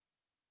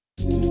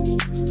Everything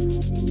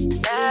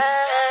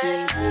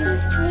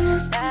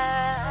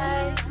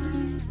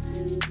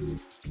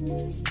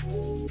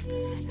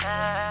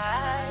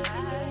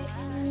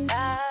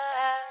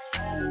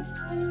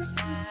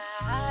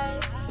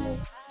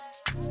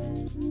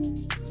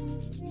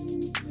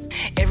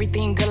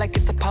good like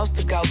it's supposed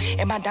to go.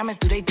 And my diamonds,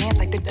 do they dance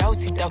like the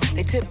do-si-do?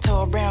 They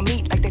tiptoe around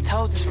me like their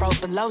toes is froze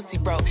below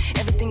zero.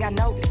 Everything I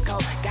know is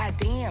cold.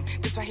 Goddamn,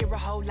 this right here a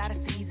whole lot of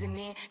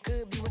seasoning.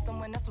 Could be with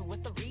someone else, but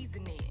what's the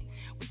reasoning?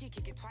 We can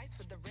kick it twice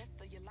for the rest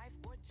of your life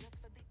or just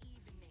for the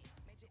evening.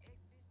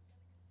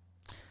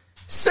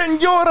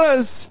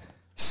 Senoras,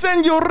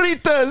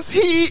 senoritas,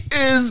 he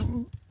is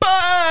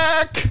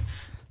back.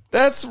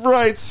 That's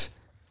right.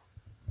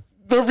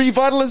 The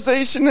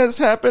revitalization has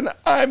happened.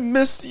 I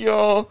missed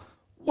y'all.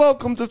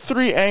 Welcome to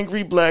Three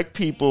Angry Black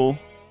People.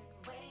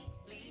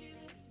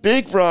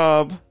 Big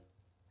Rob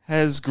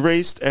has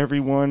graced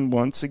everyone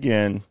once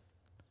again.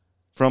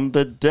 From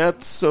the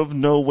depths of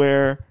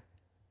nowhere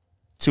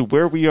to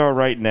where we are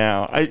right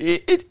now.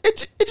 It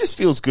just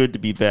feels good to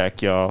be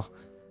back, y'all.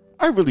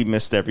 I really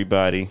missed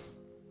everybody.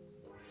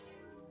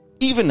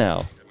 Even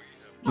now.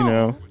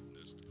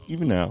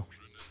 Even now.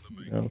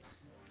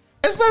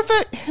 As a matter of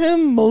fact,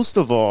 him most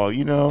of all,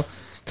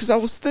 because I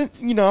was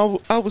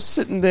I was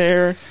sitting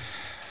there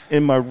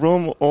in my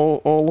room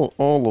all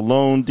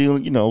alone,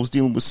 I was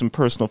dealing with some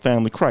personal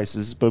family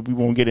crisis, but we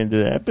won't get into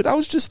that. But I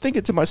was just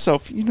thinking to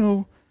myself,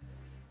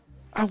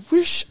 I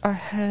wish I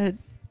had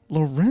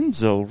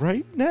Lorenzo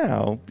right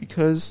now,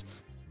 because,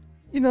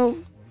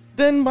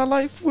 then my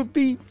life would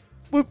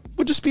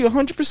just be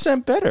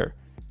 100% better,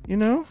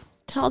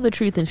 Tell the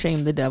truth and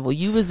shame the devil.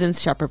 You was in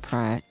Shepherd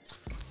Pratt.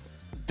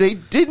 They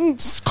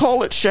didn't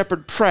call it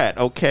Shepherd Pratt,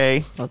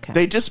 okay? Okay.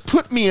 They just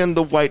put me in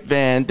the white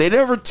van. They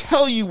never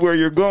tell you where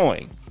you're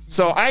going.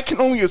 So I can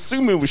only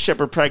assume it was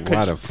Shepherd Pratt.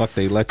 Why the fuck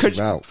they let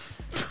you out?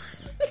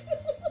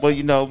 Well,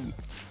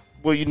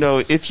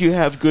 if you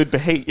have good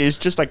behavior, it's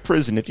just like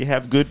prison. If you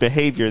have good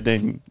behavior,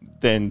 then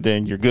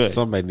you're good.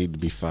 Somebody need to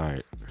be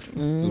fired.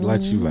 Who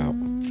let you out?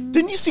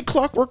 Didn't you see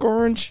Clockwork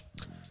Orange?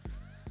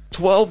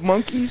 12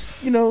 Monkeys?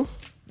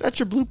 That's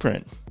your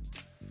blueprint.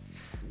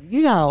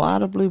 You got a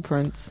lot of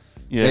blueprints.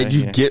 Yeah, that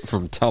you get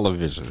from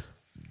television.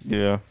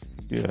 Yeah.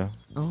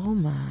 Oh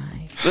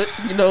my. But,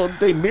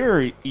 they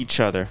mirror each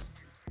other.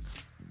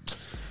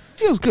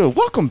 Feels good.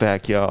 Welcome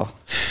back, y'all.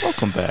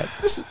 Welcome back.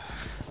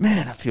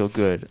 Man, I feel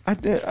good. I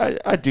do.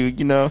 I've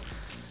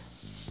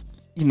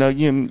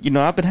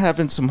been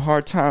having some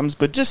hard times,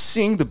 but just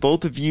seeing the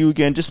both of you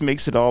again just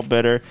makes it all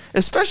better.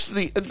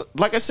 Especially,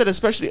 like I said,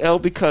 especially Elle,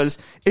 because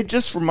it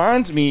just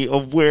reminds me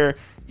of where,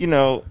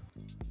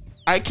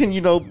 I can,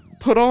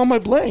 put all my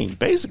blame,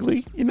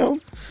 basically,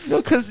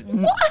 because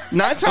 9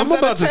 times I'm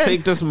about to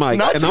take this mic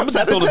and I'm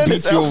just going to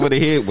beat you over the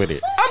head with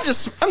it. I'm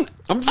just going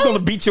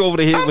to beat you over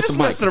the head with the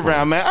mic. I'm just messing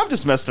around, man. I'm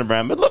just messing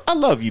around. But look, I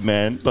love you,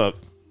 man. Look.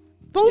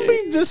 Don't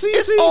be just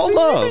all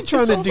love. You be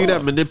trying to do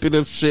that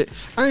manipulative shit.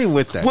 I ain't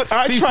with that.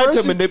 I tried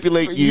to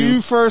manipulate you.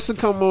 You first to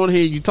come on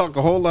here, you talk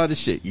a whole lot of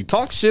shit. You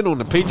talk shit on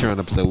the Patreon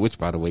episode, which,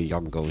 by the way,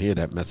 y'all can go hear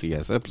that messy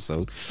ass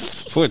episode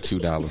for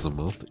 $2 a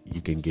month.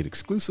 You can get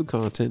exclusive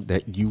content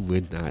that you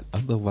would not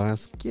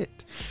otherwise get.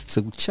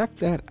 So check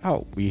that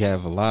out. We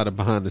have a lot of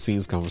behind the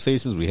scenes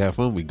conversations. We have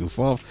fun. We goof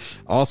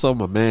off. Also,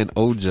 my man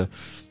Oja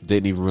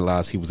didn't even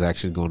realize he was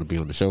actually going to be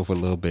on the show for a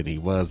little bit. He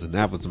was, and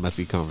that was a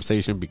messy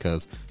conversation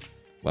because,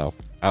 well,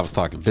 I was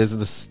talking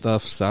business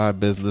stuff, side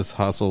business,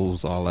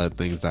 hustles, all that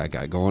things that I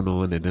got going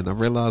on. And then I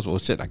realized, well,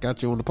 shit, I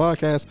got you on the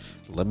podcast.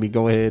 Let me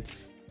go ahead,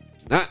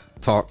 not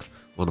talk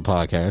on the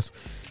podcast.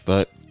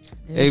 But,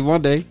 hey,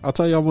 one day, I'll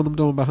tell y'all what I'm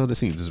doing behind the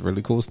scenes. It's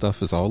really cool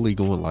stuff. It's all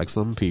legal, unlike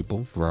some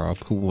people, Rob,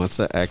 who wants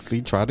to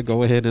actually try to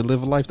go ahead and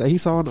live a life that he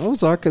saw in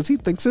Ozark because he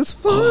thinks it's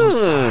fun.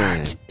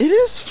 Ozark. It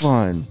is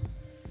fun.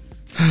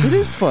 It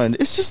is fun.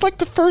 It's just like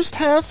the first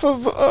half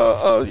of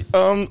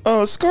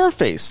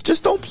Scarface.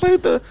 Just don't play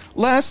the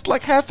last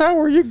half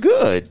hour. You're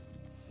good.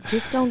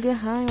 Just don't get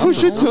high.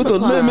 Push it to the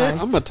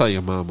limit. I'm gonna tell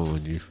your mama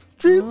on you.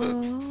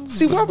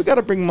 See why we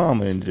gotta bring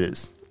mama into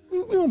this? We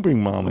don't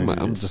bring mama into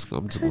this.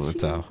 I'm just gonna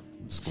tell.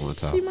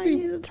 She might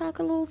need to talk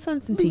a little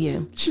sense into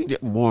you. She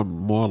get more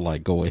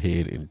like go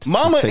ahead and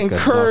mama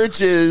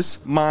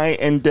encourages my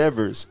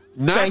endeavors.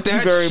 Thank you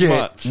very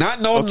much.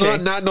 Not no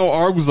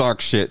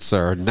Ozark shit,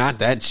 sir. Not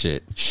that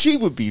shit. She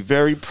would be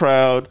very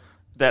proud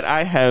that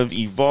I have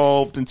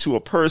evolved into a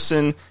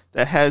person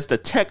that has the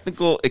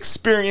technical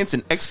experience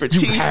and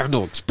expertise. You have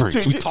no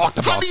experience. We talked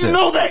about this. How do you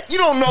know that? You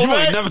don't know that.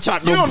 You ain't never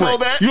chopped no brick. You don't know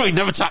that. You ain't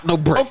never chopped no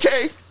brick.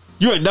 Okay.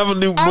 You ain't never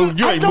moved.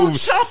 I don't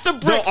chop the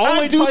brick.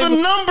 I do the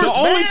numbers,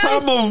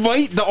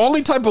 The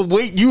only type of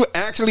weight you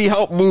actually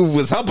help move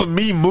was helping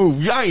me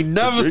move. I ain't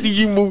never see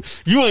you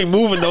move. You ain't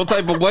moving no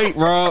type of weight,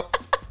 Rob.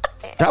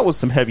 That was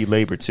some heavy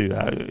labor too.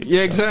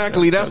 Yeah,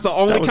 exactly. That's the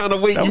only kind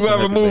of weight you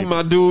ever move,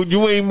 my dude.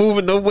 You ain't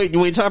moving no weight.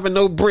 You ain't chopping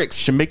no bricks.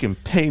 Should make him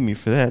pay me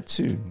for that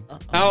too.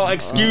 I'll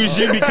excuse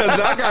you because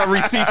I got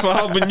receipts for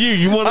helping you.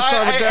 You want to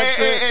start with that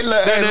shit?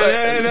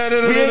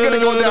 We ain't gonna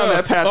go down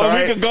that path. Oh,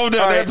 we can go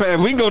down that path.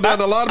 We can go down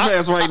a lot of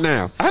paths right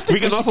now. We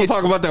can also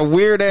talk about that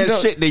weird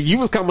ass shit that you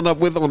was coming up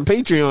with on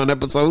Patreon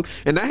episode,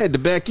 and I had to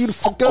back you the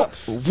fuck up.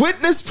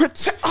 Witness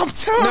protection. I'm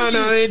telling you.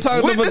 No, I ain't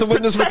talking about the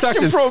witness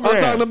protection program.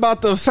 I'm talking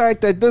about the fact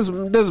that this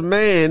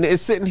man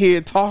is sitting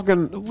here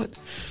talking.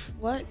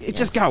 What? It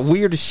just got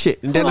weird as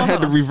shit, and then I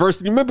had to reverse.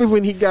 You remember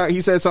when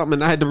he said something,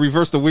 and I had to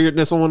reverse the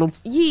weirdness on him?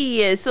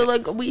 Yeah. So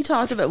like we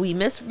talked about, we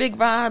missed Big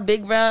Rob,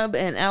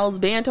 and Al's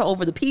banter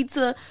over the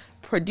pizza,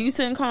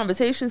 producing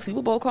conversation,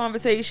 Super Bowl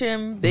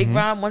conversation. Big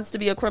Rob wants to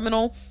be a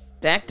criminal.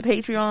 Back to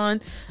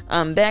Patreon.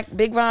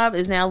 Big Rob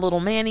is now Little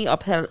Manny or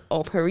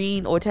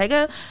Perrine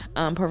Ortega.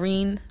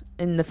 Perrine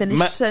in the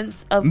Finnish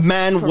sense of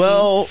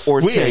Manuel Perrine.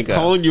 Ortega. We ain't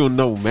calling you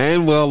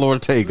Manuel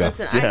Ortega.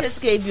 Listen, I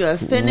just gave you a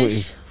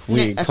Finnish,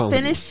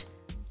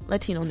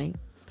 Latino name.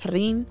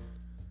 Perrine.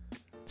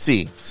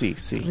 See.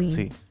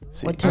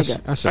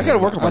 Ortega. I gotta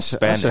work on my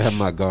Spanish. I should have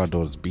my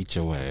goddaughters beat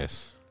your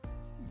ass.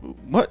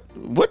 What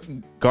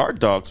guard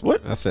dogs?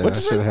 What? I said I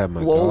should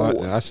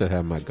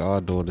have my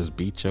goddaughters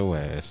beat your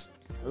ass.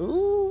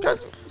 Ooh.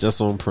 Just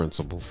on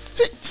principle.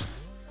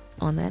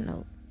 On that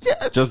note. Yeah,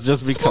 just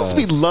because. It's supposed to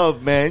be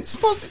love, man. It's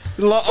supposed to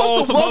be love.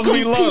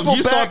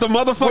 You start the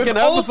motherfucking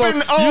episode.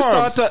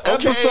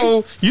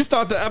 You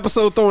start the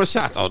episode throwing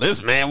shots. Oh,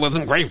 this man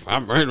wasn't grateful.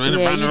 I'm running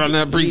around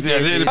that breeze.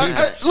 And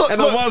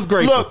I was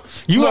grateful.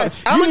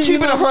 I'm gonna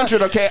keep it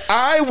 100. Okay,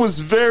 I was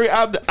very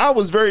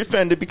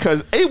offended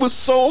because it was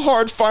so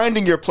hard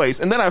finding your place,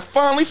 and then I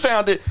finally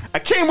found it. I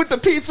came with the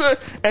pizza,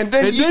 and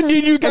then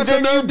you got the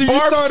nerve to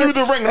start through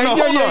the ring.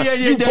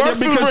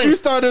 Because you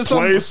started some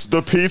place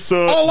the pizza.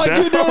 Oh, like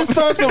you didn't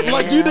start some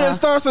you didn't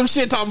start some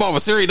shit talking about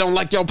Siri don't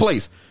like your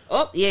place.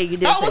 Oh yeah, you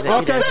did. I was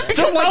upset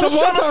because I was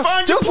trying to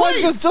find your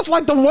place. Just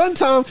like the one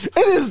time,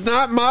 it is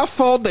not my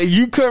fault that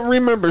you couldn't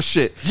remember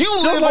shit. You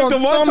live on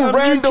some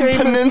random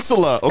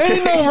peninsula. Okay?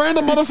 Ain't no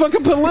random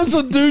motherfucking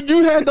peninsula, dude.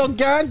 You had the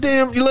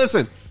goddamn.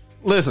 Listen.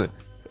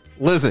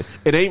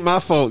 It ain't my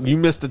fault. You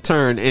missed the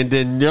turn, and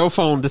then your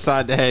phone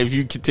decided to have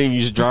you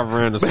continue to drive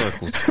around in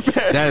circles.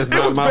 That is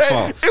not my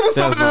fault. It was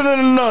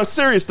something. No.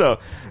 Serious though.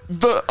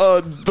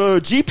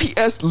 The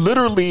GPS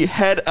literally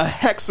had a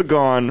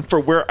hexagon for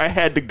where I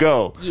had to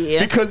go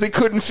because it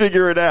couldn't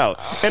figure it out,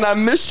 and I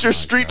missed your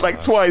street like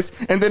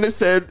twice, and then it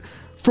said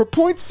for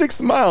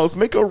 0.6 miles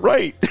make a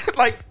right.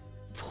 Like,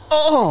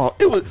 oh,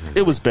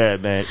 it was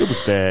bad, man. It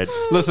was bad.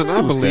 Listen,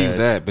 I believe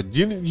that, but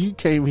you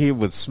came here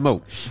with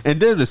smoke, and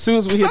then as soon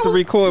as we hit the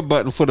record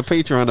button for the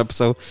Patreon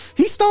episode,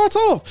 he starts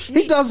off.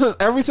 He does it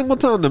every single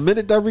time. The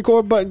minute that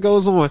record button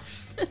goes on,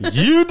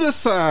 you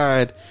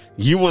decide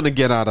you want to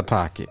get out of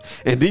pocket,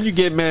 and then you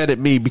get mad at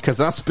me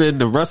because I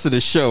spend the rest of the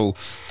show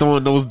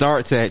throwing those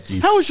darts at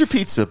you. How was your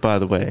pizza, by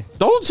the way?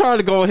 Don't try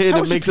to go ahead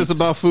and make this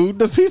about food.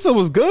 The pizza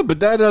was good, but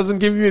that doesn't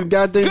give you a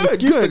goddamn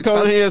excuse to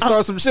come in here and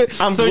start some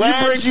shit. I'm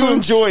glad you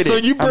enjoyed it. So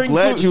you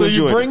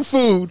bring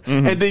food,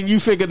 and then you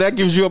figure that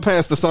gives you a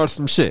pass to start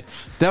some shit.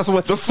 That's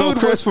what the food. So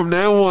Chris, from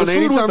now on, the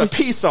food was a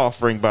peace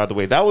offering. By the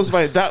way, that was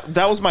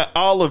my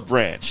olive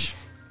branch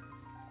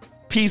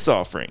peace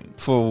offering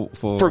for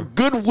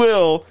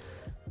goodwill.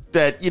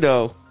 That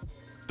the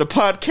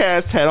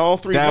podcast had all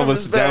three. That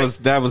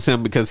was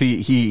him because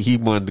he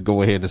wanted to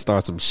go ahead and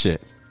start some shit.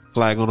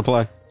 Flag on the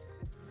play.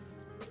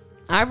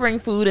 I bring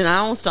food and I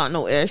don't start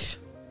no ish.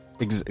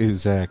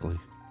 Exactly.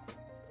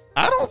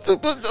 I don't.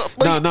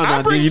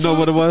 No. Do you know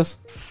what it was?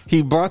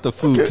 He brought the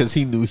food because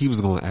he knew he was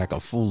going to act a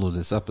fool on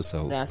this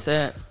episode. That's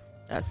it.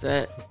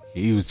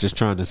 He was just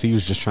trying to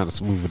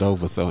smooth it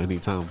over. So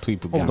anytime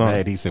people got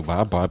mad, he said,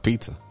 "Well, I bought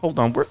pizza." Hold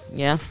on.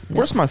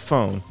 Where's my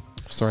phone?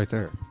 It's right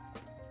there.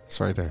 It's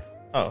right there.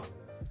 Oh.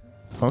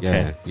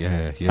 Okay.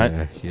 Yeah.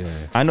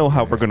 I know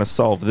how we're going to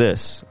solve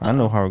this.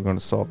 Hold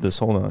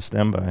on.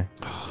 Stand by.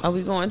 Are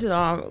we going to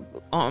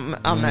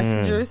our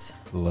messengers?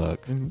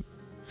 Look.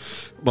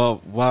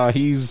 Well, while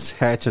he's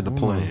hatching the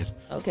plan.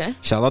 Okay.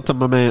 Shout out to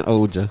my man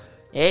Oja.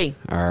 Hey.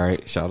 All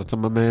right. Shout out to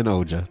my man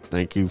Oja.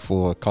 Thank you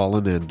for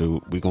calling in,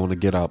 dude. We're going to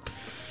get up.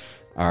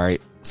 All right.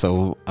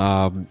 So,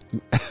 I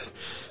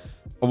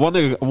want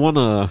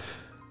to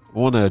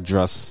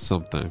address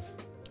something.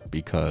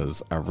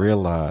 Because I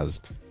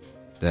realized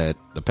that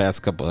the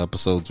past couple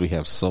episodes we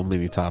have so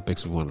many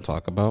topics we want to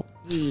talk about.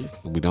 Yeah.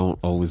 We don't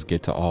always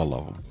get to all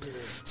of them.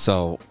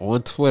 So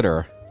on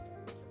Twitter,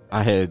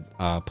 I had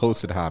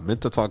posted how I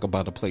meant to talk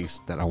about a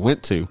place that I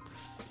went to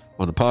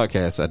on the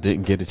podcast. I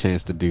didn't get a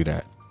chance to do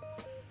that.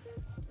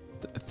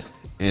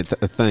 And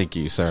thank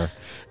you, sir.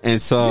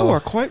 And so you are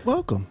quite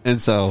welcome. And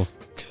so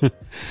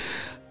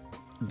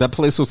that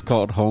place was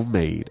called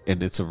Homemade,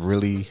 and it's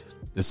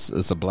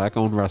a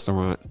black-owned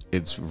restaurant.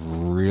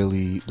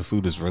 The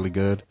food is really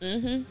good,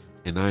 and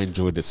I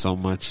enjoyed it so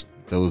much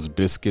Those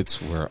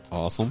biscuits were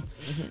awesome.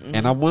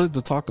 And I wanted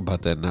to talk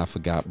about that and I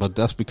forgot. But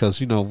that's because,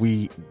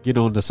 we get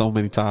on to so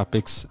many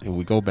topics and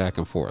we go back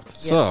and forth.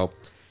 Yeah. So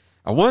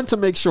I wanted to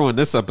make sure in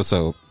this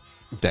episode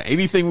that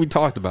anything we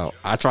talked about,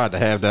 I tried to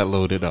have that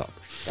loaded up.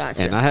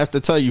 Gotcha. And I have to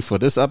tell you, for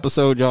this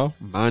episode, y'all,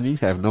 mind you,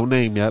 have no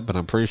name yet, but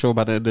I'm pretty sure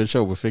by the end of the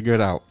show we'll figure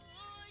it out.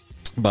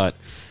 But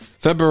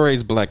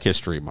February's Black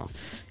History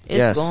Month.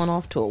 It's going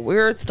off to a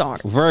weird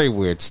start. Very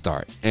weird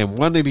start. And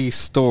one of these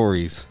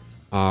stories,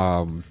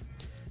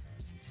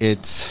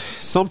 it's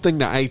something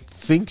that I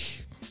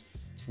think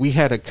we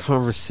had a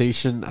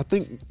conversation. I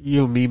think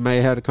you and me may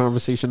have had a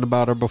conversation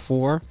about her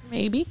before.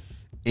 Maybe.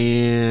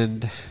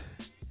 And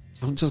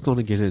I'm just going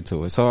to get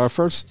into it. So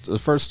the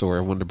first story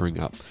I wanted to bring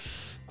up.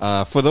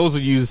 For those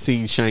of you who've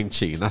seen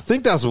Shang-Chi, and I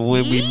think that's when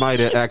we might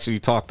have actually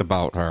talked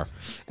about her.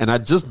 And I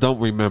just don't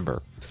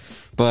remember.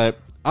 But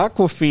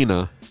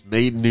Awkwafina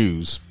made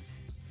news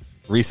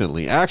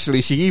recently.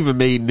 Actually, she even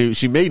made news.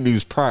 She made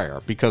news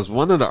prior because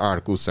one of the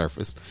articles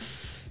surfaced.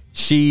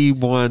 She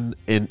won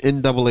an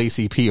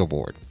NAACP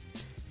award.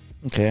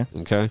 Okay.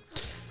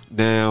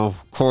 Now,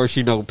 of course,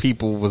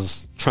 people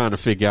was trying to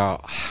figure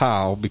out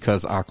how,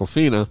 because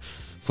Awkwafina,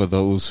 for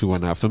those who are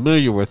not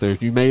familiar with her,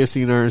 you may have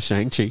seen her in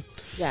Shang-Chi.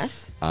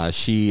 Yes.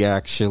 She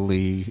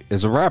actually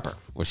is a rapper.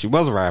 Well, she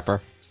was a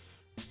rapper.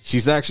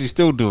 She's actually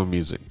still doing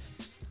music.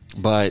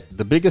 But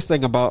the biggest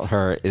thing about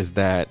her is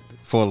that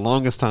for the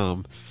longest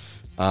time,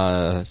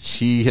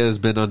 she has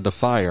been under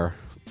fire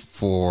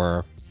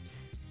for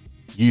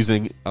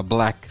using a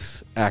black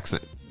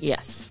accent.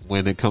 Yes.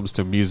 When it comes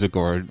to music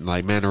or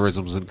like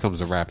mannerisms when it comes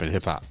to rap and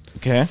hip hop.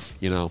 Okay.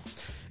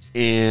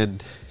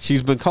 And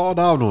she's been called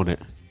out on it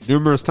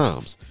numerous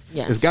times.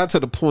 Yes. It's got to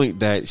the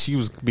point that she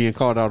was being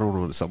called out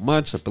on it so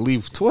much, I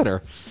believe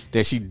Twitter,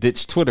 that she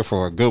ditched Twitter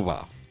for a good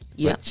while.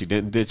 Yeah. But she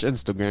didn't ditch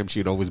Instagram.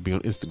 She'd always be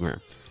on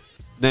Instagram.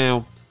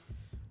 Now,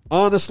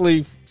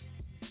 honestly,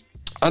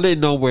 I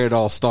didn't know where it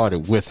all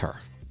started with her.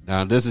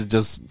 Now, this is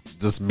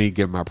just me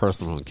giving my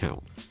personal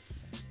account.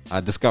 I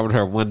discovered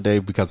her one day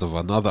because of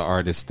another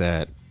artist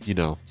that,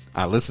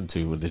 I listened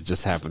to, and it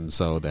just happened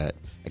so that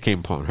I came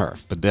upon her.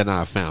 But then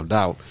I found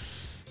out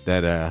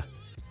that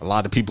a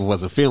lot of people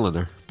wasn't feeling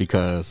her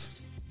because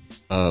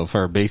of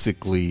her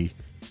basically,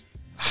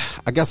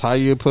 I guess how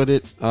you put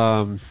it,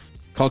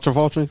 culture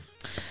vulturing.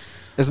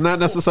 It's not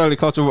necessarily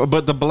culture,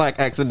 but the black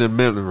accent and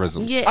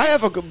mannerisms. Yeah. I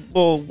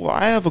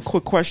have a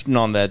quick question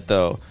on that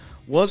though.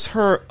 Was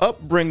her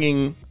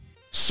upbringing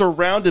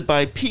surrounded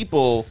by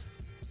people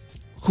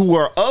who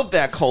are of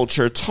that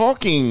culture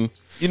talking?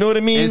 You know what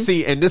I mean? And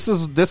see, and this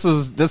is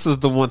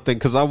the one thing,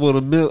 because I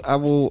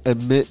will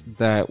admit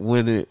that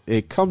when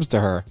it comes to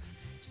her,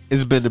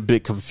 it's been a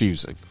bit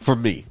confusing for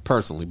me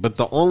personally. But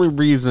the only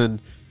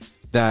reason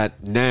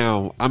that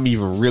now I'm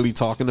even really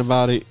talking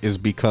about it is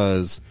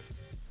because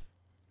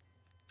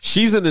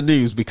she's in the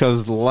news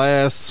because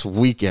last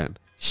weekend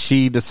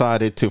she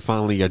decided to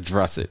finally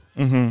address it,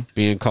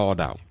 being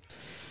called out.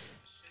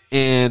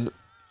 And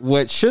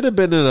what should have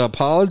been an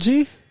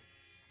apology,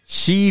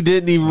 she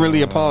didn't even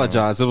really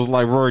apologize. It was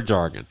like word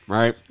jargon,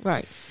 right?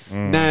 Right.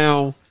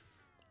 Now,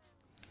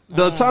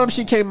 the time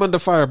she came under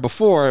fire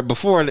before the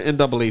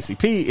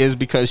NAACP is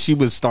because she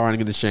was starring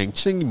in the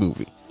Shang-Chi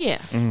movie. Yeah.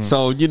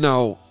 So, in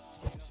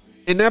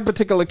that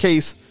particular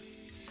case,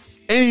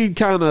 any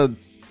kind of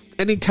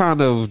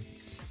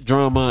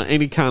drama,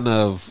 any kind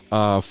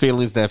of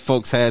feelings that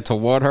folks had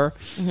toward her,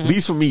 at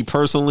least for me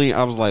personally,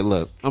 I was like,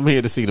 look, I'm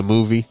here to see the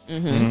movie.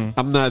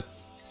 I'm not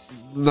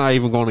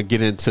even going to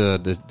get into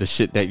the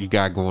shit that you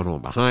got going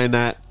on behind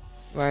that.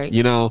 Right.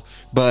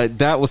 But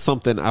that was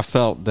something I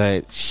felt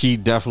that she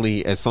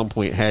definitely at some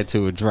point had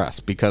to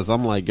address, because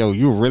I'm like, yo,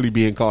 you're really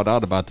being called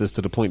out about this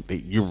to the point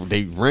that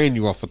they ran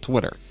you off of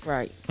Twitter.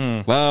 Right.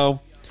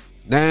 Well,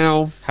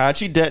 now, how'd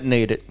she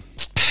detonate it?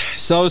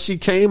 So she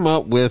came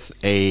up with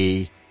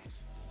she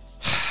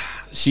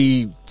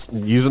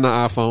using the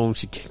iPhone,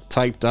 she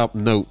typed up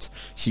notes.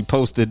 She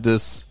posted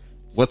this,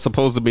 what's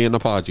supposed to be an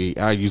apology,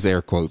 I use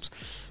air quotes,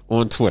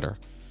 on Twitter.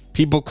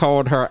 People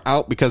called her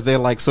out because they're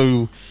like,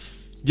 so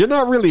you're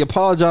not really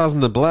apologizing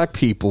to black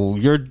people,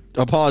 you're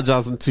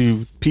apologizing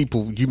to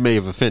people you may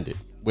have offended,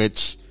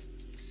 which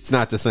it's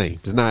not the same.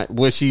 It's not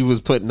what she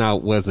was putting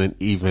out, wasn't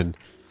even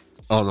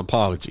an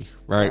apology,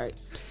 right?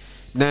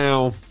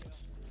 Now,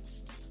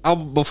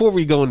 before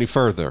we go any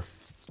further,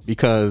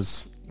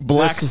 because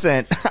Black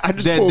scent, I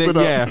just pulled it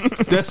up. Yeah,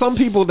 there's some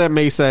people that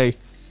may say,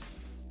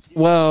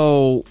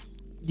 well,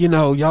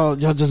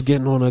 y'all just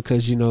getting on her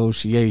because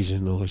she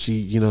Asian, or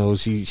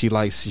she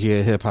likes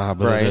hip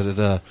hop,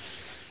 right?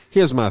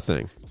 Here's my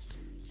thing.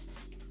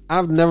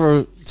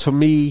 To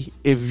me,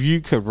 if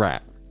you could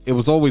rap, it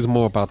was always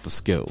more about the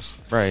skills,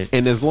 right?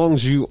 And as long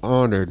as you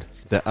honored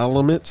the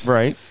elements,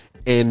 right,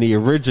 and the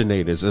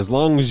originators, as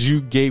long as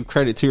you gave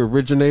credit to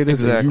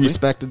originators, and you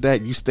respected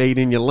that, you stayed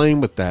in your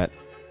lane with that,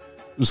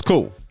 it was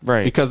cool,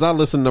 right? Because I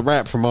listen to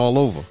rap from all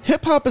over.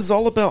 Hip hop is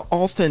all about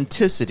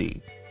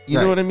authenticity. You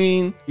know what I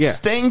mean? Yeah.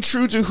 Staying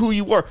true to who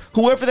you are,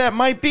 whoever that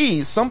might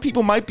be. Some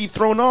people might be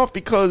thrown off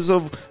because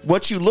of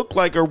what you look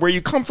like or where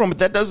you come from, but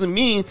that doesn't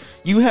mean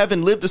you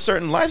haven't lived a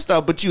certain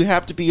lifestyle, but you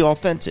have to be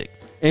authentic.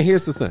 And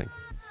here's the thing.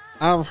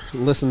 I've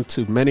listened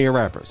to many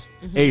rappers,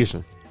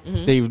 Asian.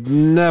 They've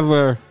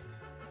never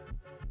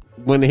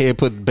went ahead and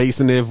put bass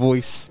in their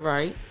voice.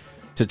 Right.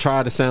 To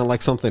try to sound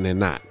like something they're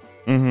not.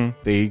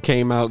 They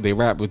came out, they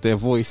rapped with their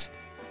voice.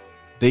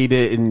 They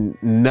didn't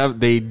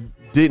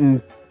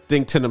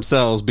think to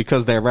themselves,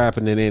 because they're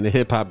rapping and in the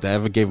hip hop, to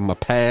ever give them a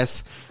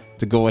pass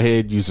to go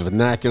ahead, use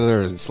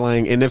vernacular and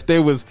slang. And if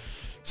there was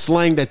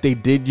slang that they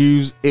did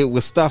use, it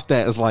was stuff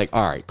that is like,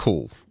 all right,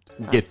 cool,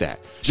 get that.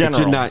 General, but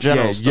you're not,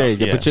 general stuff,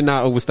 yeah. But you're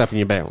not overstepping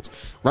your bounds.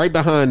 Right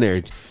behind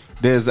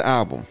there's the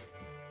album,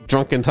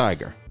 Drunken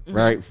Tiger,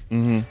 right?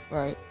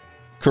 Right.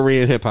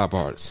 Korean hip hop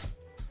artist.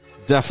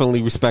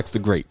 Definitely respects the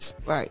greats.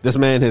 Right. This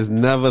man has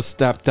never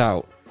stepped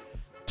out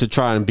to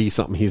try and be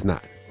something he's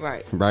not.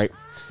 Right. Right.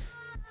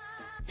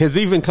 Has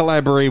even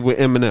collaborated with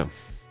Eminem.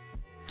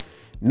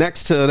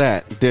 Next to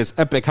that, there's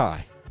Epic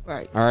High.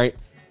 Right. All right.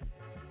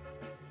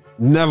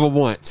 Never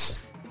once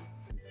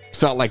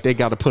felt like they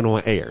got to put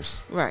on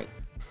airs. Right.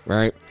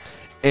 Right.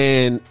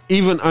 And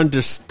even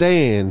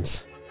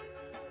understands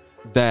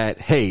that,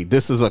 hey,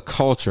 this is a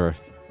culture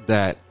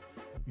that,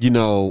 we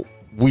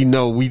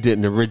know we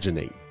didn't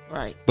originate.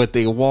 Right. But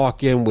they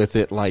walk in with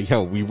it like,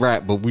 hell, we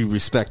rap, but we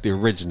respect the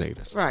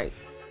originators. Right.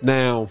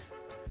 Now,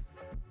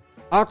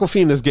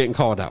 Aquafina's getting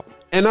called out.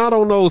 And I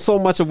don't know so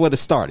much of what it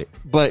started.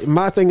 But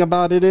my thing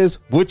about it is,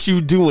 what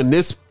you do in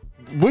this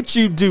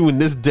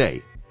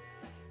day,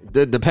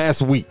 the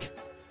past week,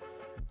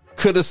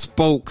 could have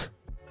spoke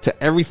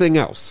to everything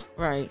else.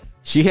 Right.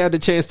 She had the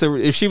chance to,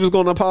 if she was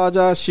going to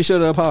apologize, she should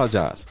have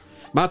apologized.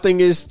 My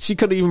thing is, she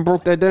could have even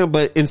broke that down,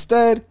 but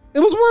instead, it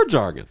was word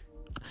jargon.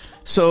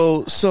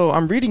 So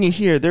I'm reading it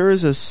here. There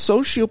is a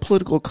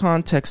socio-political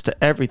context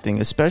to everything,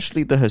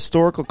 especially the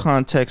historical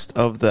context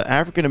of the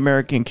African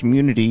American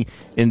community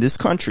in this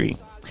country.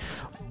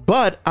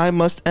 But I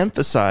must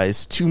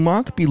emphasize, to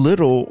mock,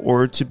 belittle,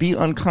 or to be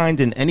unkind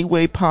in any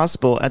way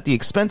possible at the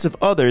expense of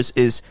others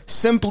is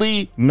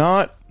simply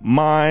not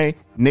my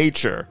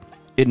nature.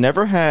 It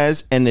never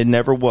has, and it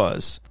never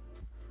was.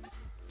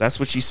 That's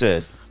what she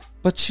said.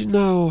 But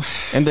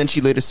and then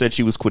she later said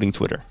she was quitting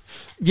Twitter.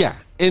 Yeah,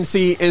 and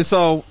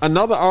so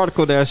another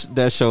article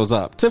that shows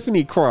up,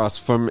 Tiffany Cross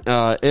from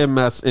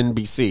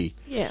MSNBC,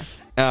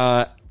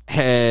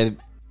 had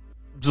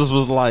just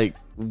was like,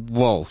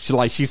 whoa,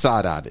 she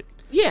side-eyed it.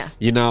 Yeah,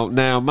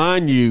 now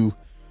mind you,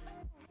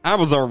 I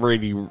was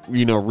already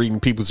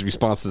reading people's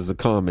responses to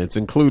comments,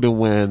 including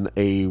when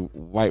a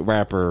white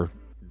rapper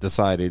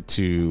decided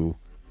to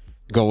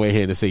go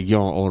ahead and say you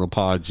don't owe an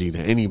apology to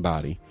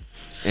anybody,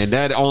 and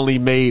that only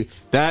made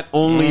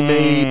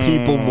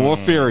people more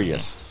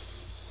furious.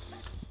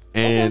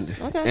 And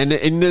and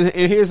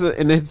here's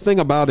the thing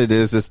about it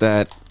is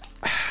that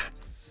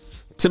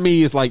to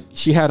me it's like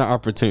she had an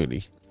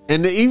opportunity,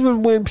 and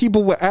even when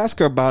people would ask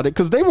her about it,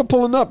 because they were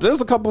pulling up, there's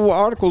a couple of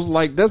articles,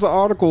 like there's an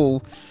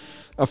article,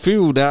 a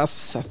few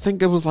that's, I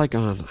think it was like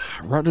on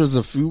Reuters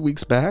a few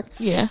weeks back.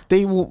 Yeah,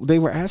 they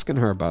were asking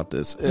her about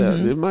this.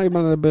 It might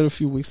have been a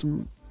few weeks,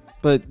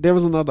 but there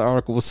was another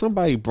article where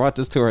somebody brought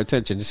this to her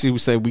attention, and she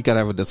would say we got to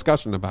have a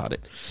discussion about it.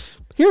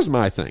 Here's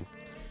my thing.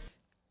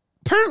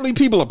 Apparently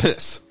people are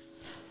pissed.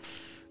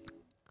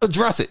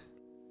 Address it.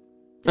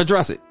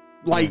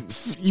 Like,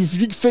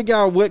 if you figure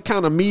out what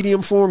kind of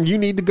medium form you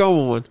need to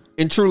go on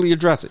and truly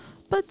address it.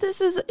 But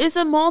it's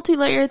a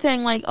multi-layer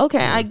thing. Like, okay,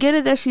 I get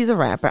it that she's a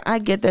rapper. I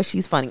get that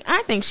she's funny.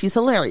 I think she's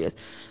hilarious.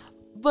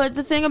 But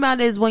the thing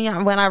about it is when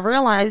I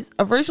realized,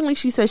 originally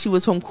she said she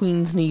was from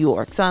Queens, New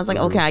York. So I was like,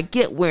 okay, I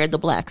get where the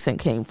black accent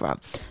came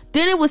from.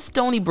 Then it was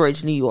Stony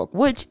Bridge, New York,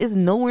 which is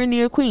nowhere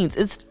near Queens.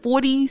 It's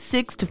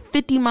 46 to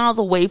 50 miles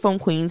away from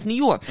Queens, New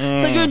York.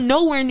 So you're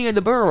nowhere near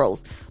the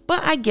boroughs.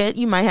 But I get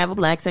you might have a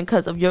black accent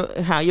because of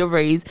how you're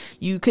raised.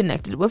 You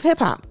connected with hip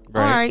hop.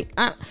 Right.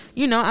 All right.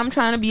 I'm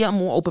trying to be a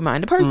more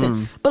open-minded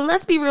person. But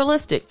let's be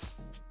realistic.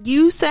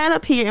 You sat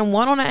up here and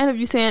went on an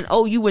interview saying,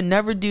 oh, you would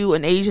never do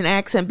an Asian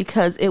accent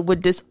because it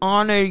would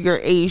dishonor your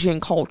Asian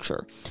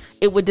culture.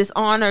 It would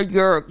dishonor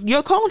your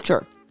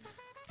culture.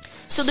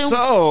 So then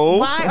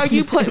why are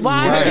you doing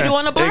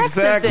a black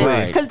accent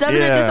then? Because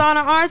doesn't it dishonor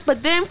ours?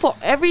 But then for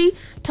every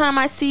time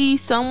I see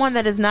someone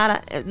that is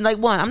not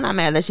I'm not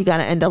mad that she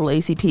got an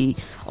NAACP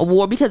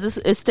award because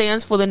it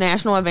stands for the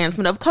National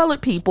Advancement of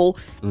Colored People,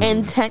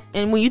 and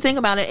when you think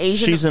about it,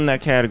 Asian, she's in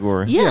that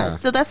category. Yes,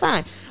 so that's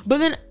fine. But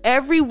then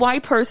every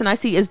white person I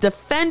see is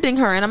defending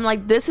her, and I'm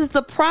like, this is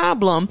the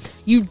problem.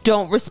 You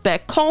don't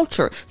respect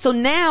culture. So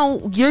now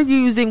you're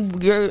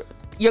using your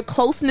your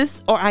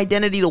closeness or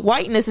identity to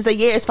whiteness and say,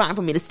 yeah, it's fine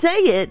for me to say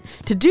it,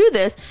 to do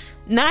this.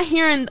 Not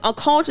hearing a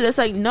culture that's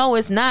like, no,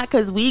 it's not,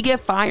 because we get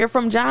fired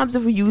from jobs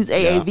if we use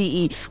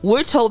AAVE.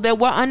 We're told that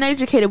we're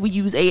uneducated, we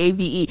use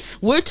AAVE.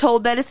 We're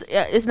told that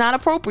it's not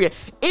appropriate.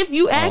 If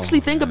you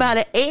actually think about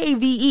it,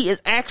 AAVE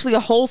is actually a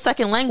whole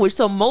second language.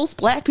 So most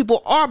black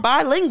people are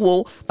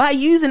bilingual by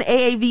using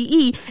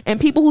AAVE.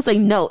 And people who say,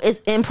 no,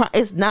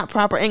 it's not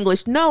proper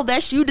English. No,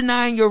 that's you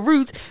denying your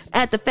roots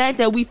at the fact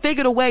that we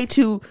figured a way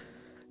to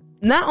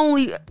not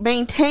only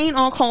maintain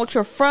our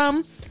culture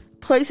from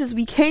places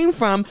we came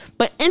from,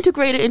 but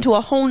integrate it into a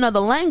whole nother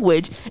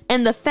language.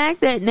 And the fact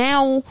that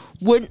now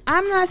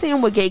I'm not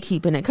saying we're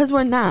gatekeeping it, because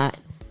we're not.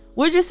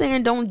 We're just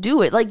saying don't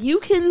do it. Like, you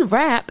can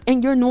rap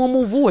in your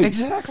normal voice.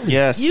 Exactly.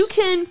 Yes. You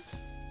can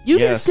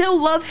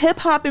still love hip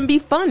hop and be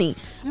funny.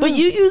 Yeah. But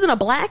you using a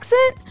black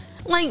accent?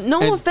 Like,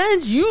 no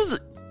offense, you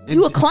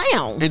a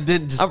clown. And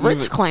then just a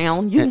rich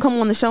clown. You can come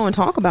on the show and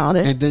talk about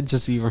it. And then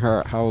just even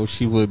how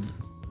she would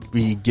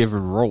be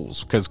given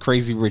roles, because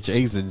Crazy Rich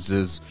Asians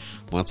is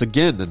once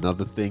again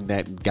another thing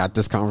that got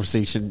this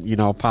conversation,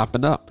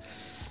 popping up.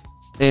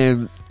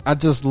 And I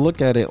just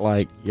look at it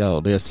like, yo,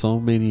 there's so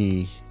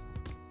many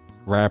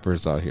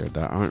rappers out here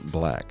that aren't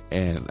black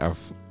and are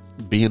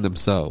being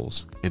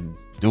themselves and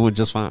doing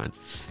just fine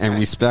and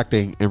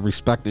respecting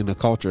the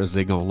culture as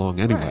they go along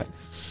anyway. Right.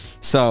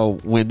 So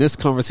when this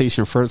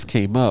conversation first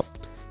came up,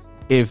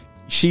 if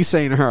she's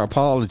saying in her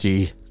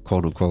apology,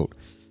 quote unquote,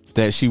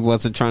 that she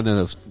wasn't trying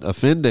to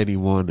offend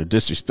anyone or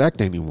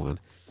disrespect anyone,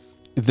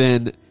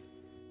 then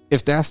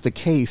if that's the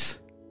case,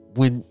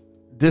 when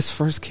this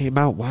first came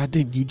out, why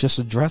didn't you just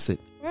address it?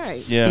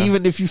 Right. Yeah.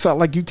 Even if you felt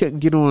like you couldn't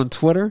get on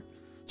Twitter,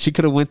 she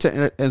could have went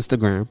to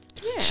Instagram.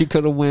 Yeah. She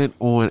could have went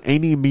on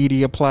any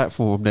media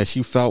platform that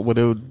she felt would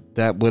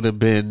have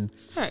been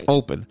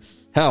open.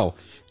 Hell,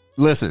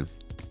 listen,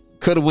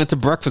 could have went to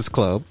Breakfast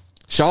Club.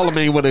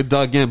 Charlamagne would have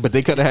dug in, but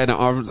they could have had an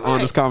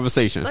honest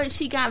conversation. But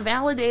she got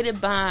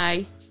validated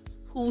by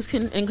who's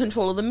in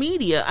control of the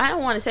media. I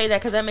don't want to say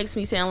that because that makes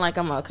me sound like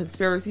I'm a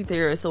conspiracy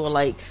theorist or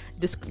like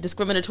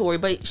discriminatory,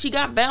 but she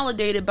got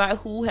validated by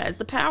who has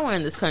the power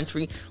in this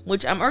country,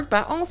 which I'm irked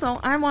by. Also,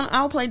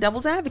 I'll play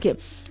devil's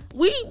advocate.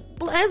 We,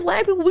 as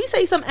black people, we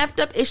say some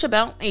effed up ish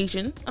about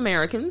Asian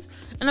Americans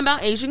and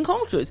about Asian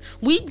cultures.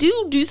 We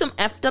do some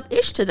effed up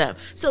ish to them.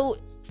 So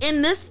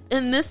in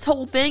this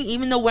whole thing,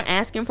 even though we're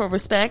asking for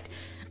respect,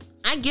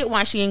 I get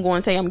why she ain't going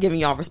to say I'm giving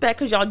y'all respect,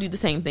 because y'all do the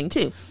same thing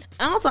too.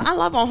 And also, I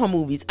love all her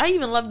movies. I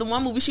even love the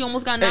one movie she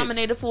almost got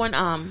nominated for an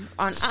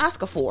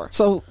Oscar for.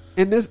 So,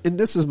 and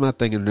this is my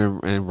thing,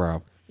 and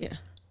Rob. Yeah.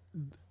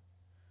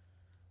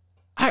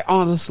 I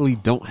honestly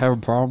don't have a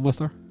problem with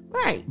her.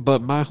 Right.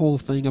 But my whole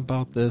thing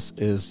about this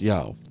is,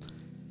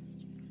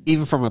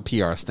 even from a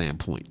PR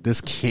standpoint,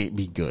 this can't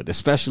be good,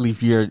 especially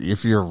if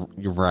you're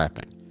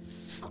rapping.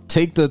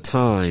 Take the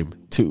time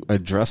to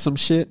address some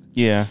shit.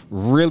 Yeah.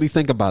 Really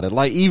think about it.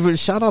 Like, even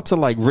shout out to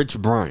like Rich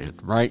Brian,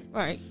 right?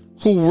 Right.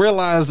 Who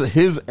realized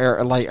his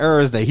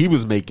errors that he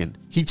was making.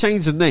 He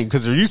changed his name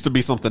because there used to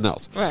be something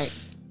else. Right.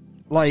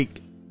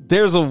 Like,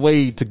 there's a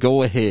way to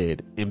go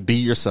ahead and be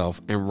yourself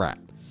and rap.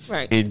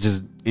 Right.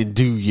 And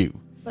do you.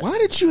 Why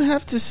did you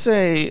have to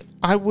say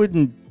I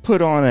wouldn't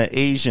put on an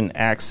Asian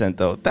accent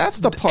though? That's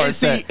the part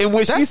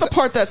the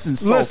part that's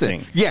insulting.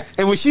 Listen, yeah,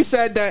 and when she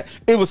said that,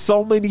 it was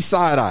so many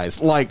side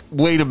eyes. Like,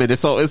 wait a minute,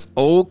 so it's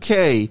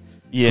okay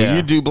when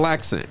you do black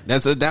accent.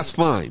 That's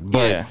fine,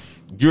 but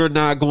you're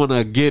not going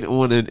to get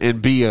on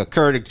and be a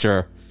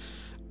caricature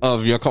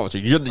of your culture.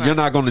 You're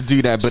not going to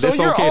do that, but so it's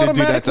okay to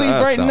do that to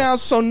us. Now,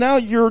 so now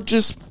you're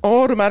just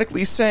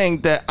automatically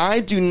saying that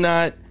I do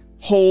not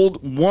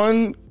hold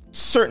one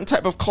certain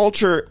type of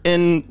culture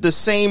in the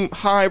same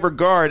high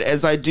regard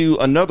as I do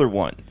another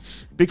one,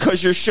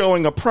 because you're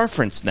showing a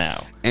preference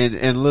now.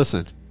 And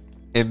listen,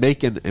 and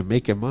making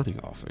money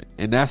off it,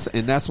 and that's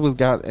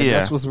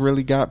what's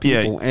really got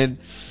people. And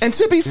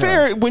to be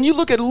fair, when you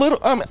look at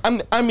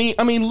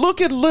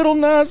look at Lil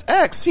Nas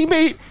X. He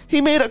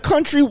made a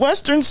country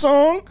western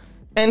song,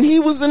 and he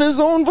was in his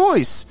own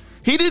voice.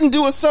 He didn't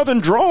do a southern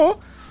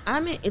drawl.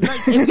 I mean,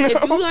 like,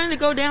 if you wanted to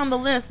go down the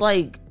list,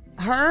 like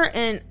her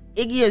and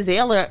Iggy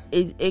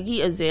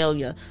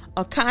Azalea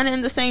are kind of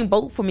in the same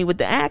boat for me with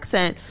the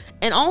accent.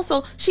 And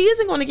also, she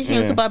isn't going to get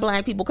canceled by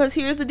black people, because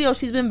here's the deal: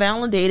 she's been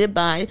validated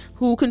by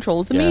who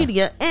controls the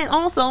media. And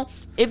also,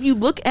 if you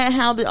look at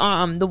how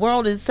the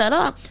world is set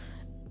up,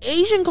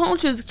 Asian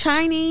cultures,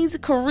 Chinese,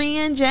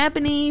 Korean,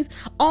 Japanese,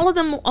 all of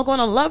them are going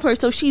to love her.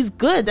 So she's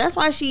good. That's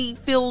why she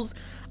feels.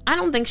 I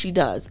don't think she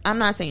does. I'm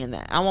not saying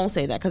that. I won't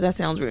say that because that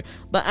sounds weird.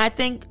 But I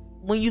think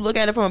when you look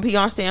at it from a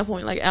PR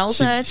standpoint, like Elle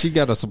said, she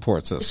got a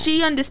support system.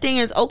 She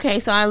understands, okay,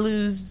 so I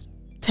lose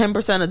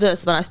 10% of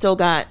this, but I still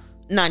got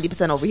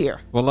 90% over here.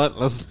 Well,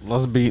 let's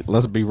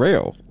be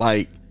real.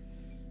 Like,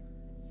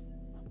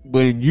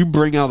 when you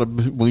bring out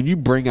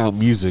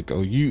music,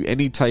 or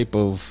any type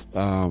of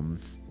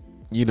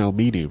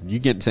medium, you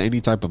get into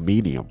any type of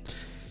medium.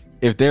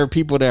 If there are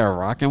people that are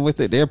rocking with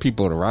it, there are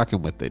people that are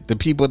rocking with it. The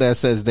people that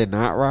says they're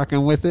not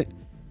rocking with it,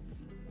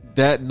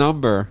 that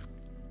number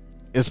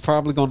it's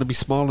probably going to be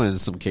smaller in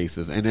some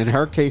cases. And in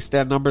her case,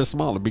 that number is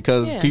smaller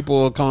because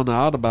people are calling her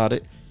out about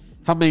it.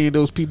 How many of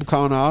those people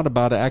calling her out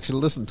about it actually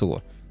listen to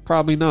her?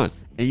 Probably none.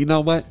 And you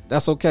know what?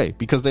 That's okay,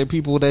 because there are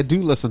people that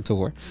do listen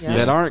to her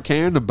that aren't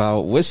caring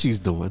about what she's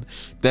doing,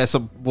 that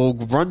will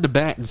run the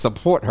bat and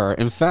support her.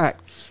 In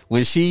fact,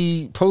 when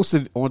she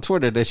posted on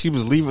Twitter that she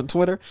was leaving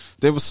Twitter,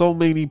 there were so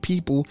many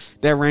people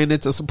that ran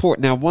into support.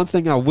 Now, one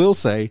thing I will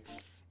say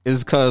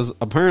is because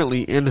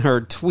apparently in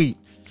her tweet,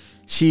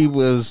 she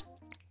was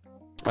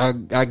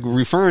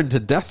referring to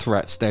death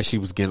threats that she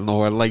was getting,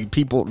 or like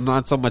people,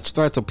 not so much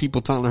threats, or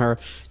people telling her,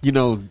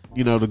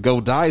 to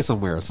go die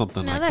somewhere or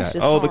something like that.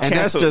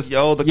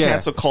 The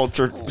cancel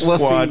culture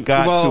squad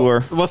got to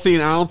her. Well, see,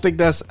 I don't think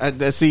that's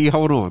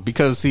hold on,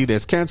 because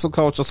there's cancel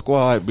culture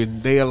squad,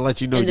 and they'll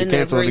let you know you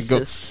cancel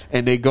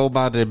and they go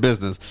about their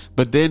business.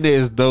 But then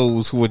there's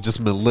those who are just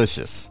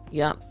malicious.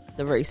 Yep,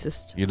 the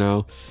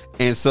racist.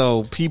 And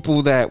so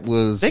people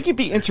they can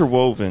be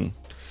interwoven.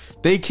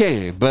 They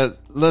can, but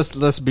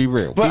let's be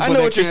real. But I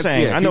know what you're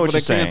saying. I know what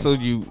you're saying. Cancel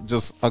you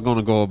just are going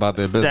to go about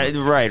their business.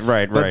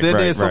 Right. But then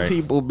there's some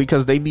people,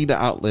 because they need an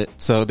outlet,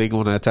 so they're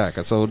going to attack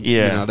her. So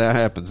that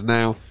happens.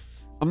 Now,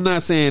 I'm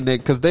not saying that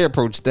because their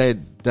approach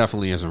that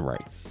definitely isn't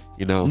right.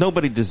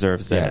 Nobody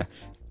deserves that.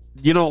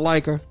 Yeah. You don't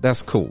like her?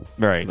 That's cool.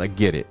 Right. Like,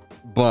 get it.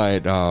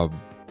 But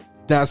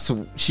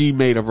she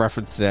made a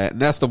reference to that,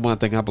 and that's the one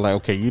thing I'd be like,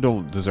 okay, you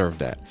don't deserve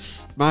that.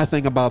 My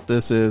thing about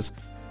this is,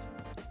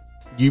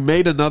 you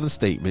made another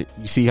statement.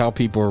 You see how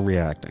people are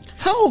reacting.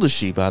 How old is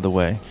she, by the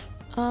way?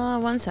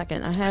 1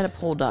 second. I had it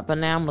pulled up, but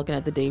now I'm looking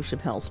at the Dave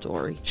Chappelle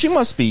story. She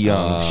must be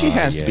young. She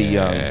has to be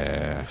young.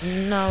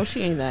 No,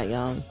 she ain't that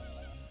young.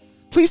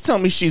 Please tell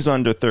me she's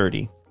under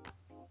 30.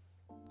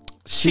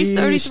 She's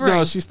 33.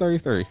 No, she's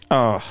 33.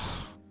 Oh.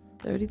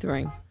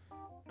 33.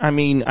 I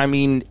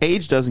mean,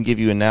 age doesn't give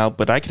you an out,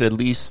 but I could at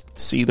least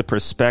see the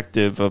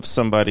perspective of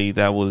somebody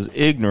that was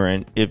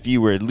ignorant if you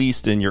were at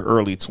least in your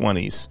early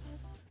 20s.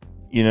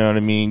 You know what I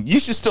mean? You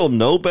should still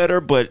know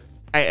better, but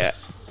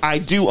I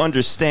do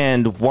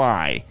understand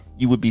why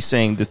you would be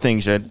saying the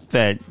things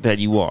that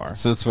you are.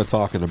 Since we're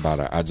talking about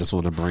it, I just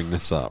want to bring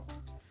this up.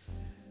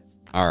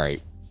 All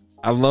right.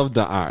 I love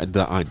the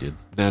Onion.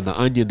 Now, the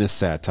Onion is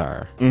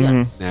satire.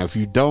 Yes. Now, if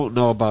you don't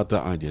know about the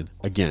Onion,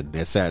 again,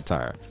 they're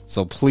satire.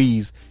 So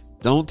please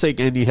don't take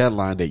any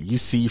headline that you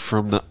see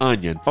from the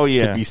Onion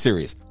to be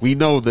serious. We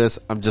know this.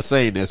 I'm just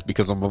saying this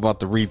because I'm about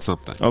to read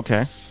something.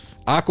 Okay.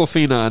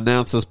 Awkwafina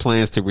announces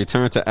plans to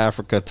return to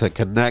Africa to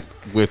connect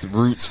with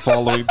roots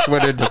following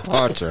Twitter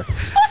departure.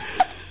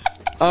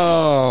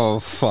 Oh,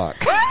 fuck.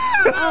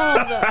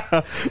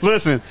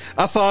 Listen,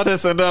 I saw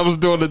this and I was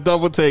doing a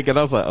double take and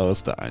I was like, oh,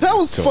 it's the Onion. That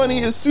was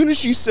funny. As soon as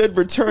she said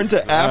return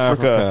to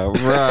Africa.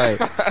 Right.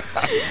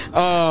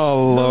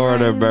 Oh,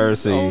 Lord have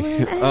mercy.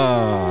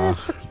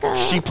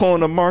 She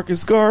pulling a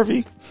Marcus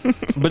Garvey.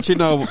 But you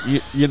know.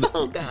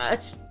 Oh,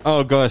 gosh.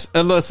 Oh, gosh.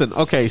 And listen,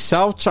 okay,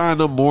 South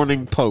China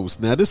Morning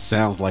Post. Now, this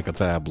sounds like a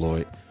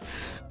tabloid.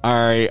 All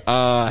right.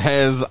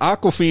 Has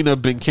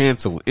Awkwafina been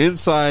canceled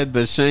inside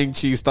the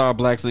Shang-Chi Star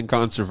Black Sin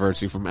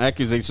controversy, from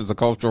accusations of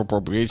cultural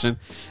appropriation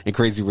and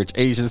Crazy Rich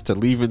Asians to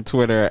leaving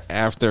Twitter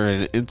after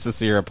an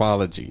insincere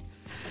apology?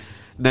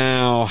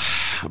 Now,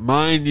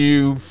 mind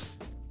you,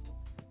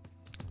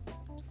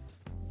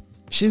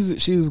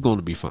 she's going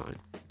to be fine.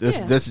 This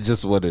is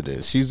just what it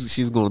is.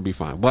 She's going to be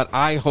fine. What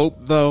I hope,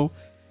 though,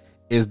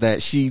 is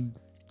that she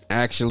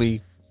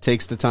actually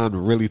takes the time to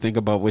really think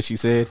about what she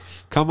said,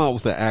 come out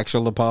with an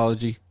actual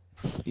apology,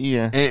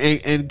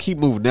 and keep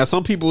moving. Now,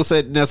 some people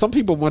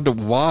wonder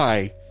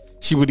why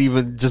she would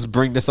even just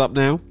bring this up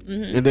now,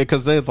 and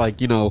because they're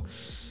like, of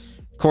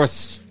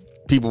course,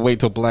 people wait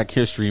till Black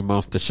History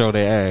Month to show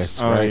their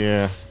ass, right?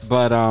 Yeah.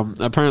 But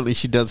apparently,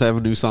 she does have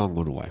a new song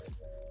on the way.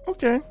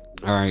 Okay.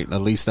 All right. At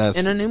least that's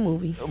in a new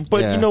movie.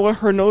 But you know what?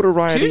 Her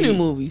notoriety. 2 new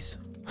movies.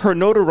 Her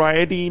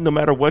notoriety, no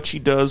matter what she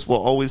does, will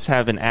always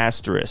have an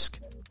asterisk.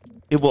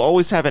 It will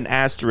always have an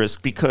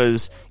asterisk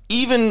because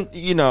even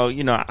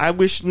I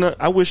wish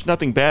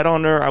nothing bad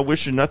on her. I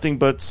wish her nothing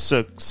but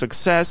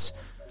success.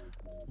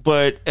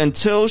 But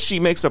until she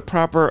makes a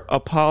proper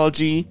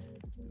apology,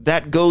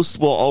 that ghost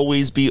will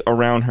always be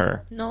around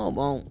her. No, it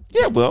won't.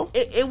 Yeah, it will.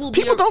 It will.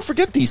 People don't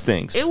forget these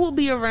things. It will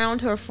be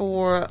around her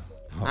for.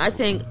 I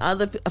think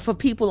for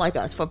people like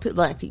us, for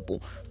Black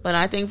people, but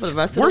I think for the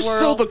rest of the world, we're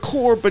still the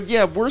core. But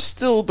we're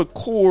still the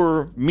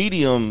core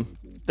medium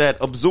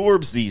that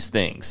absorbs these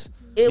things.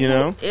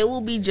 It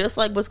will be just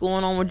like what's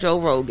going on with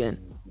Joe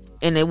Rogan,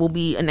 and it will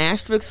be an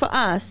asterisk for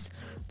us,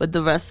 but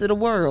the rest of the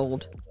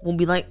world will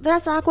be like,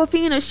 that's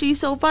Awkwafina, she's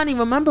so funny.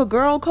 Remember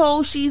Girl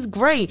Code? She's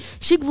great.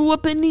 She grew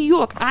up in New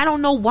York. I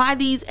don't know why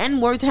these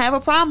N-words have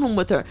a problem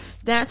with her.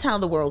 That's how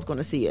the world's going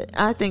to see it.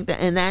 I think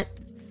that.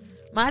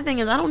 My thing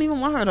is, I don't even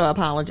want her to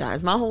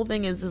apologize. My whole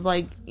thing is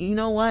like, you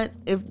know what?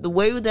 If the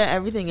way that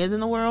everything is in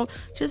the world,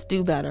 just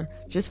do better.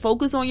 Just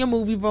focus on your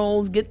movie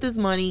roles, get this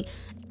money,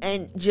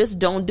 and just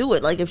don't do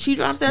it. Like, if she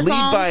drops that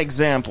song... Lead by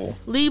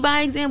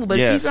example. But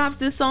if she drops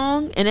this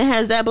song and it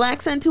has that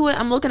black scent to it,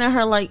 I'm looking at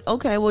her like,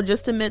 okay, well,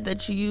 just admit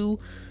that you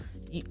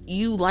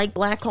you like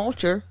black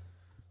culture,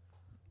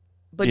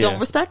 but Yeah. don't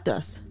respect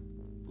us.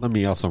 Let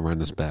me also run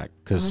this back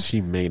because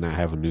she may not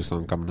have a new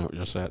song coming out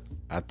just yet.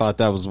 I thought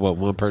that was what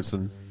one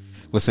person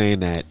was saying,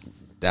 that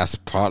that's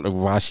part of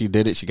why she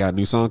did it. She got a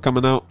new song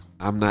coming out.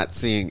 I'm not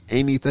seeing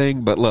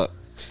anything, but look,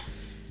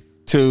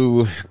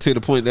 to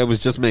the point that was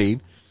just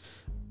made.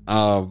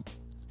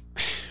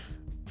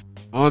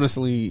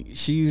 Honestly,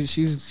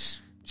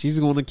 she's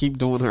going to keep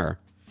doing her,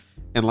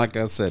 and like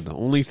I said, the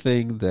only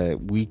thing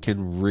that we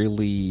can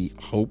really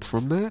hope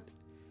from that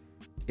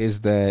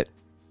is that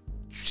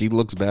she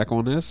looks back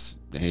on this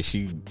and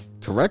she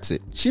corrects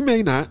it. She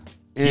may not.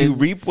 And, You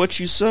reap what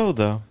you sow,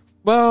 though.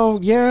 well,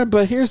 yeah,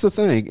 but here's the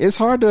thing: it's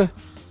hard to.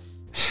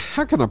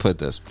 How can I put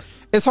this?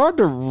 It's hard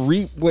to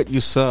reap what you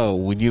sow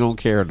when you don't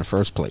care in the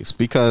first place,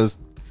 because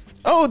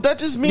Oh, that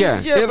just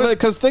means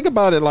because think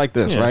about it like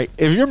this, Yeah. right?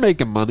 If you're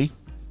making money,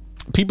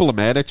 people are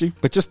mad at you,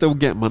 but you still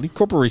get money.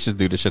 Corporations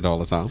do this shit all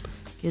the time.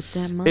 Get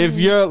that money. If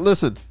you're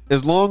listen,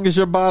 as long as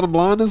your bottom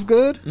line is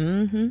good,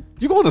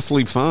 you're going to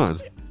sleep fine.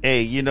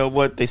 Hey, you know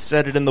what? They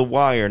said it in The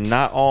Wire.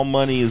 Not all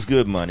money is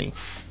good money.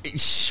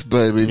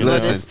 But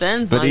listen, it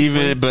spends but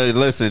nicely. but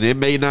listen, it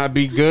may not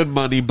be good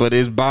money, but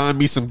it's buying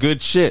me some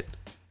good shit.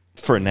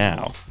 For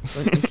now.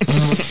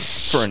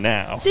 For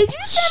now. Did you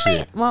send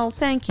me? Well,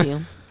 thank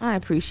you. I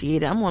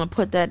appreciate it. I'm going to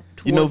put that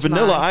towards You know,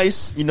 Vanilla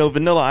mine.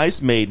 Vanilla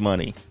Ice made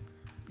money.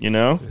 You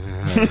know?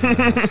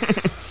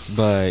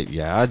 But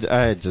yeah,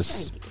 I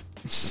just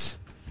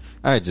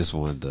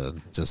wanted to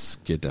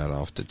just get that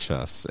off the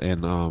chest,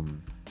 and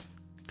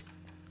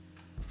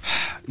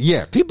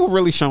yeah, people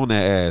really showing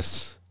their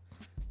ass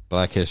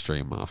Black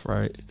History Month,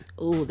 right?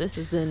 Ooh, this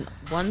has been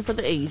one for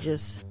the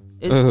ages.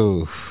 It's,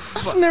 Oh,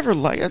 I've never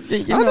liked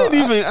it.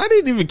 I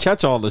didn't even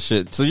catch all the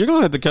shit. So you're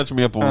gonna have to catch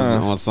me up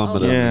on some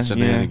of the yeah,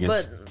 shenanigans.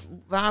 but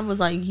Rob was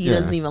like, he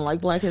doesn't even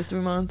like Black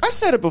History Month. I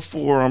said it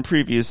before on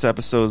previous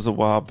episodes a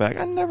while back.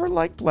 I never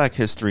liked Black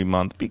History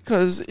Month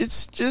because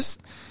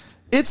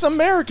it's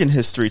American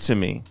history to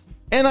me.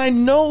 And I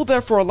know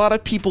that for a lot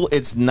of people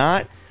it's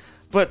not.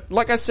 But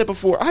like I said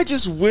before, I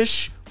just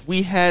wish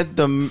we had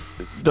the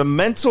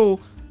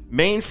mental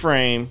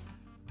mainframe.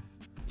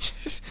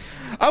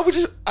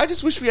 I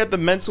just wish we had the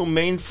mental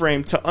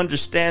mainframe to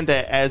understand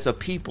that as a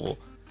people.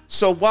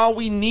 So while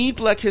we need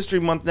Black History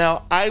Month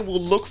now, I will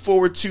look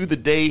forward to the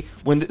day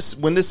when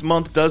this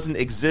month doesn't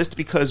exist,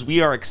 because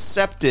we are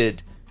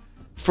accepted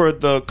for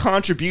the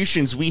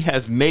contributions we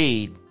have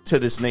made to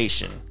this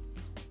nation.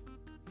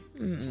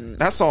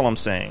 That's all I'm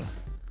saying.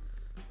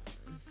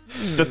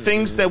 The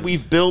things that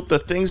we've built, the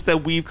things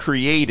that we've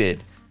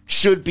created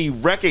should be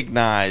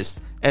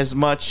recognized as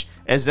much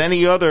as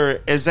any other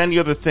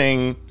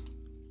thing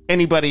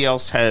anybody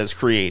else has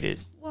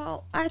created.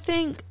 Well, I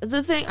think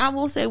the thing I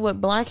will say,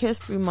 what Black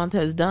History Month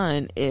has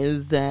done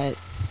is that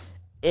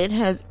it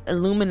has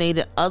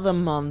illuminated other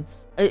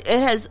months. It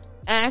has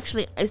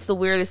actually, it's the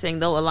weirdest thing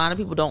though, a lot of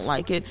people don't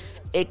like it.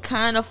 It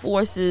kind of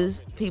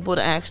forces people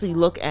to actually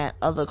look at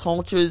other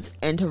cultures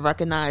and to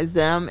recognize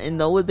them, and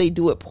though they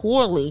do it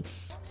poorly,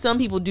 some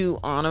people do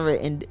honor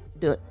it and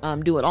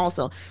do it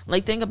also.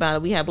 Like, think about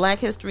it. We have Black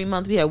History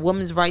Month, we have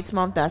Women's Rights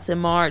Month, that's in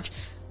March.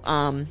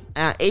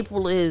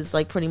 April is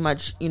like pretty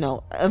much,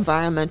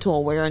 environmental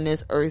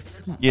awareness,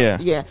 Earth.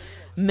 Yeah.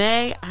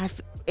 May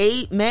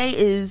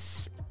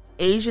is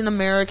Asian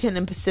American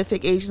and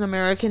Pacific Asian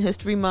American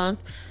History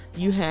Month.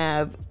 You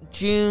have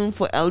June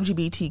for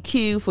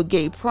LGBTQ, for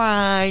Gay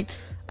Pride.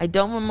 I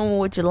don't remember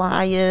what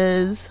July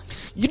is.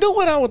 You know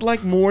what I would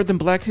like more than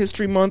Black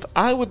History Month?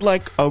 I would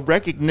like a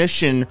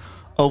recognition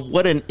of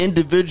what an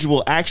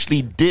individual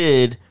actually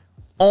did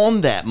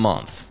on that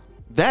month.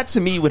 That to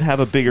me would have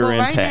a bigger Well,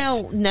 right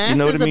impact. now, NASA's You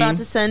know what I mean? about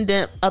to send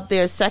up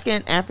their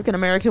second African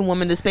American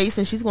woman to space,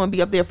 and she's going to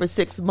be up there for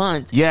 6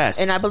 months.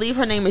 Yes. And I believe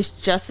her name is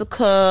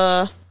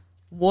Jessica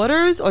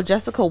Waters or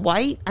Jessica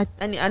White.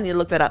 I need to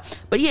look that up.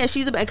 But yeah,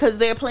 because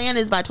their plan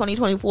is by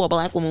 2024, a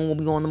black woman will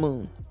be on the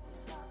moon.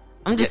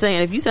 I'm just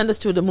saying, if you send us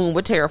to the moon,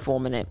 we're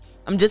terraforming it.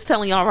 I'm just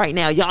telling y'all right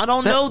now. Y'all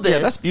don't know this. Yeah,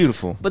 that's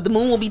beautiful. But the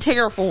moon will be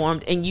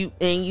terraformed, and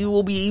you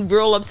will be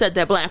real upset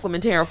that black women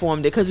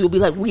terraformed it, because we'll be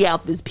like, we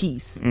out this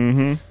piece.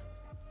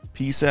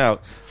 Peace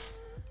out.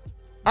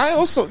 I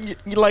also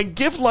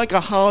give like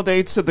a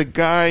holiday to the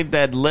guy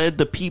that led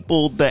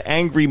the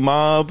angry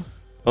mob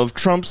of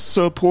Trump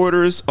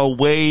supporters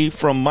away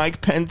from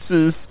Mike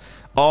Pence's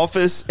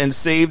office and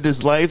saved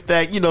his life.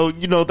 That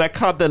that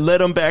cop that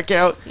let him back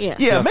out.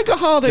 Yeah. Make a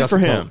holiday for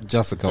him.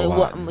 Jessica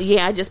Watkins.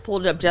 Yeah, I just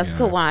pulled it up,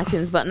 Jessica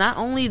Watkins. But not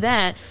only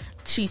that,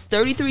 she's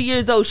 33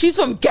 years old. She's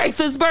from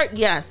Gaithersburg.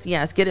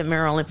 Yes, get it,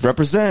 Maryland.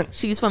 Represent.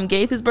 She's from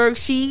Gaithersburg.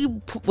 She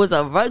was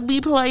a rugby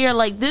player.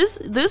 Like,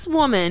 this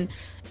woman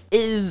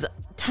is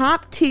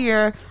top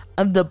tier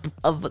of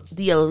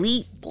the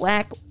elite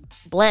black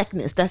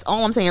blackness. That's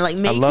all I'm saying. Like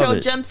May love Carol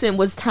it. Jepsen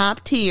was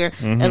top tier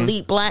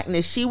elite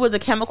blackness. She was a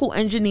chemical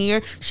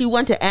engineer. She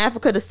went to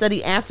Africa to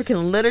study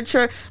African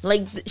literature.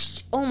 Like,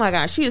 oh my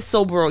gosh, she is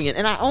so brilliant.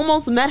 And I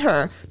almost met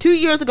her 2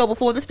 years ago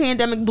before this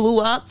pandemic blew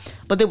up.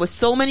 But there were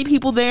so many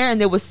people there, and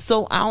there was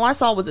all I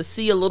saw was a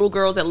sea of little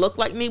girls that looked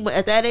like me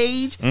at that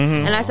age.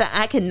 And I said,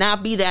 I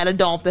cannot be that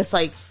adult that's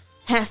like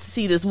has to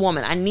see this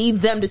woman. I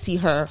need them to see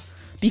her.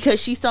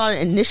 Because she started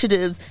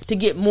initiatives to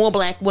get more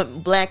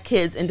black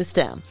kids into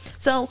STEM.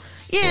 So,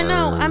 yeah,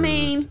 no, I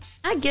mean,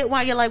 I get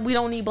why you're like, we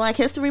don't need Black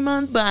History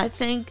Month, but I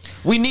think...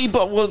 We need,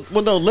 but, well,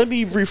 no, let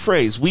me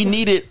rephrase. We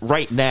need it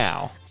right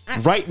now.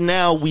 Right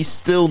now, we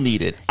still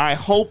need it. I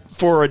hope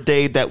for a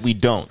day that we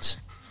don't.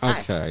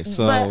 Okay,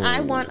 so... But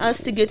I want us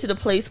to get to the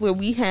place where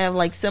we have,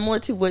 like, similar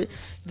to what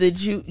the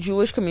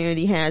Jewish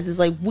community has, is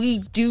like, we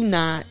do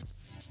not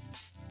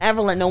ever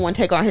let no one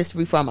take our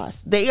history from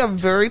us. They are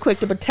very quick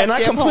to protect And I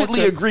their completely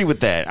culture. agree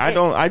with that.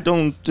 I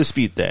don't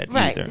dispute that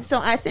Right. either.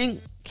 So I think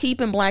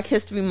keeping Black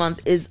History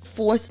Month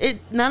it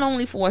not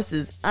only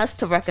forces us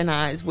to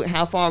recognize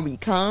how far we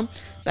come,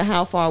 but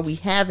how far we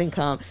haven't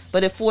come,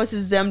 but it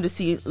forces them to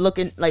see,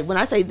 looking, like when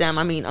I say them,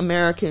 I mean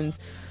Americans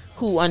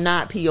who are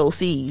not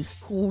POCs,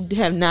 who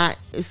have not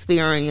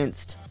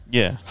experienced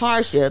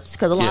hardships,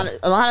 because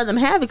a lot of them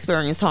have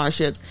experienced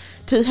hardships,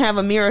 to have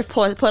a mirror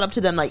put up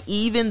to them, like,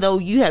 even though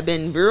you have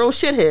been real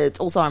shitheads,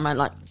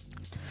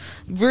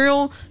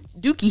 real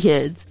dookie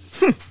heads,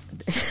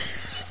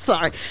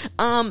 sorry,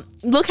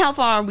 look how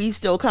far we've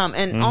still come.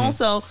 And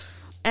also,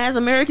 as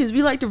Americans,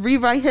 we like to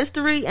rewrite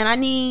history, and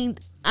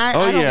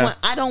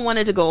I don't want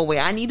it to go away.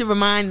 I need to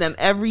remind them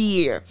every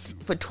year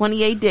for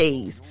 28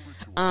 days.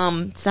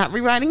 Stop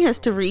rewriting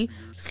history.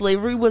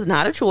 Slavery was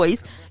not a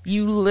choice.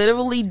 You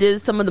literally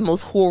did some of the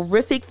most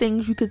horrific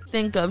things you could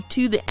think of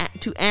to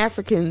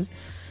Africans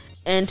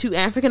and to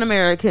African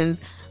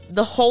Americans.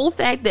 The whole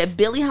fact that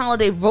Billie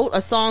Holiday wrote a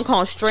song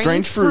called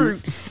Strange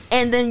Fruit,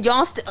 and then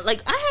y'all I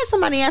had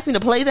somebody ask me to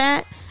play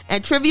that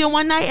at trivia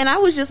one night, and I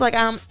was just like,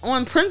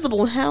 on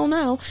principle, hell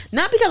no.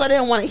 Not because I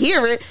didn't want to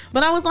hear it,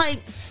 but I was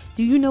like,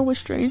 do you know what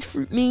strange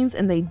fruit means?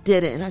 And they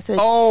didn't. And I said,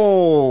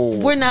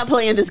 we're not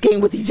playing this game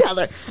with each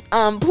other.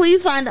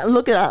 Please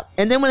look it up.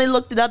 And then when they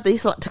looked it up, they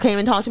came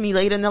and talked to me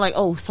later, and they're like,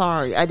 oh,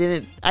 sorry,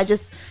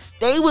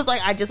 they was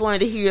like, I just wanted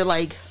to hear,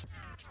 like,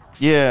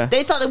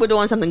 they thought they were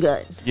doing something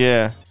good.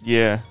 Yeah.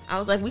 I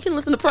was like, we can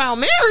listen to Proud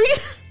Mary.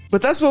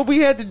 But that's what we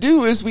had to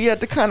do, is we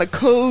had to kind of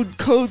code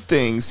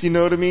things, you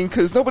know what I mean?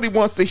 Because nobody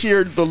wants to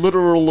hear the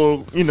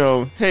literal,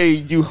 hey,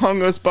 you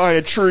hung us by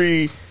a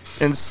tree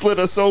and slit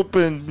us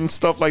open and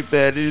stuff like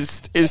that. Is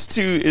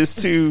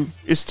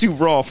too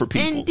raw for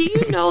people. And do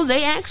you know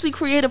they actually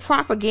created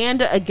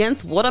propaganda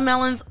against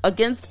watermelons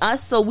against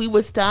us, so we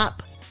would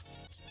stop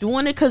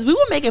doing it, because we were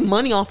making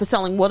money off of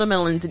selling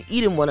watermelons and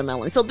eating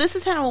watermelons. So this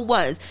is how it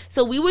was.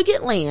 So we would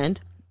get land,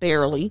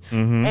 barely,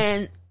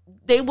 and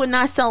they would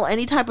not sell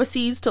any type of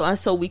seeds to us,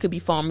 so we could be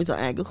farmers or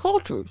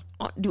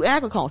do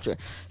agriculture.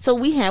 So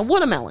we had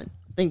watermelon.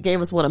 They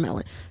gave us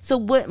watermelon. So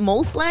what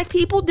most black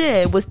people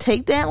did was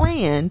take that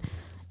land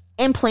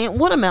and plant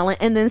watermelon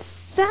and then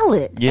sell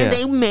it. Yeah. And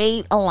they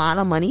made a lot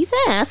of money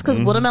fast, because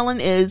watermelon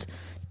is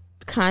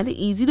kind of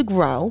easy to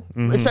grow,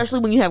 especially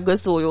when you have good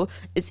soil.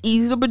 It's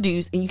easy to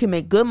produce, and you can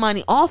make good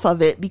money off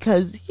of it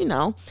because,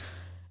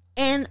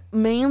 and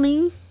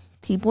mainly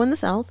people in the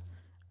South,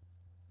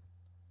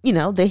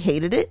 they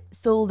hated it.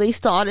 So they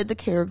started the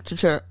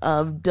caricature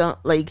of dumb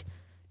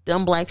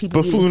black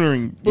people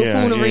buffoonery,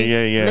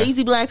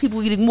 lazy black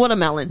people eating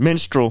watermelon,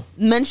 minstrel,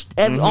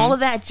 all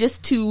of that,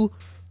 just to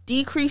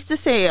decrease the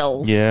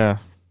sales,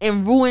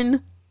 and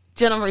ruin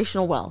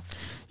generational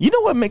wealth. You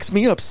know what makes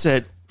me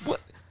upset?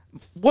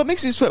 What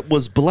makes me upset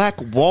was Black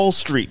Wall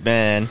Street,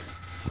 man.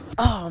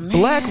 Oh man,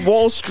 Black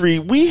Wall Street.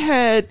 We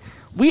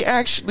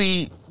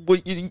actually,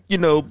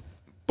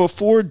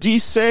 before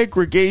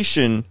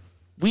desegregation,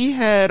 we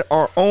had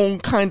our own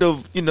kind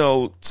of,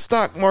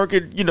 stock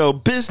market,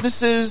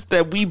 businesses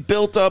that we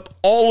built up,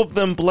 all of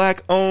them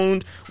black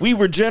owned. We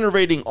were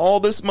generating all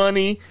this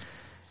money.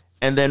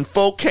 And then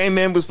folk came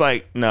in, was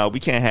like, no, we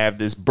can't have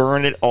this.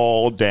 Burn it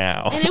all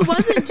down. And it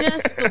wasn't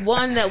just the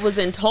one that was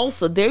in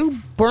Tulsa. They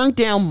burnt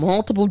down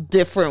multiple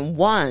different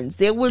ones.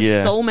 There was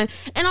so many.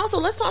 And also,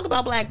 let's talk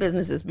about black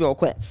businesses real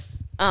quick.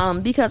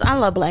 Because I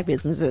love black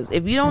businesses.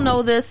 If you don't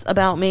know this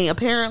about me,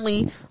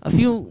 apparently a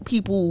few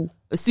people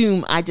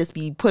assume I just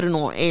be putting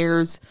on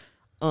airs.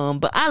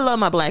 But I love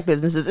my black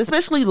businesses,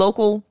 especially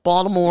local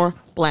Baltimore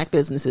black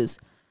businesses.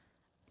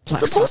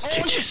 Black Sauce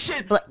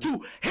Kitchen.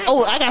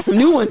 I got some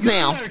new ones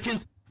now.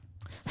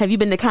 Have you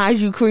been to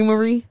Kaiju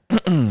Creamery?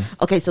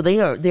 Okay, so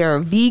they're a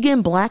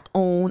vegan,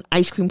 black-owned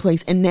ice cream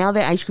place, and now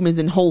their ice cream is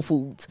in Whole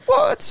Foods.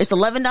 What? It's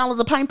 $11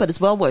 a pint, but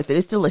it's well worth it.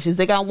 It's delicious.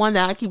 They got one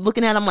that I keep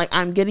looking at. I'm like,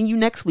 I'm getting you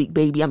next week,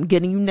 baby. I'm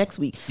getting you next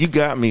week. You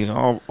got me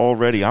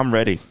already. I'm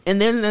ready. And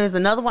then there's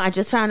another one. I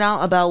just found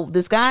out about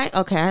this guy.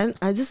 Okay,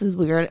 this is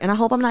weird, and I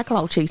hope I'm not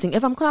clout chasing.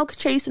 If I'm clout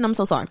chasing, I'm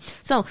so sorry.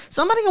 So,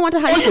 somebody I went to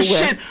high school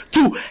with. Shit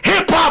to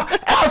hip-hop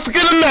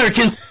African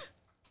Americans.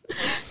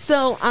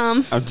 So,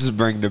 I'm just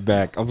bringing it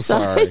back. I'm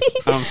sorry.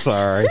 I'm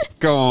sorry.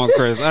 Go on,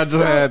 Chris. I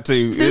just had to.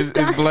 It's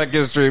Black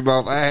History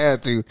Month. I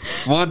had to.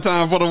 One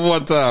time for the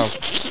one time.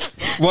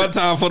 One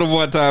time for the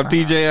one time.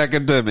 TJ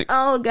Academics.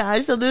 oh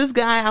gosh, so this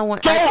guy,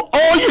 Throw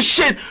all your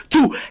shit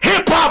to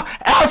hip hop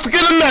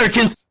African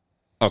Americans.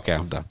 Okay,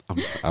 I'm done.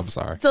 I'm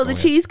sorry. So Go the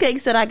ahead.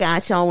 cheesecakes that I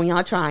got y'all when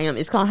y'all try them,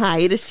 it's called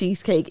Hiatus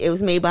Cheesecake. It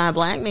was made by a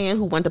black man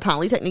who went to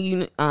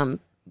Polytechnic,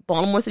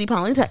 Baltimore City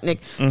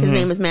Polytechnic. His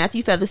name is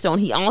Matthew Featherstone.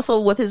 He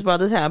also, with his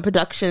brothers, had a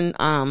production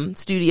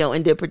studio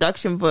and did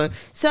production for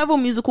several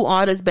musical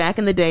artists back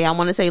in the day. I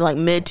want to say like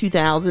mid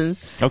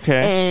 2000s.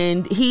 Okay.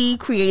 And he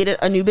created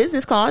a new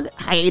business called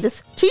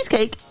Hiatus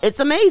Cheesecake. It's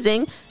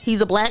amazing.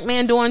 He's a black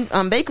man doing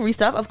bakery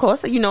stuff. Of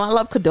course, you know I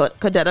love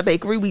Cadetta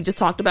Bakery. We just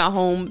talked about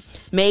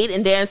homemade,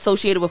 and they're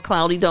associated with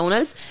Cloudy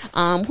Donuts.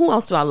 Who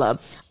else do I love?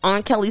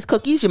 Aunt Kelly's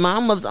Cookies. Your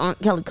mom loves Aunt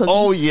Kelly Cookies.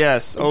 Oh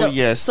yes. Oh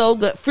yes. So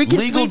good. Freaking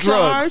Legal Sweet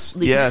drugs.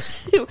 Jars.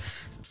 Yes.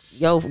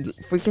 Yo,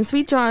 Freaking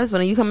Sweet Jars. When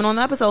are you coming on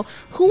the episode?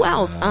 Who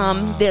else?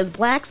 There's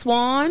Black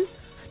Swan.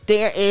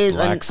 There is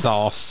Black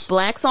Sauce.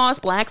 Black Sauce.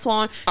 Black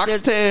Swan.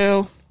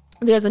 Oxtail.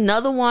 There's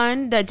another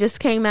one that just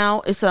came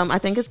out. It's I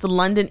think it's the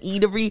London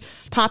Eatery,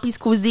 Poppy's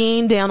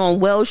Cuisine down on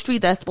Wells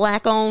Street. That's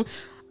black owned.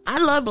 I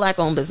love black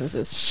owned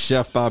businesses.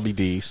 Chef Bobby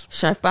D's.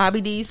 Chef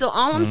Bobby D. So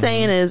all I'm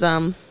saying is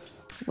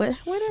where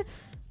am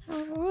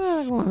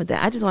I going with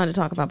that? I just wanted to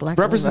talk about black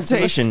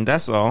Representation.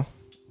 That's all.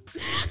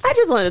 I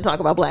just wanted to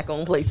talk about black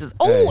owned places.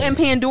 Oh, and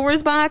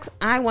Pandora's Box.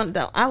 I would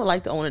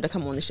like the owner to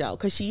come on the show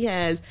because she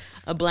has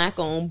a black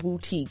owned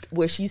boutique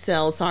where she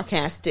sells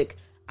sarcastic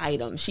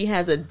items. She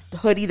has a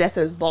hoodie that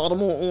says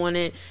Baltimore on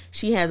it.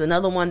 She has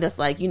another one that's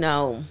like, I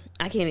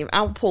can't even.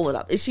 I'll pull it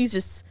up.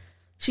 She's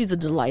a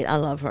delight. I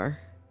love her.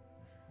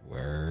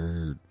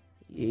 Word.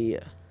 Yeah.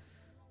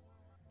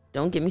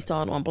 Don't get me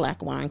started on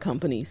black wine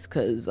companies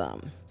because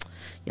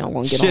y'all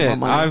won't get Shit, on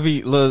my mind.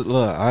 Ivy, look,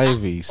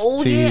 Ivy's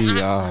tea.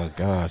 Oh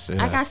gosh,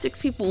 yeah. I got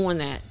 6 people on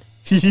that.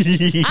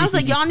 I was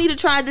like, y'all need to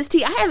try this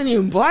tea. I haven't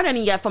even brought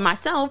any yet for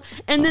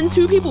myself. And then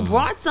 2 people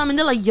brought some, and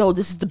they're like, "Yo,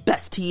 this is the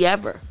best tea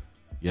ever."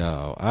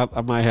 Yo,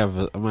 I might have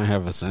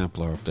a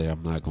sampler up there.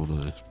 I'm not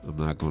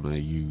gonna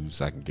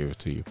use. I can give it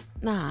to you.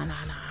 Nah.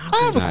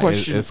 I have a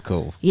question. It's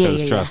cool.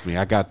 Yeah. Trust me,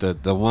 I got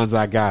the ones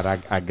I got.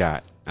 I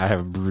got. I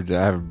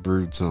haven't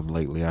brewed some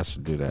lately. I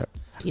should do that.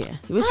 Yeah.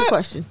 What's your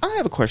question? I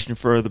have a question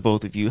for the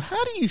both of you.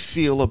 How do you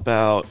feel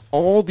about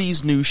all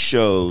these new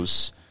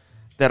shows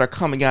that are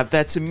coming out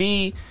that, to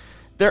me,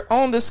 they're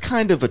on this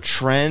kind of a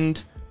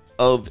trend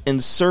of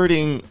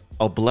inserting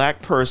a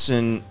black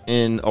person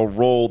in a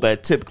role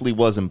that typically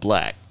wasn't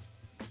black,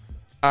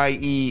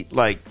 i.e.,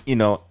 like,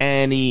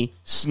 Annie,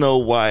 Snow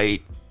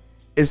White.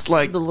 It's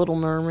like The Little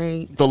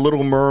Mermaid. The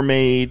Little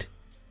Mermaid.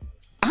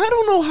 I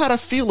don't know how to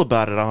feel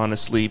about it,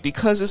 honestly,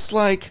 because it's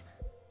like,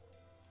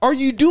 are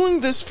you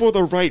doing this for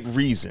the right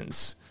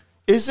reasons?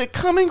 Is it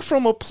coming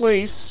from a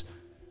place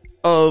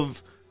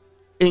of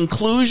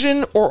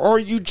inclusion, or are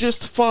you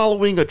just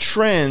following a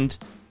trend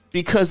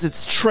because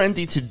it's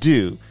trendy to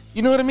do?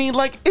 You know what I mean?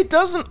 Like, it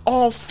doesn't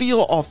all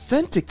feel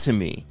authentic to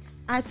me.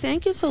 I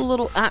think it's a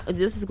little.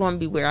 This is going to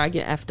be where I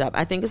get effed up.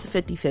 I think it's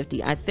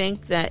 50-50. I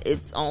think that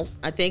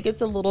I think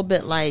it's a little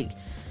bit like,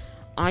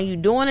 are you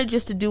doing it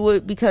just to do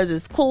it because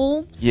it's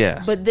cool?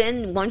 Yeah. But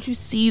then once you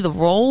see the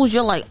roles,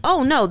 you're like,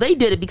 oh no, they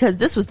did it because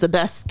this was the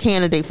best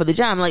candidate for the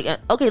job. I'm like,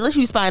 okay, let's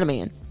use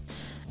Spider-Man.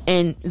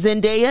 And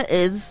Zendaya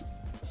is.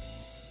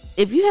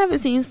 If you haven't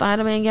seen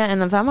Spider-Man yet,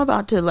 and if I'm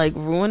about to like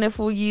ruin it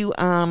for you,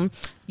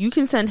 you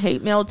can send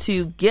hate mail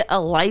to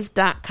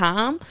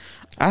getalife.com.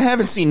 I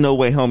haven't seen No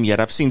Way Home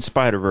yet. I've seen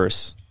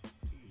Spider-Verse.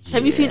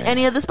 Have you seen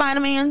any of the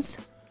Spider-Mans?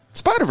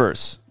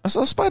 Spider-Verse. I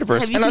saw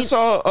Spider-Verse. Have you And seen-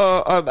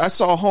 I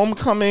saw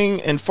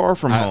Homecoming and Far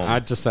From Home. I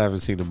just haven't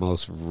seen the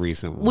most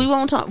recent one. We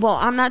won't talk. Well,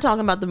 I'm not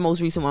talking about the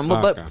most recent one,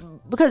 but Okay.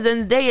 because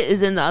Zendaya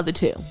is in the other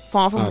 2,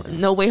 Far From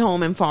No Way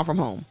Home and Far From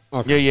Home.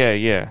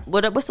 Yeah.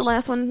 What's the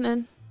last one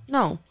then?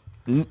 No.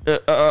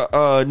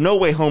 No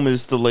Way Home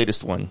is the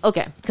latest one.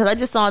 Okay, because I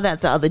just saw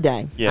that the other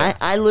day. Yeah.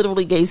 I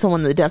literally gave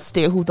someone the death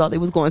stare who thought they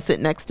was going to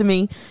sit next to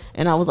me,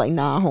 and I was like,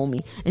 "Nah,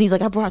 homie." And he's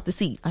like, "I brought the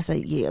seat." I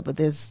said, "Yeah, but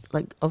there's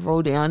like a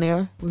row down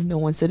there with no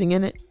one sitting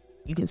in it.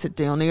 You can sit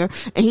down there."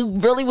 And he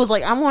really was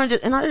like, "I want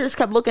to," and I just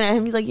kept looking at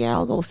him. He's like, "Yeah,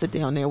 I'll go sit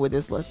down there where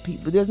there's less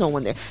people. There's no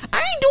one there. I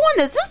ain't doing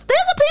this. There's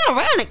a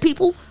panoramic,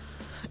 people."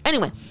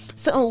 Anyway,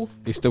 so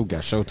They still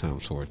got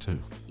Showtime for it too.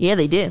 yeah,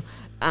 they did.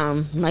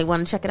 You might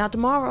want to check it out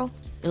tomorrow,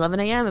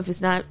 11 a.m. if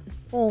it's not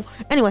full.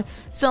 Anyway,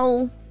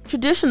 so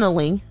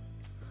traditionally,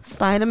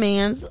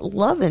 Spider-Man's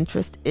love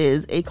interest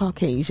is a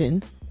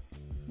Caucasian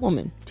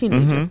woman,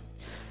 teenager.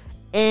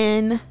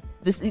 And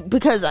this,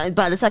 because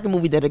by the second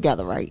movie they're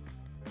together, right?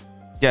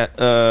 Yeah.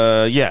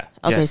 Yeah.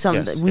 Okay,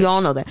 Yes, we yes.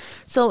 all know that.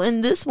 So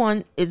in this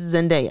one, it's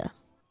Zendaya.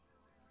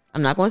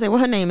 I'm not going to say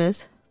what her name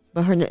is,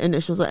 but her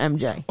initials are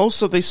MJ. Oh,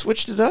 so they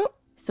switched it up?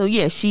 So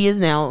yeah, she is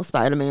now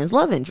Spider-Man's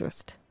love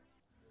interest.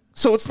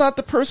 So it's not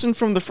the person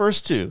from the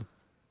first 2.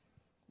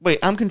 Wait,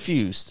 I'm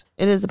confused.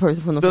 It is the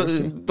person from the first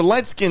two. The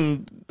light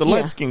skin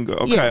girl.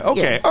 Okay, Yeah,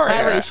 okay, yeah. all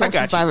right, Biracial. I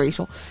got She's you.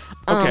 biracial.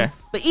 Okay.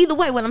 But either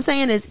way, what I'm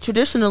saying is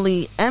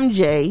traditionally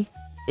MJ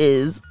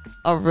is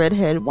a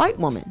redhead white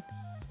woman.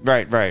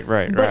 Right.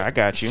 I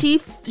got you.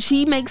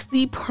 She makes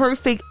the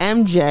perfect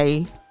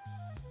MJ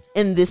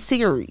in this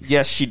series.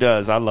 Yes, she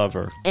does. I love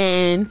her.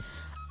 And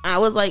I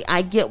was like,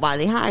 I get why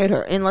they hired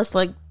her. And let's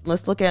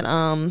look at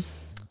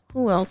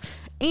who else?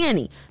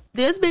 Annie.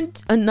 There's been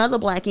another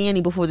Black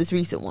Annie before this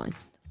recent one.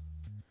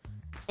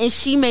 And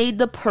she made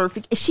the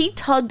perfect, she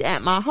tugged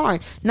at my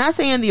heart. Not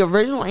saying the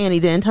original Annie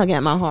didn't tug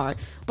at my heart,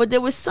 but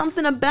there was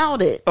something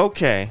about it.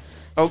 Okay,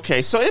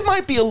 so it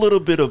might be a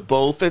little bit of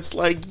both. It's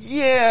like,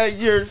 yeah,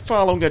 you're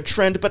following a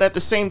trend, but at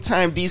the same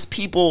time, these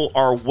people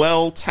are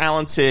well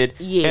talented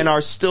and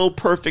are still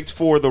perfect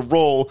for the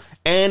role,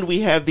 and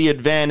we have the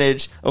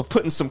advantage of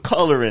putting some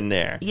color in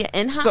there. Yeah,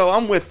 and so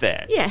I'm with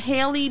that. Yeah,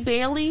 Halle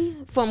Bailey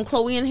from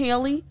Chloe and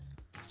Halle.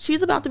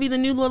 She's about to be the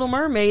new Little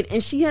Mermaid,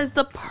 and she has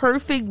the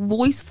perfect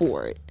voice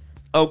for it.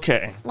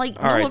 Okay.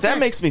 Like, all right, that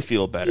makes me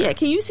feel better. Yeah,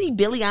 can you see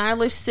Billie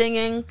Eilish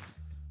singing?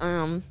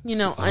 Oh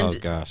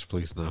gosh,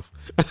 please no.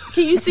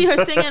 Can you see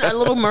her singing a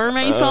Little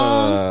Mermaid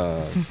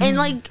song? And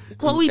like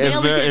Chloe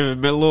Bailey, if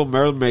Little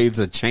Mermaid's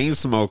a chain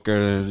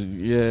smoker,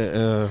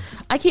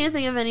 I can't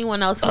think of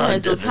anyone else who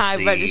has those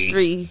high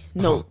registry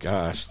notes. Oh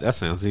gosh, that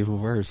sounds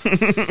even worse.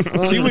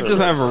 She would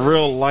just have a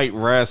real light,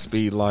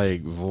 raspy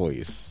like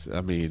voice. I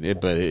mean,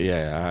 but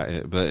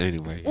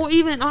anyway. Or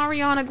even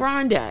Ariana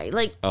Grande,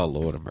 like, oh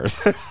Lord of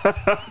mercy.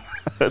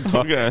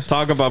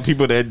 Talk about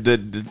people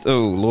that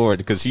oh Lord,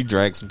 because she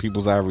drags some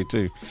people's ivory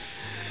too.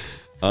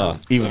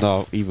 Even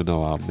though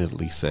I'll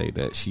admittedly say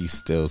that she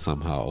still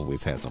somehow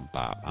always has some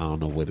bop. I don't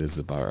know what it is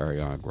about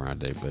Ariana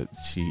Grande, but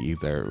she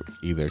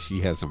either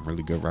she has some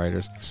really good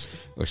writers,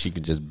 or she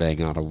can just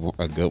bang out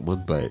a good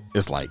one. But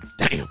it's like,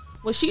 damn.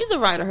 Well, she's a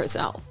writer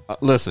herself.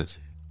 Listen,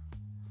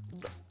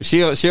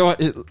 you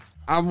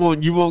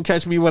won't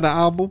catch me with an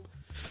album,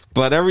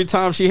 but every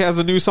time she has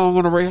a new song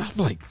on the radio,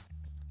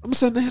 I'm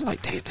sitting there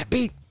like, damn, that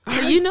beat.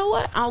 Right. You know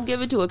what? I'll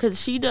give it to her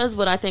because she does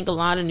what I think a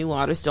lot of new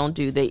artists don't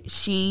do.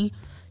 She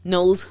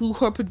knows who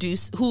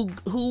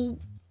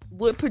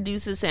would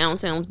produce a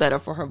sounds better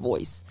for her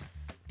voice,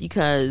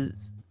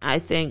 because I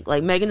think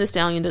like Megan Thee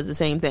Stallion does the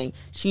same thing.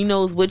 She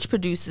knows which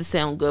producers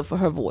sound good for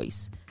her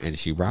voice, and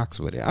she rocks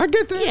with it. I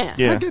get that.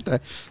 Yeah. I get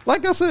that.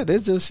 Like I said,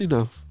 it's just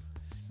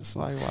it's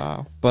like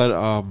wow.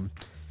 But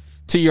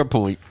to your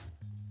point,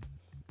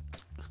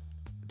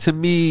 to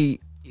me,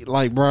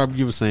 like Rob,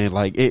 you were saying,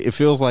 like it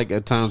feels like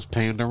at times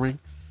pandering,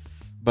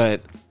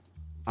 but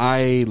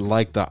I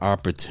like the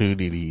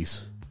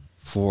opportunities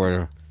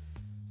for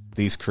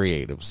these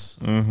creatives,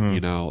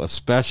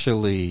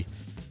 especially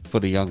for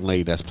the young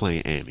lady that's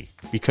playing Annie,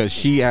 because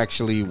she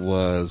actually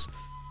was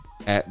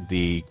at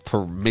the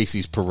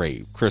Macy's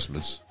parade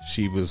Christmas.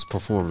 She was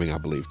performing, I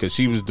believe, because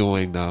she was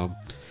doing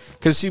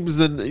because she was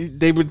in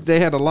they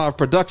had a live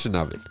production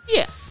of it.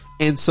 Yeah,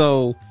 and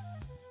so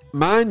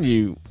mind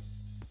you,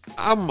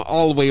 I'm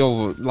all the way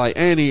over like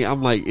Annie.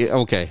 I'm like,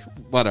 okay,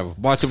 whatever.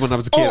 Watch it when I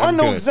was a kid. Oh, I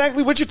know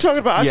exactly what you're talking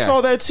about. I saw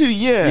that too.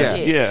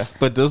 Yeah.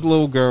 But this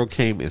little girl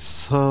came and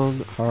sung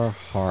her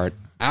heart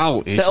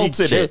out,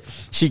 and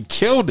she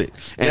killed it.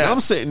 And I'm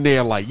sitting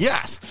there like,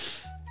 yes,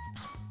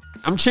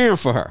 I'm cheering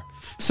for her.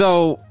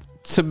 So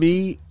to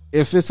me,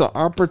 if it's an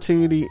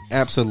opportunity,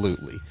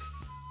 absolutely.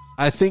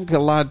 I think a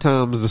lot of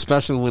times,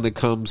 especially when it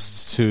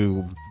comes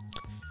to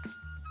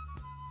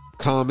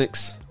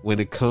comics, when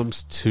it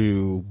comes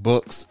to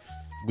books,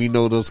 we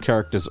know those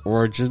characters'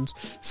 origins.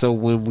 So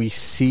when we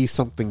see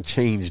something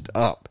changed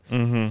up,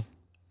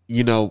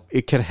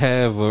 it could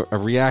have a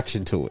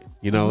reaction to it.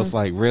 It's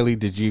like, really,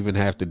 did you even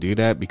have to do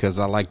that? Because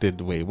I liked it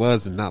the way it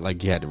was, and not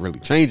like you had to really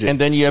change it. And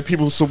then you have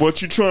people, so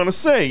what you trying to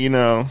say,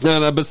 No,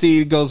 but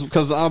see, it goes,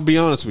 because I'll be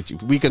honest with you.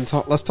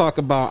 Let's talk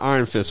about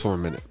Iron Fist for a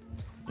minute.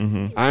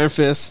 Iron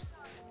Fist,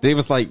 they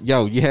was like,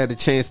 yo, you had a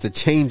chance to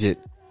change it,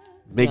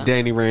 make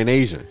Danny Rand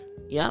Asian.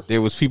 Yep.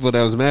 There was people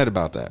that was mad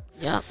about that.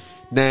 Yep.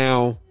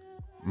 Now,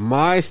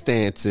 my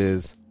stance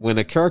is when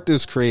a character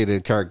is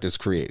created,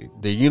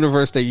 the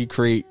universe that you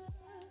create,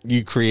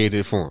 you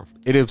created for them.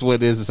 It is what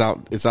it is.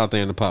 It's out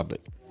there in the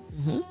public.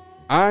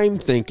 I'm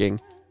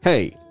thinking,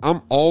 hey,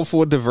 I'm all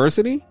for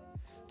diversity,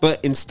 but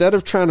instead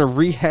of trying to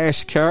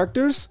rehash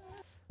characters,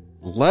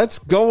 let's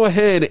go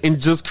ahead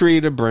and just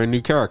create a brand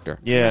new character.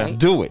 Yeah. Right.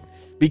 Do it.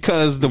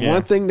 Because the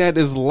one thing that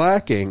is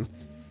lacking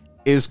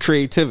is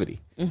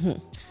creativity.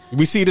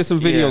 We see this in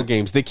video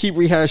games. They keep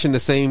rehashing the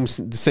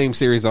same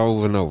series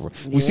over and over.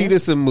 We see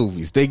this in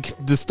movies.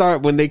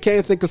 When they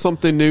can't think of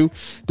something new,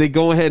 they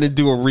go ahead and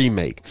do a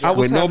remake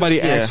when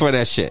nobody asks for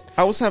that shit.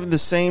 I was having the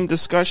same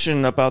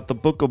discussion about the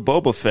Book of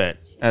Boba Fett,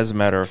 as a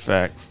matter of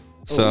fact.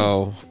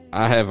 So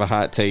I have a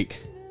hot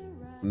take.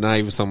 Not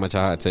even so much a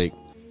hot take,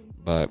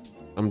 but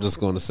I'm just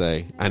going to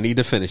say I need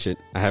to finish it.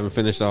 I haven't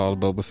finished all of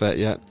Boba Fett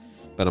yet,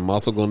 but I'm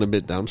also going to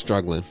admit that I'm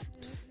struggling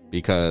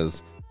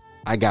because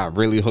I got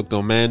really hooked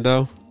on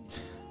Mando.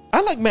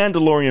 I like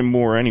Mandalorian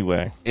more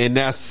anyway. And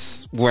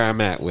that's where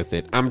I'm at with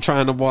it. I'm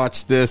trying to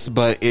watch this,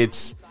 but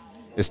it's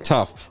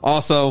tough.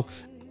 Also,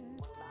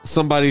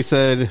 somebody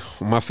said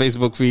on my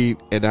Facebook feed,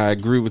 and I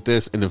agree with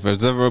this, and if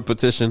there's ever a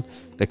petition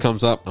that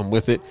comes up, I'm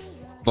with it.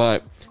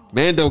 But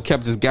Mando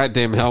kept his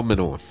goddamn helmet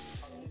on.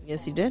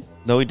 Yes, he did.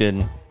 No, he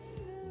didn't.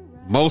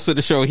 Most of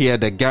the show, he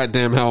had that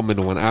goddamn helmet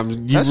on.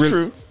 That's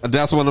true.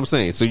 That's what I'm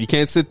saying. So you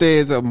can't sit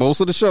there.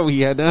 Most of the show,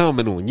 he had the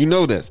helmet on. You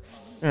know this.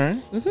 All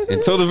right.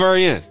 Until the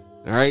very end.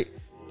 All right.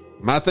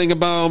 My thing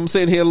about I'm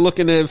sitting here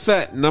looking at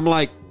Fett, and I'm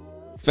like,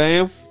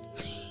 fam,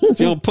 if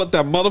you don't put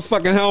that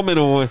motherfucking helmet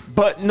on.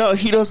 But no,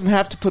 he doesn't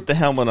have to put the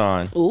helmet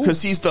on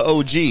because he's the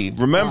OG.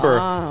 Remember,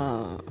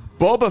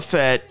 Boba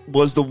Fett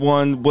was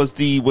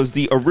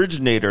the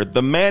originator.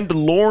 The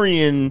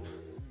Mandalorian,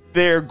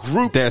 their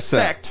group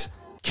sect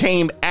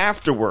came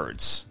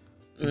afterwards.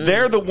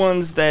 They're the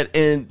ones that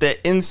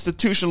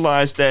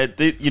institutionalized that.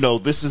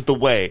 This is the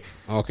way.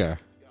 Okay.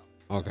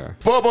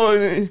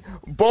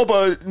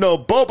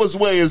 Boba's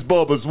way is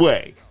Boba's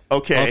way.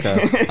 Okay.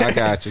 I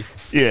got you.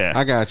 Yeah,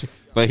 I got you.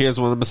 But here's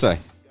what I'm gonna say.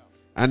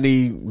 I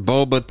need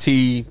Boba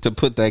T to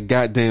put that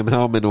goddamn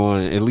helmet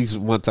on at least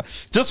one time,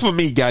 just for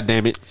me.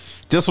 Goddamn it,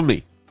 just for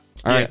me.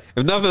 All right.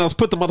 If nothing else,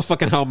 put the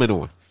motherfucking helmet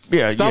on.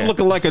 Yeah. Stop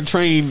looking like a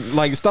train.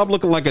 Stop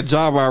looking like a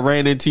Jabba I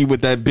ran into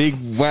with that big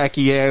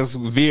wacky ass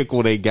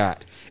vehicle they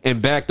got and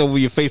backed over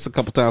your face a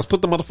couple times.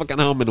 Put the motherfucking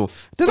helmet on.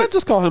 Did I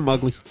just call him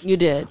ugly? You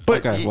did.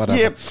 But okay,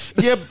 whatever.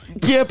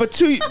 But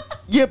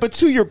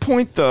to your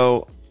point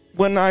though,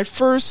 when I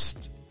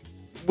first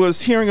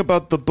was hearing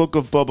about the Book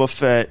of Boba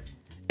Fett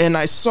and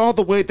I saw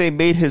the way they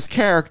made his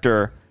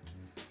character,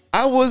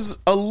 I was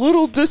a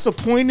little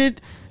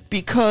disappointed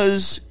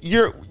because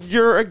you're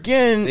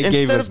again, they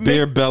gave us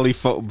beer belly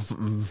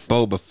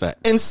Boba Fett.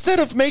 Instead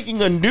of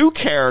making a new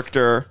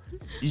character,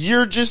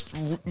 you're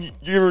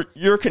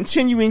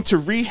continuing to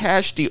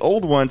rehash the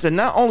old ones. And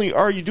not only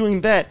are you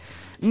doing that,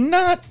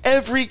 not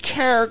every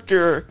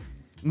character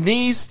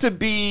needs to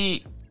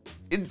be.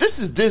 This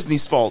is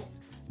Disney's fault.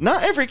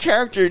 Not every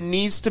character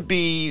needs to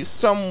be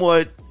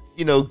somewhat,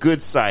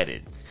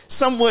 good-sided,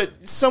 somewhat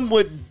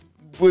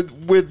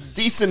with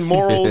decent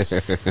morals,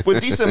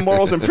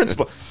 and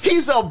principle.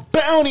 He's a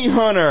bounty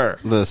hunter.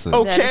 Listen,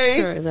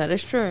 okay, that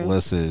is true.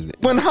 Listen,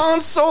 when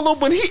Han Solo,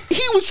 when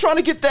he was trying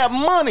to get that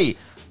money.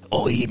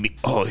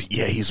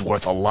 He's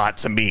worth a lot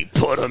to me.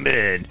 Put him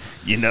in,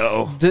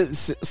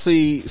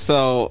 See,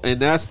 so, and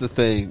that's the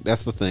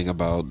thing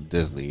about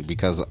Disney,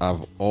 because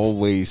I've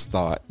always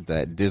thought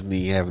that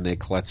Disney having their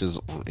clutches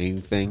on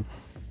anything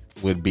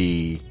would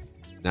be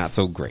not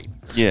so great.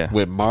 Yeah.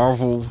 With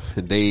Marvel,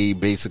 they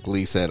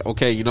basically said,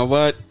 okay, you know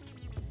what?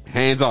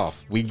 Hands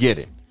off. We get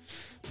it.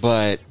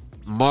 But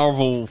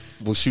Marvel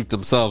will shoot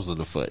themselves in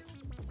the foot.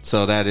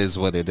 So that is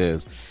what it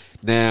is.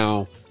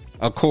 Now,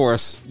 of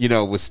course,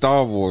 with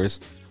Star Wars,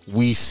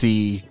 we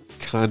see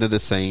kind of the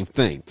same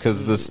thing.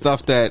 Because the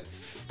stuff that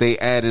they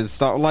add in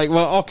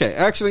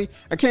actually,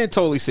 I can't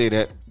totally say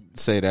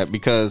that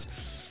because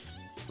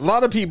a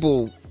lot of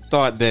people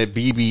thought that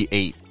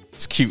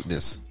BB-8's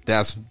cuteness,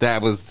 that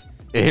was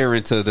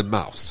adherent to the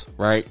mouse,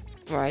 right?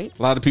 Right.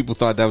 A lot of people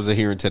thought that was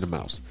adherent to the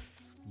mouse.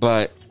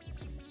 But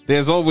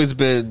there's always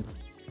been,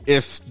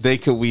 if they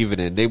could weave it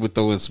in, they would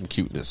throw in some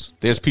cuteness.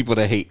 There's people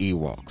that hate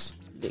Ewoks.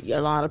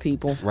 A lot of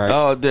people. Right.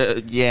 Oh,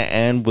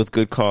 and with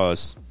good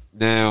cause.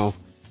 Now,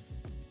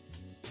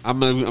 I'm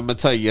gonna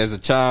tell you, as a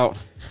child,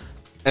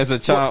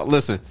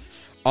 listen,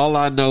 all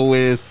I know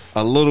is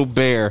a little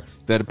bear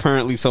that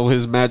apparently sold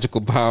his magical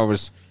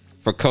powers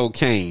for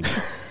cocaine.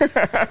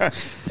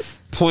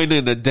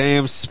 Pointing a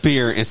damn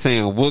spear and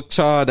saying,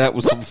 Wookcha, that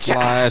was some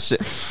fly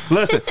shit.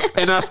 Listen,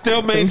 and I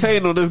still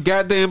maintain on this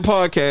goddamn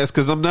podcast,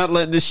 because I'm not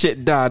letting this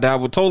shit die, that I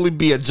would totally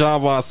be a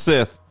Jabba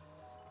Sith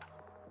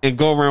and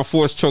go around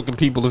force choking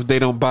people if they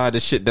don't buy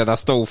the shit that I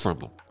stole from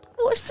them.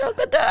 Force choke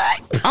or die.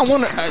 I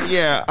want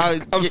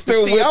to. I'm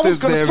still with I was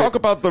this, going to talk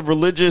about the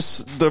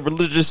religious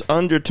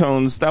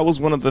undertones. That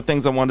was one of the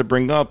things I wanted to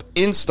bring up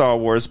in Star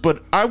Wars.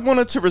 But I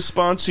wanted to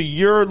respond to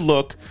your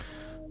look.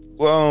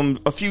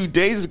 A few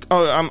days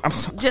ago,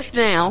 just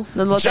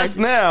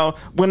now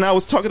when I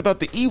was talking about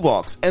the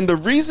Ewoks, and the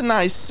reason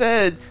I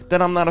said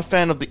that I'm not a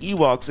fan of the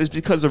Ewoks is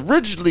because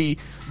originally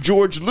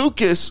George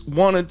Lucas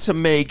wanted to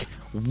make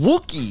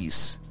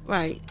Wookiees,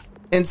 right,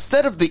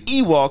 instead of the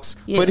Ewoks,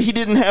 but he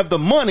didn't have the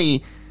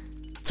money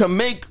to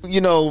make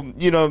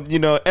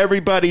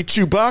everybody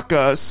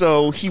Chewbacca,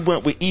 so he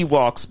went with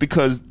Ewoks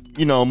because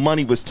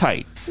money was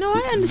tight. No, I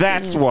understand.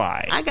 That's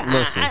why. I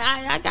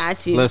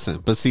got you. Listen,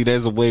 but see,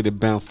 there's a way to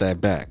bounce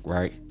that back,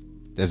 right?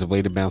 There's a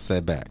way to bounce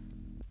that back.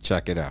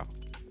 Check it out.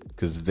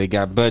 Because they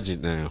got budget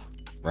now,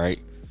 right?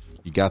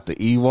 You got the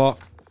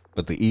Ewok,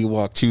 but the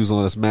Ewok chews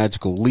on this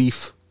magical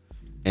leaf,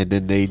 and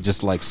then they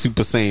just like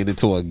Super Saiyan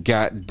into a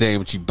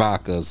goddamn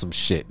Chewbacca or some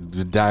shit.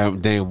 The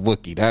damn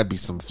Wookiee. That'd be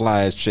some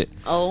fly ass shit.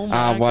 Oh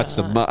my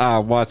God. I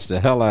watch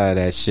the hell out of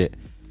that shit.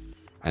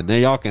 And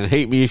then y'all can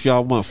hate me if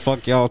y'all want.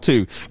 Fuck y'all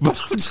too.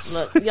 But I'm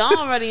just look. Y'all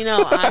already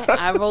know.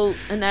 I wrote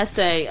an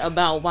essay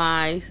about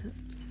why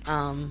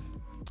the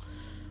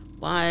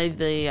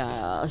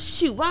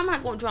why am I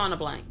going drawing a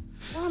blank?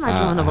 Why am I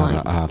drawing a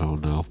blank? I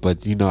don't know.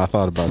 But I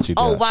thought about you.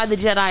 Why the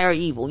Jedi are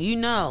evil?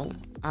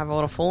 I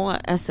wrote a full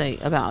essay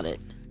about it.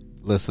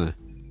 Listen,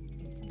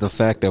 the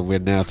fact that we're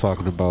now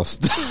talking about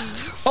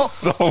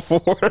Star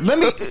Wars.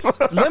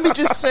 Let me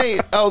just say,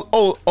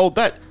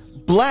 that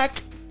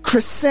Black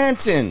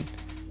Chrysanthemum,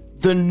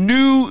 the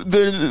new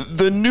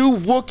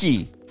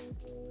Wookiee,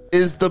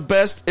 is the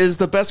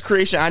best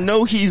creation. I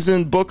know he's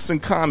in books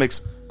and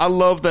comics. I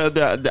love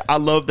I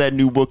love that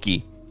new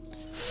Wookiee.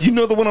 You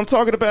know the one I'm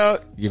talking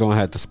about? You're gonna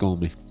have to school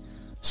me.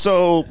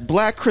 So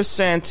Black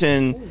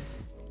Chrysanthemum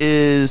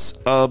is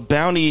a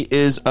bounty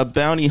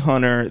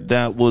hunter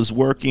that was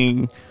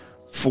working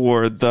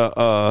for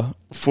the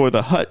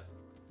Hutt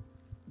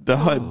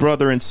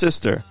brother and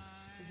sister,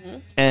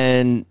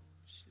 and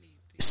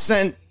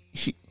sent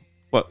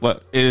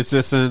what Is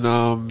this in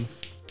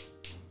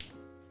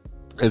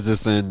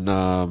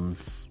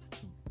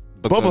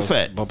Boba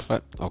Fett. Boba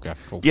Fett. Okay,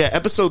 cool. Yeah,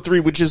 episode 3,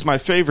 which is my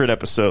favorite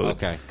episode.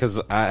 Okay, because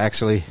I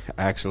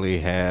actually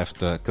have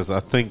to, because I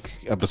think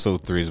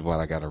episode 3 is what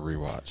I got to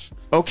rewatch.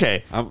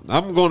 Okay,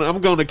 I'm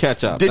going to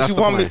catch up. Did That's you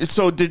the want plan. me?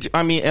 So did you,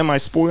 I mean? Am I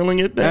spoiling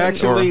it? Then,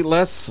 Actually, or-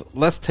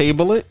 let's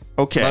table it.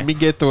 Okay. Let me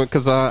get through it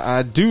because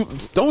I do.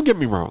 Don't get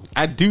me wrong.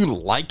 I do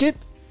like it.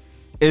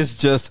 It's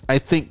just I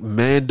think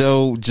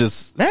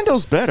Mando's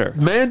better.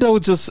 Mando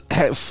just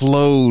had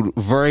flowed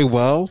very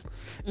well,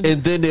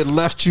 and then it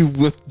left you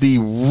with the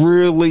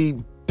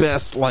really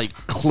best like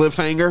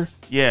cliffhanger.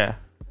 Yeah.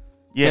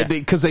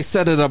 Because they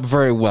set it up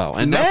very well.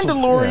 And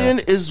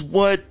Mandalorian is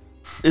what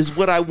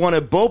I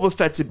wanted Boba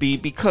Fett to be,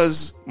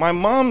 because my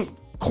mom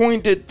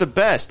coined it the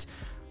best.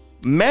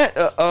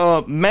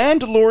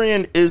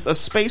 Mandalorian is a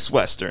space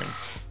western.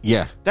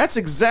 Yeah, that's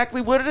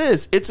exactly what it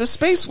is. It's a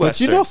space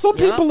western. But you know,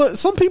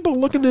 some people are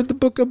looking at the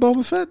book of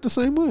Boba Fett the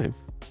same way.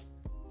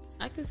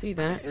 I can see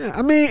that. Yeah,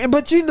 I mean,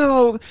 but you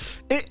know,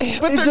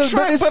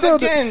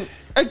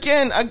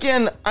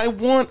 again, I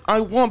want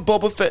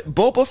Boba Fett.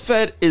 Boba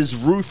Fett is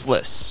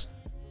ruthless.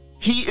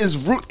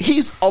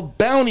 He's a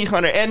bounty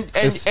hunter,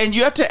 and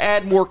you have to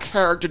add more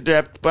character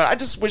depth. But I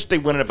just wish they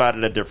went about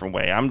it a different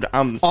way. I'm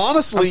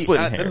honestly,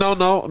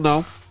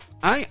 no.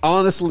 I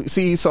honestly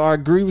see. So I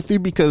agree with you,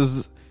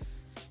 because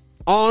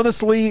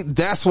honestly,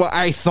 that's what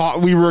I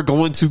thought we were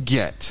going to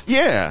get.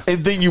 Yeah,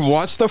 and then you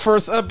watch the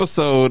first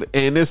episode,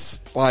 and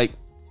it's like,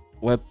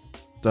 what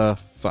the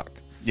fuck?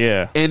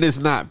 Yeah, and it's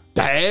not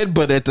bad,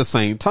 but at the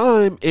same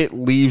time, it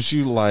leaves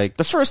you like,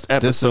 the first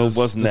episode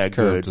wasn't that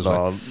good.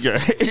 Like, yeah,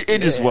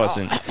 it just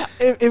wasn't.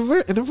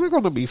 If we're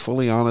going to be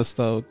fully honest,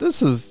 though,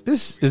 this is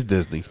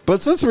Disney.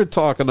 But since we're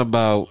talking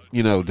about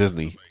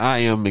Disney, I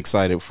am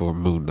excited for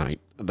Moon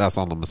Knight. That's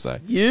all I'm gonna say.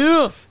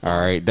 Yeah. All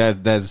right.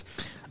 That's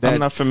I'm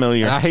not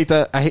familiar. I hate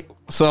that.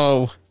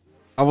 So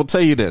I will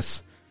tell you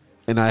this,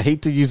 and I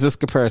hate to use this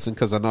comparison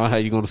because I know how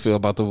you're going to feel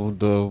about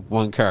the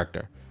one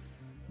character.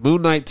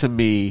 Moon Knight to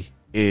me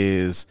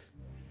is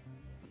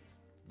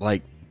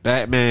like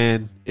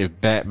Batman if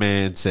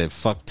Batman said,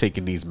 "Fuck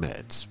taking these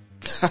meds."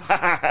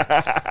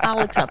 I'll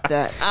accept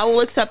that. I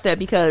will accept that,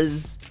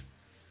 because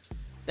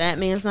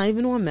Batman's not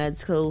even on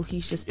meds, so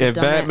he's just. If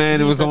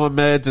Batman was on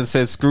meds and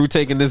said, "Screw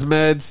taking his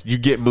meds," you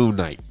get Moon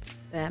Knight.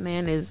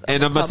 Batman is,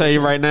 and I'm gonna tell you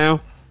right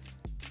now,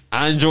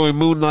 I enjoy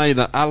Moon Knight.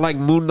 I like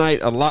Moon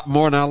Knight a lot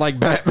more than I like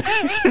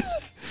Batman.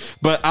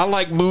 But I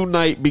like Moon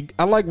Knight.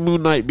 I like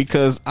Moon Knight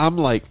because I'm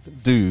like,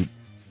 dude,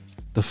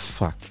 the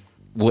fuck,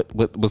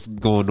 what's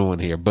going on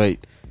here? But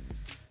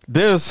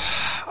there's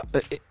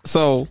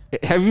so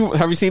have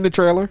you seen the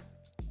trailer?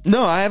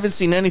 No, I haven't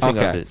seen anything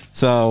of it.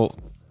 So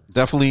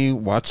definitely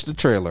watch the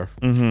trailer,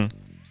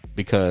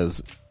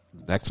 because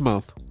next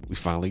month we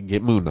finally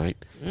get Moon Knight.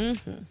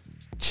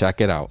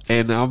 Check it out.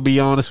 And I'll be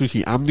honest with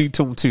you, I'm new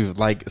to him too.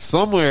 Like,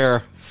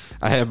 somewhere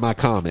I have my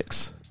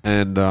comics,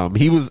 and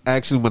he was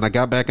actually, when I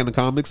got back into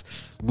comics,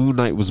 Moon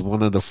Knight was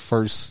one of the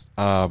first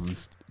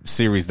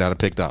series that I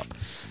picked up,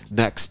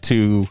 next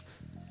to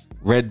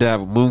Red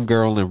Devil, Moon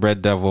Girl, and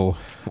Red Devil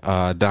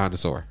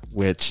Dinosaur,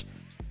 which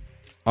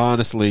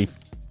honestly,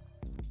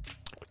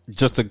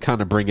 just to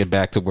kind of bring it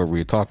back to where we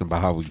were talking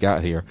about how we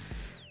got here,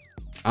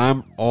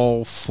 I'm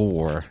all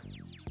for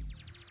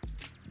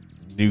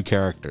new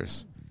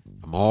characters.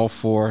 I'm all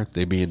for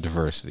there being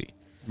diversity.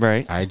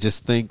 Right. I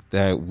just think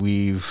that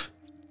we've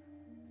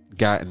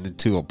gotten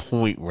to a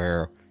point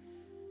where,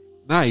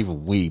 not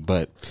even we,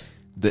 but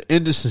the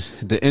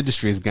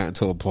industry has gotten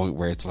to a point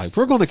where it's like,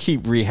 we're going to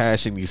keep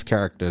rehashing these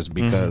characters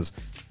because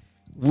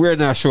we're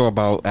not sure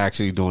about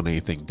actually doing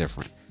anything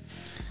different.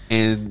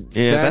 And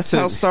yeah, that's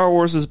how Star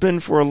Wars has been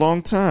for a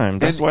long time.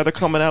 That's why they're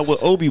coming out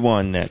with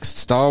Obi-Wan next.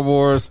 Star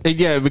Wars, and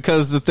yeah,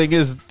 because the thing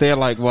is, they're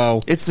like,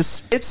 well, it's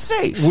safe. It's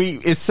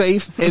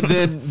safe, and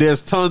then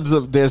there's tons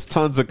of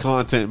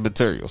content and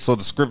material, so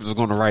the script is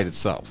going to write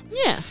itself.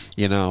 Yeah,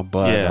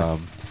 but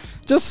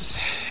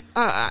just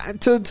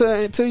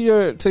to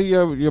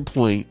your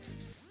point,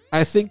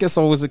 I think it's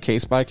always a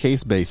case by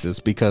case basis,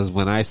 because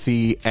when I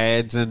see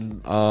ads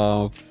in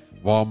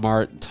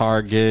Walmart,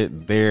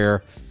 Target,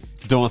 they're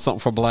doing something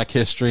for Black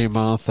History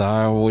Month,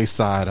 I always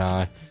side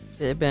eye.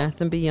 Bed Bath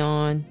and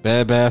Beyond.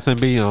 Bed Bath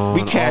and Beyond.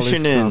 We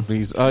cashing in.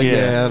 Companies. Oh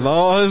yeah,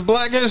 all his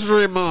Black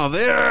History Month.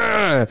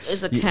 Yeah,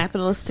 It's a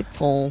capitalistic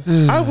poll.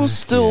 I will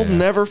still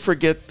never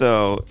forget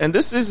though, and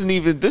this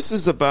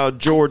is about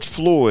George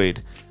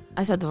Floyd.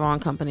 I said the wrong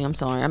company. I'm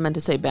sorry. I meant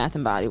to say Bath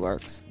and Body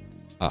Works.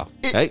 Oh,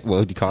 hey,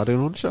 well, you caught it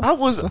on the show.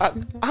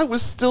 I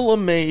was still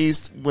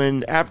amazed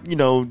when,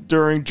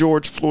 during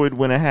George Floyd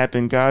when it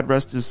happened, God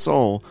rest his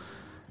soul,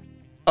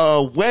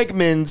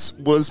 Wegmans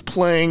was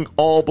playing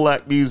all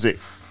black music.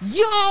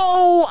 Yo,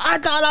 I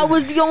thought I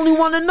was the only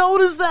one to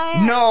notice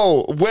that.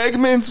 No,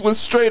 Wegmans was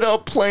straight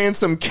up playing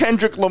some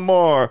Kendrick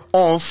Lamar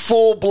on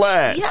full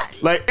blast. Yeah.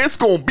 Like, it's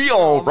gonna be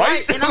all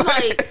right. And I'm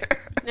like,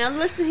 now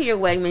listen here,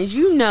 Wegmans.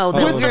 You know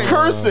that with the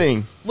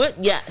cursing. What?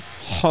 Yes.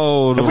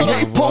 Hold on.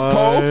 Hey,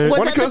 po-po, Was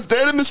one that cuz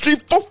dead in the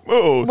street.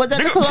 Oh, Was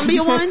that the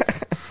Columbia one?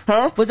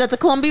 Huh? Was that the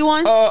Columbia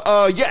one?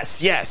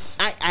 Yes.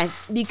 I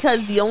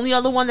because the only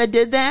other one that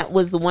did that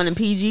was the one in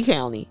PG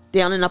County,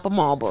 down in Upper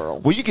Marlboro.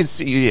 Well, you can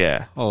see,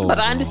 yeah. Oh, But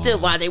I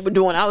understood why they were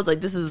doing it. I was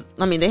like, this is,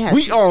 I mean, they had...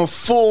 We on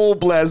full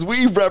blast.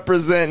 We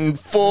representing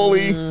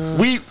fully.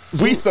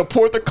 We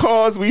support the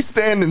cause. We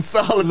stand in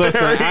solidarity.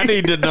 Listen, I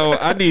need to know.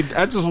 I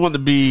just wanted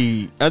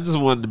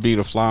to be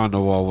the fly on the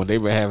wall when they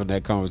were having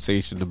that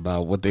conversation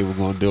about what they were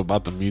going to do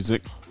about the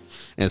music.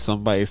 And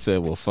somebody said,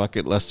 well, fuck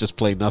it. Let's just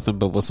play nothing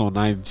but what's on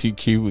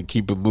 92Q and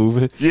keep it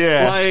moving.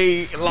 Yeah.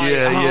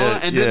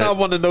 And then I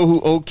want to know who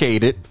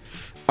okayed it.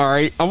 All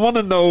right. I want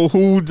to know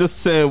who just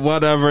said,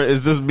 whatever,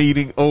 is this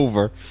meeting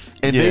over?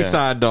 And they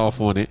signed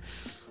off on it.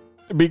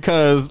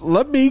 Because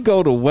let me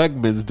go to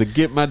Wegmans to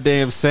get my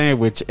damn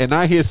sandwich and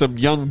I hear some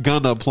Young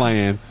Gunna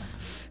playing.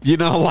 You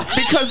know, like,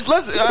 because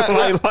let's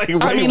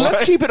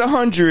let's keep it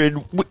 100.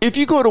 If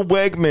you go to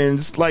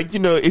Wegmans,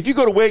 if you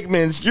go to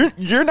Wegmans,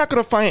 you're not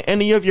going to find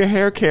any of your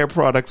hair care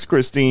products,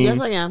 Christine. Yes,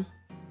 I am.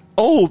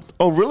 Oh,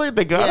 really?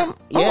 They got them?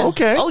 Yeah. Oh,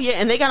 okay. Oh, yeah,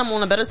 and they got them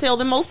on a better sale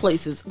than most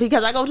places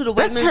because I go to the Wegmans.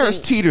 That's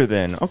Harris Teeter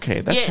then. Okay,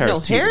 that's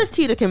Harris Teeter. Harris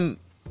Teeter can.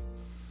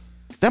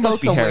 That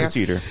must be somewhere. Harris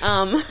Teeter.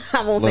 I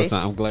won't Listen, say.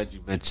 I'm glad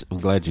you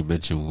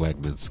mentioned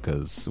Wegmans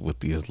because with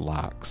these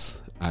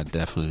locks, I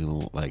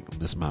definitely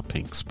miss my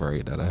pink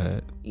spray that I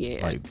had.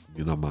 Yeah,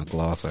 my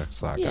glosser.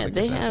 So I gotta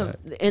they get that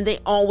have, back. and they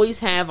always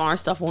have our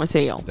stuff on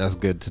sale. That's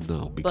good to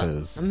know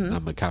because I'm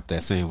gonna cop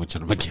that sandwich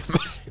and I'm gonna get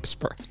my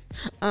spray.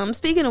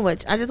 Speaking of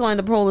which, I just wanted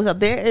to pull this up.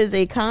 There is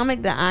a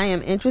comic that I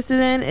am interested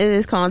in. It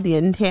is called The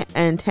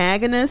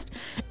Antagonist,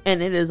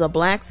 and it is a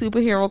black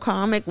superhero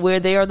comic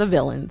where they are the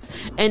villains.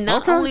 And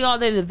not only are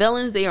they the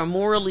villains, they are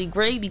morally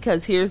gray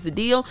because here's the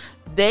deal.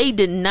 They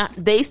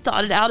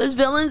started out as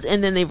villains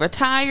and then they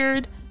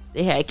retired.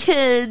 They had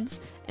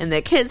kids and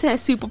their kids had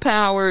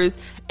superpowers.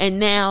 And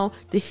now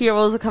the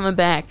heroes are coming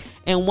back.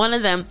 And one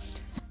of them,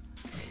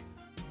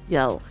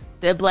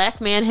 the black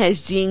man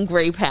has Jean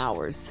Grey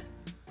powers.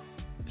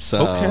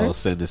 So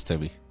send this to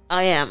me.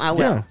 I will.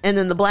 Yeah. And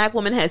then the black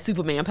woman has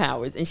Superman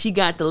powers. And she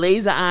got the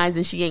laser eyes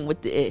and she ain't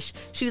with the ish.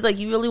 She's like,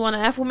 you really want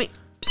to F with me?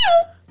 Pew!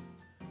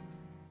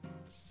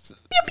 Pew,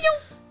 pew.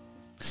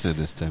 Send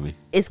this to me.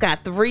 It's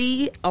got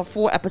 3 or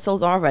 4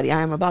 episodes already.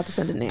 I am about to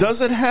send it now.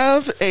 Does it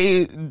have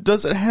a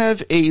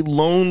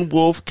lone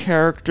wolf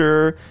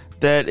character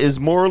that is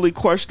morally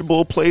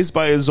questionable, plays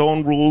by his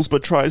own rules,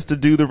 but tries to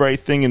do the right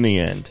thing in the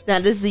end?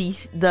 That is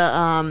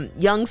the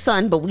young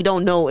son, but we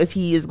don't know if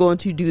he is going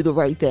to do the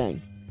right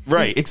thing.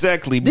 Right,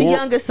 exactly. The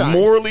youngest son.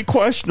 Morally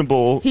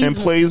questionable and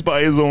plays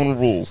by his own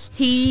rules.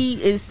 He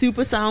is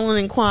super silent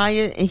and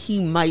quiet, and he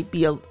might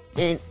be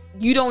and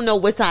you don't know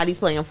what side he's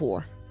playing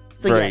for.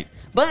 So right. Yes.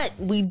 But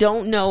we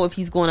don't know if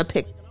he's going to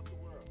pick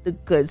the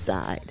good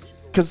side.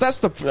 Because that's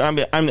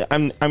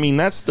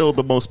that's still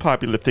the most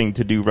popular thing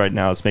to do right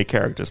now is make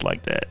characters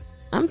like that.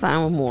 I'm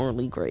fine with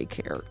morally gray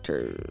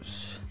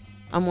characters.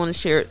 I'm going to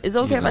share it. Is it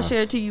okay if I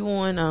share it to you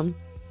on?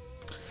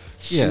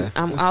 Yeah,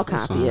 I'll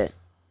copy fine. it.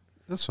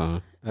 That's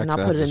fine. And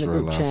I'll put it in the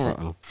group chat.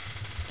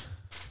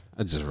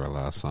 I just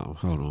realized something.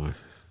 Hold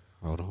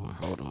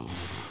on.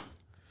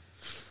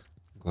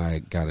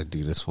 I gotta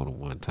do this one at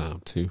one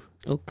time too.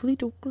 Oakley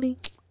dokley.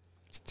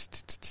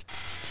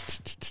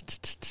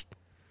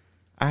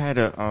 I had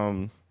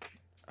a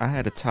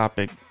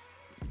topic,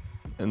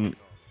 and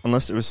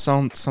unless there was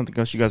something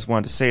else you guys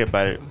wanted to say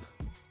about it,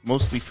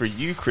 mostly for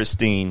you,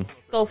 Christine.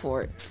 Go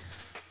for it.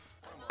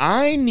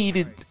 I need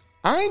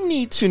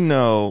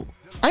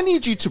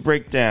you to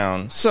break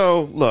down.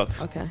 So look,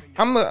 Okay.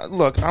 I'm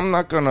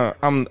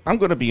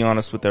gonna be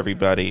honest with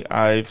everybody.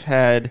 I've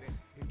had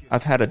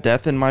a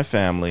death in my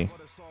family,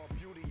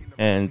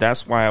 and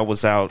that's why I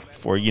was out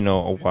for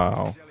a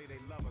while.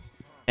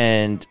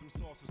 And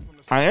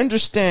I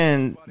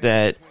understand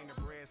that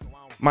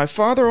my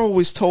father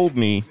always told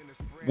me,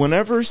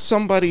 whenever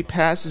somebody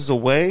passes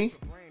away,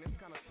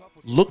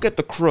 look at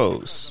the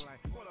crows,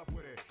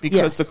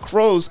 because the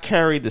crows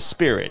carry the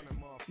spirit.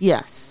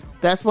 Yes,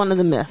 that's one of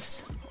the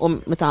myths or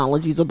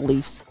mythologies or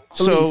beliefs.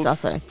 I'll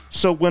say.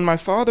 So when my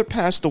father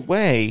passed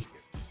away,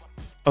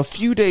 a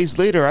few days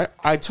later,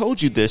 I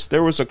told you this.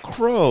 There was a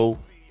crow.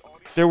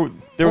 There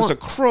was a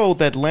crow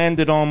that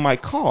landed on my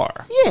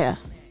car. Yeah.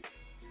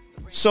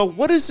 So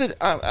what is it?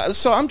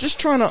 So I'm just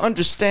trying to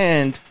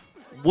understand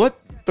what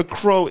the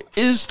crow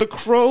is. The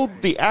crow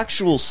the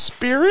actual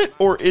spirit,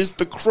 or is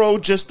the crow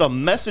just a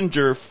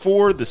messenger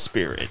for the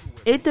spirit?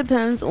 It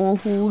depends on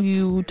who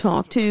you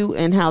talk to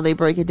and how they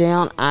break it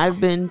down. I've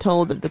been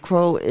told that the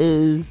crow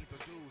is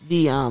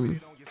the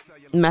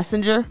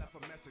messenger.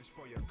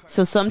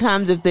 So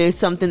sometimes if there's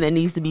something that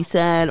needs to be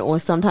said or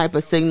some type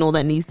of signal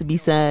that needs to be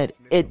said,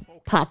 it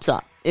pops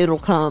up. It'll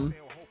come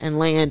and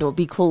land or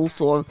be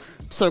close or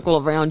circle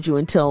around you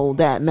until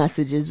that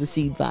message is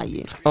received by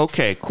you.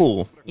 Okay,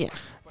 cool. Yeah.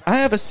 I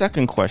have a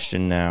second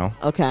question now.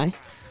 Okay.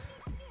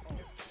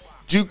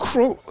 Do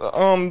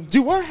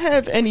I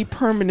have any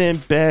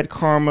permanent bad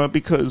karma?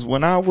 Because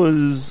when I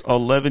was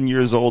 11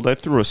 years old, I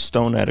threw a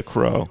stone at a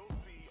crow.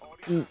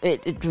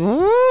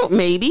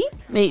 Maybe,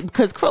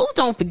 because crows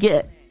don't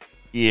forget.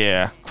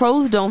 Yeah.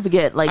 Crows don't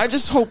forget. Like, I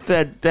just hope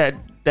that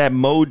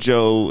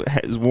mojo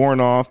has worn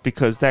off,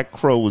 because that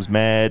crow was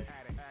mad.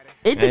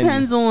 it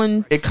depends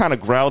on. It kind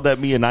of growled at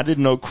me, and I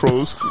didn't know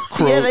crows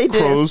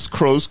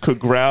could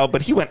growl,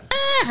 but he went.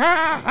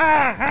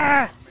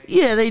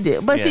 Yeah, they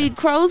do. But Yeah. see,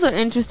 crows are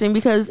interesting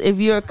because if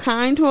you're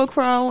kind to a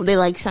crow, they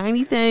like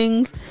shiny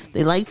things.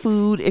 They like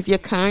food. If you're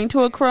kind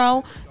to a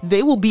crow,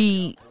 they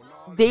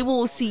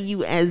will see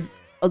you as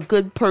a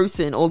good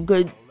person or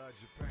good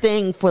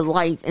thing for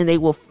life, and they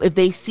will, if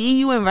they see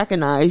you and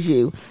recognize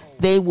you,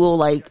 they will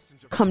like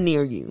come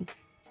near you.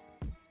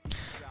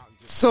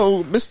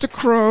 So, Mr.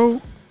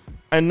 Crow,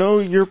 I know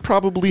you're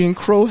probably in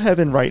crow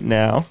heaven right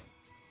now.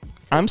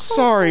 I'm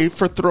sorry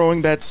for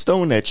throwing that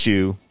stone at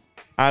you.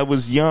 I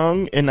was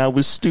young and I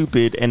was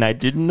stupid and I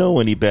didn't know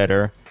any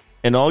better.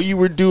 And all you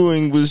were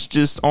doing was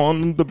just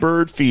on the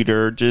bird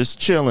feeder, just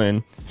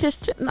chilling.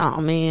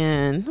 Oh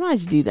man,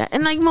 why'd you do that?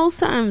 And like most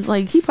times,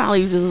 like he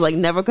probably just was like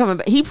never coming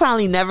back. He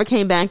probably never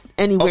came back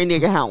anywhere near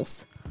your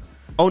house.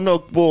 Oh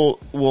no,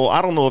 well,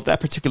 I don't know if that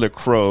particular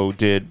crow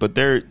did, but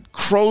their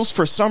crows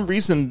for some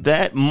reason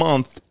that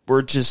month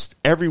were just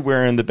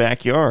everywhere in the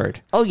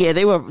backyard. Oh yeah,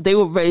 they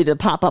were ready to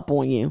pop up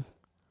on you.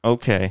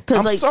 Okay. 'Cause,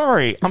 I'm like-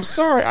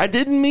 sorry. I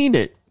didn't mean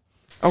it.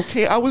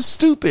 Okay, I was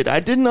stupid.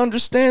 I didn't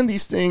understand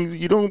these things.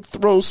 You don't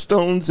throw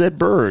stones at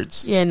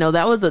birds. Yeah, no,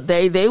 that was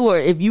they were,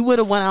 if you would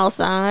have went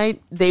outside,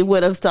 they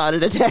would have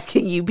started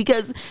attacking you,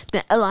 because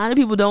a lot of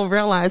people don't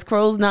realize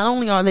crows, not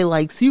only are they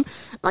like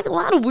a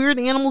lot of weird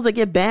animals that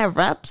get bad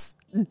reps,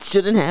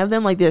 shouldn't have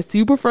them. Like, they're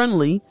super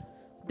friendly.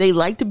 They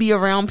like to be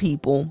around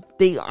people.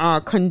 They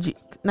are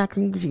not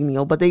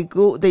congenial, but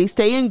they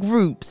stay in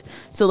groups.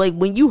 So like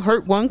when you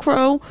hurt one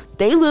crow,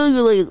 they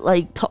literally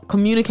like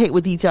communicate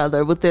with each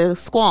other with their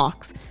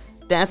squawks.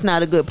 That's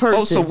not a good person.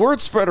 Oh, so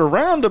word spread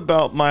around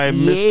about my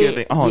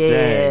misgiving. Oh,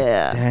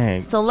 yeah.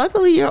 dang. So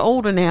luckily you're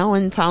older now,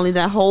 and probably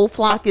that whole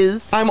flock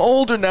is. I'm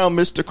older now,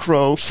 Mr.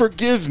 Crow.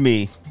 Forgive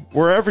me.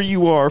 Wherever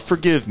you are,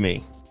 forgive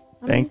me.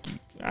 Thank you.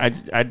 I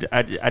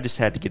just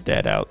had to get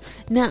that out.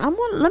 Now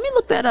let me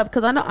look that up,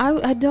 because I know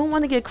I don't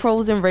want to get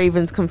crows and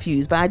ravens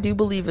confused, but I do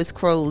believe it's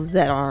crows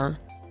that are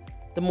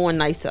the more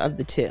nicer of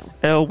the two.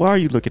 Elle, why are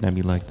you looking at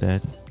me like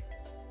that?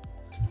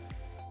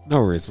 No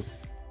reason.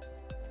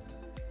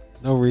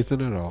 No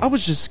reason at all. I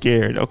was just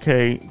scared,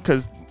 okay?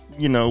 Because,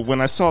 when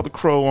I saw the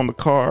crow on the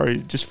car,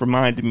 it just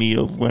reminded me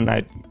of when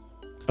I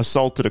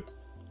assaulted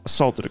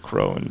a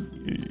crow,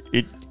 and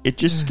it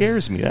just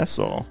scares me, that's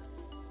all.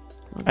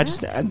 Well,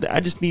 I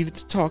just needed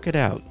to talk it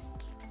out.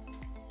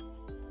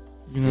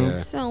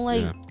 Yeah. So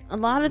like Yeah. a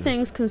lot of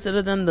things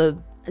consider them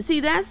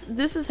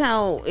this is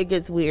how it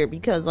gets weird,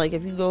 because like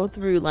if you go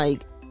through,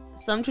 like,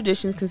 some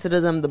traditions consider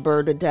them the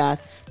bird of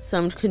death,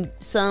 some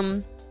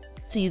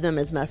see them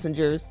as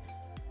messengers.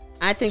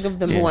 I think of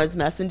them more as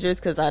messengers,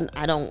 because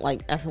I don't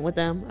like effing with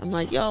them. I'm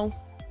like, yo,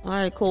 all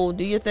right, cool,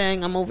 do your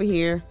thing, I'm over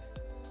here.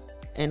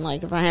 And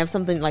like if I have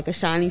something like a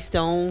shiny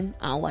stone,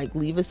 I'll like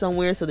leave it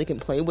somewhere so they can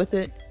play with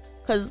it,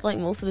 because like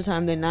most of the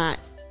time they're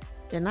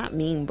not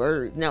mean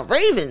birds. Now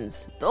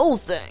ravens,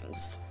 those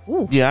things.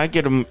 Ooh. Yeah, I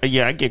get them.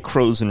 Yeah, I get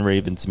crows and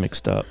ravens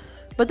mixed up.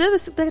 But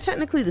they're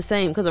technically the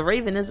same, because a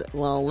raven is,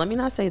 well, let me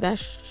not say that,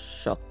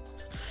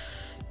 shucks.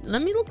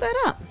 Let me look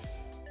that up.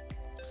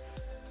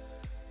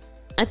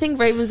 I think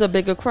ravens are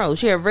bigger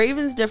crows. Yeah,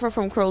 ravens differ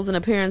from crows in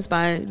appearance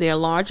by their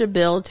larger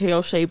bill,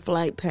 tail-shaped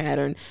flight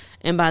pattern,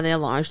 and by their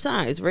large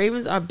size.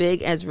 Ravens are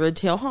big as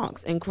red-tailed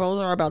hawks, and crows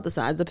are about the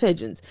size of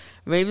pigeons.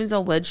 Ravens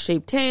are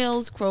wedge-shaped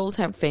tails. Crows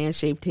have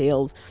fan-shaped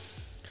tails.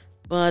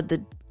 But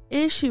the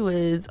issue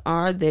is,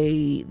 are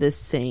they the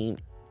same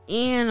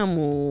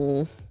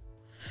animal?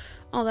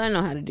 Oh, I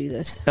know how to do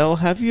this. Elle,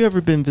 have you ever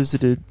been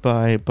visited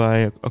by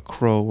a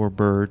crow or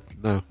bird?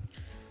 No.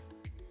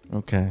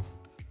 Okay.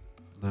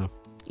 No.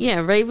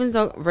 Yeah, ravens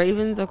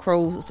or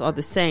crows are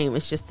the same.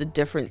 It's just a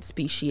different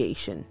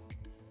speciation.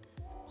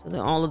 So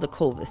they're all of the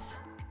Covus.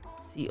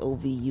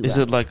 Covus.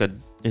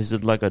 Is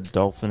it like a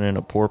dolphin and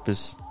a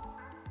porpoise?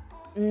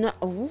 No.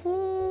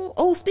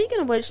 Oh, speaking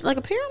of which, like,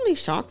 apparently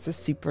sharks are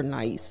super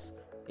nice,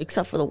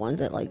 except for the ones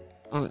that like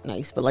aren't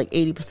nice. But like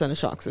 80% of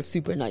sharks are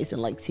super nice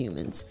and likes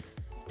humans.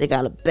 They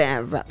got a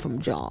bad rep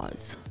from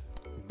Jaws.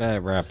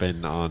 Bad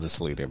rapping,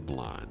 honestly, they're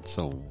blind.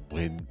 So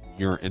when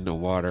you're in the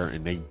water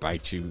and they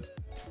bite you,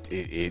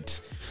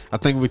 it's. I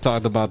think we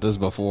talked about this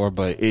before,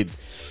 but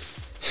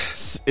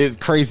it's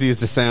crazy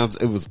as it sounds.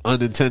 It was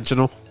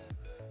unintentional,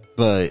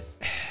 but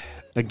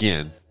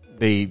again,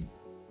 they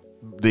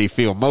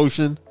feel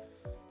motion,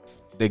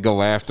 they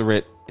go after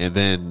it, and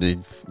then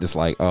it's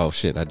like, oh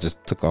shit, I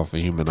just took off a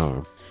human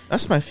arm.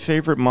 That's my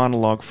favorite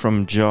monologue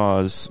from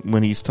Jaws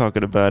when he's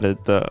talking about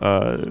it.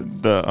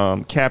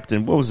 The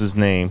captain, what was his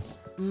name?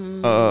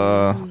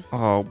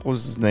 What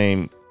was his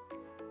name?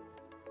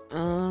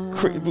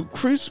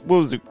 What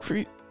was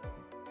it?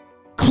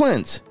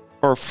 Clint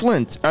or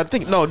Flint? I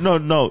think no,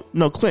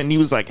 Clinton. He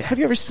was like, "Have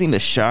you ever seen the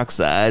shark's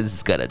eyes?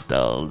 It's got a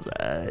doll's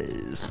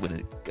eyes when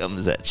it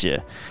comes at you,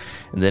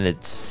 and then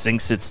it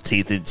sinks its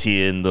teeth into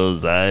you, and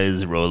those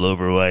eyes roll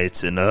over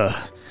white, and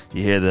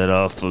you hear that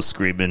awful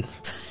screaming."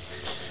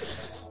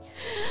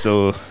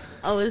 So,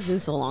 it's been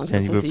so long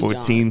since January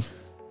 14,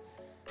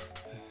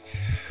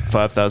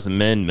 5,000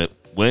 men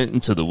went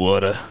into the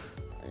water.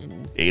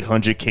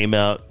 800 came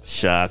out.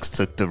 Sharks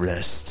took the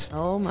rest.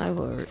 Oh my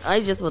word!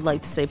 I just would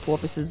like to say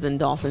porpoises and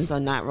dolphins are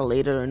not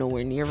related or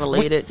nowhere near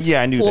related.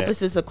 Yeah, I knew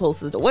porpoises are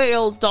closest to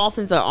whales.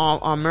 Dolphins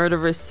are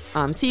murderous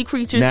sea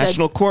creatures.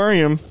 National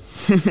Aquarium.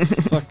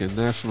 Fucking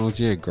National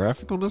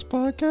Geographic on this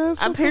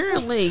podcast.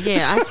 Apparently,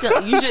 yeah. I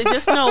still you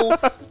just know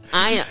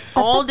I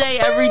all day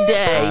every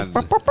day.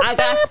 I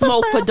got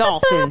smoke for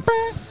dolphins.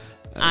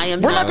 We're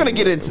not going to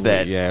get into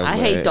that. Yeah, I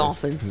hate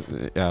dolphins.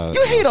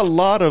 You hate a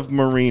lot of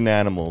marine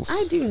animals.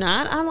 I do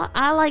not.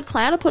 I like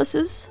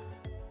platypuses.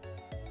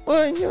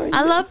 Well,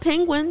 I love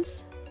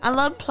penguins. I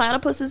love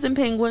platypuses and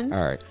penguins.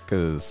 All right,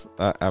 because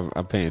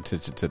I'm paying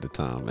attention to the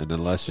time, and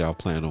unless y'all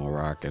plan on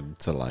rocking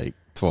to like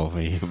 12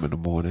 a.m. in the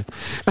morning.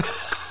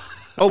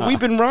 We've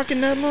been rocking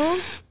that long?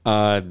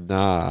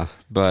 Nah,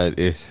 but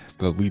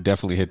we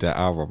definitely hit that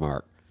hour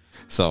mark.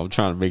 So I'm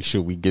trying to make sure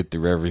we get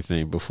through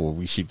everything before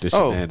we shoot the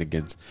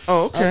shenanigans.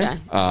 Oh, okay.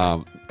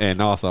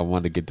 And also I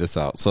wanted to get this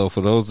out. So for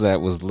those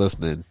that was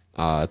listening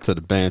to the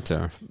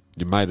banter,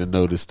 you might have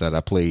noticed that I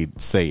played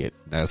Say It.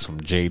 That's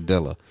from Jay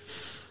Dilla.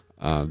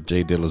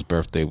 Jay Dilla's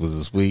birthday was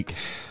this week.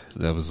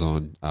 That was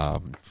on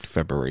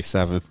February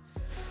 7th.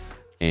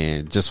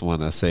 And just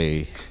want to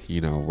say,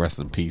 rest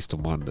in peace to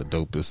one of the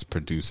dopest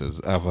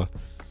producers ever.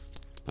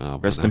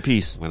 Rest in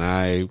peace. When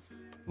I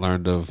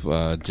learned of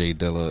Jay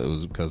Dilla, it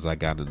was because I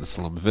got into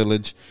Slum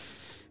Village,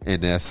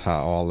 and that's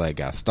how all that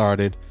got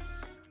started.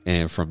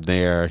 And from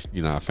there,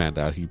 I found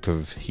out he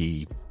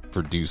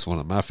produced one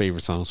of my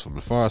favorite songs from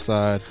The Far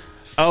Side.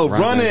 Oh,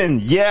 Running,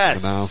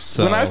 yes.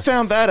 So, when I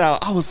found that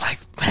out, I was like,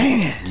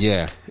 man.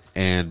 Yeah,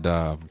 and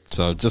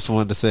so just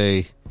wanted to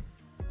say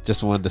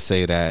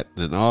that,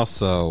 and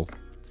also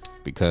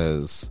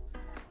because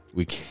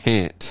we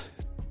can't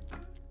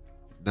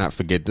not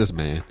forget this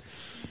man.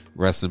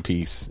 Rest in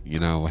peace,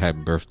 happy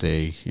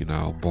birthday,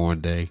 born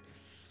day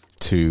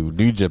to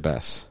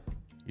Nujabes.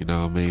 You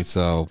know what I mean?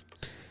 So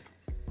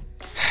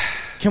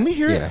can we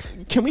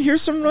hear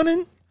some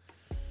Running?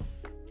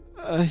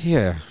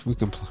 Yeah, we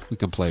can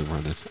play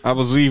Running. I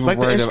was even like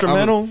worried the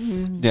instrumental.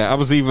 I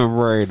was even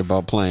worried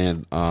about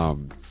playing.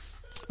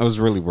 I was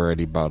really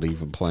worried about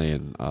even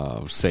playing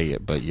Say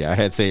It, but yeah, I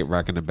had Say It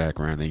rock in the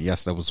background, and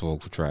yes, that was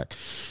vocal track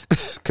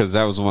because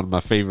that was one of my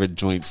favorite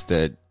joints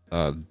that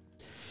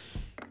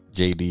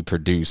JD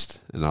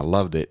produced, and I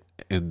loved it.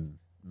 And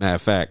matter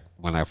of fact,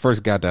 when I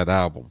first got that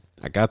album,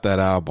 because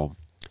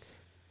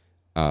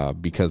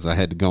I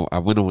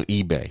went on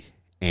eBay,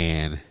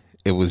 and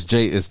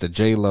it's the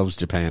Jay Loves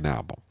Japan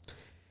album.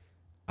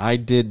 I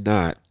did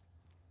not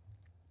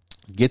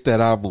get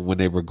that album when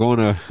they were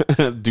going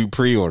to do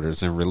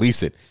pre-orders and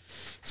release it.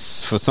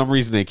 For some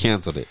reason, they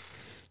canceled it.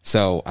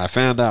 So I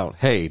found out,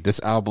 hey, this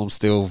album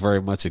still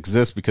very much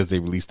exists because they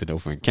released it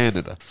over in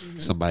Canada. Mm-hmm.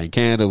 Somebody in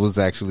Canada was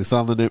actually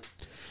selling it.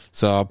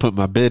 So I put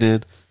my bid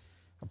in.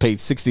 I paid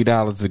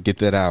 $60 to get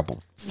that album.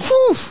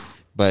 Whew.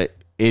 But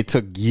it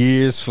took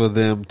years for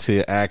them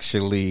to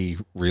actually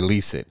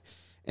release it.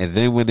 And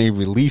then when they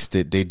released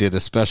it, they did a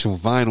special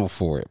vinyl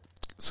for it.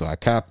 So I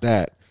copped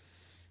that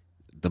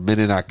the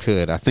minute I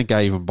could. I think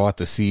I even bought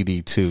the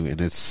CD too,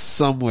 and it's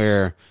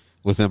somewhere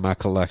within my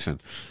collection.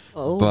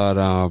 Oh.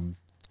 But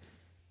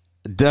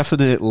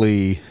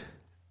definitely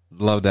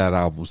love that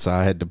album. So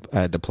I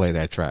had to play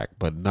that track.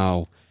 But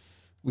no,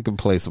 we can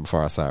play some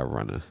Far Side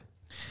Running.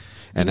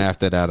 And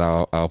after that,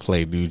 I'll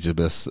play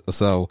Nujabes.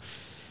 So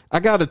I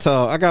gotta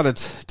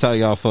tell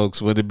y'all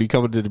folks, when it be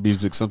coming to the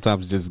music,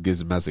 sometimes it just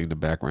gets messy in the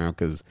background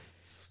because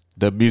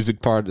the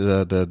music part,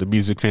 the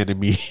music fan in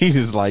me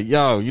is like,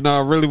 yo,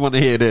 I really want to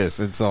hear this,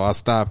 and so I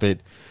stop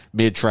it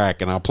mid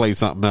track and I'll play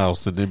something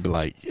else, and then be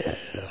like, yeah.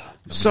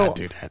 So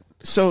do that.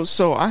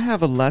 So I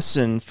have a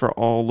lesson for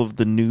all of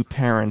the new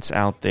parents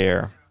out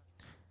there.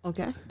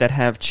 Okay. That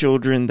have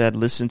children that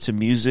listen to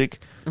music.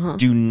 Uh-huh.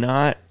 Do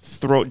not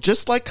throw,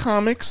 just like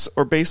comics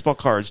or baseball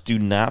cards, do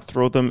not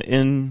throw them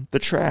in the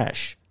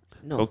trash.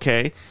 No.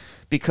 Okay?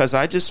 Because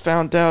I just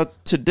found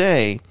out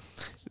today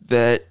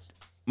that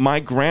my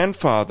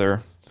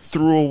grandfather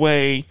threw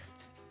away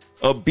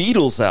a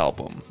Beatles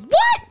album.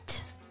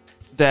 What?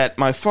 That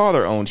my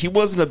father owned. He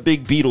wasn't a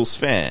big Beatles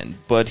fan,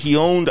 but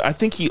I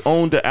think he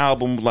owned the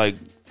album, like,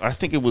 I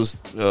think it was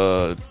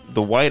the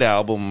White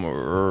Album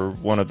or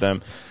one of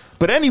them.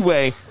 But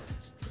anyway,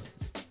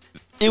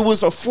 it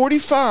was a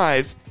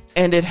 45,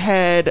 and it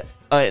had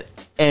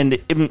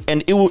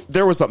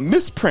there was a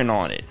misprint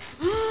on it.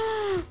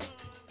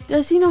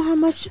 Does he know how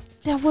much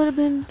that would have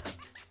been?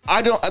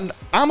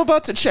 I'm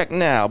about to check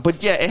now,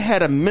 but yeah, it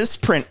had a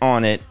misprint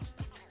on it,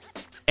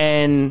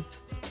 and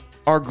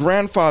our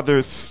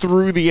grandfather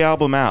threw the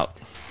album out.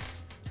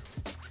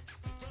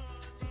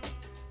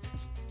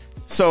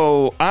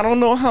 So I don't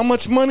know how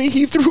much money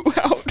he threw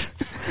out,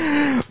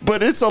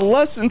 but it's a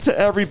lesson to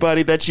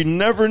everybody that you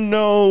never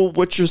know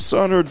what your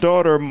son or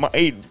daughter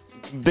might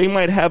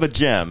have a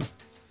gem.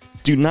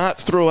 Do not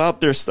throw out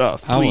their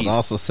stuff, please. I would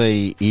also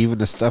say even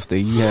the stuff that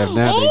you have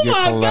now that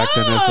you're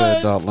collecting as an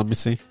adult. Let me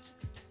see.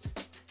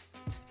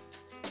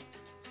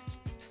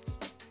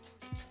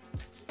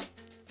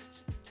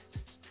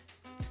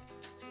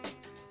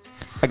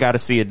 I gotta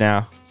see it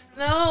now.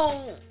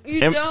 No, you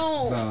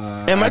don't.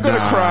 Am I gonna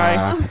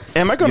cry?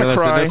 Am I gonna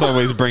cry? That's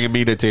always bringing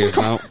me to tears.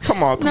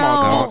 Come on.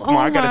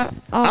 I'm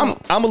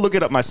gonna look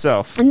it up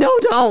myself. No,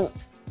 don't.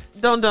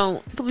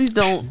 Please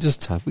don't.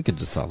 We can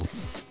just tell them.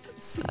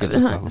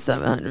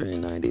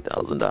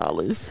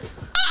 $790,000.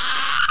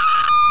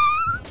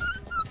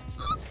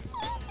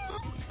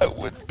 I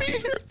wouldn't be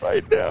here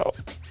right now.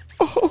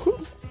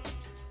 Oh.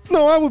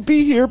 No, I would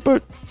be here,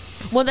 but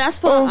well, that's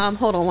for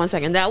hold on one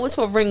second. That was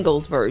for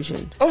Ringo's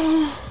version.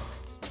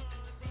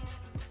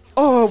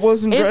 I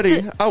wasn't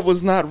ready. I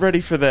was not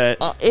ready for that.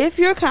 If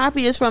your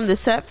copy is from the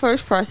set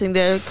first pressing,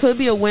 there could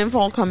be a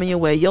windfall coming your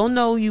way. You'll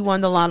know you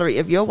won the lottery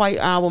if your White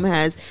Album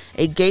has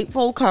a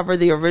gatefold cover,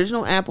 the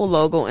original Apple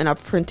logo, and a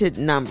printed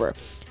number.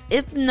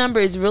 If the number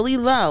is really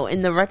low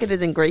and the record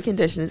is in great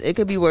condition, it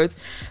could be worth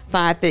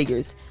 5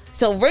 figures.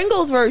 So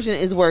Ringo's version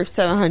is worth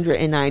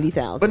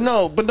 $790,000. But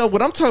no.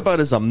 What I'm talking about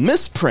is a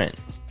misprint.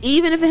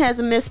 Even if it has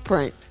a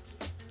misprint.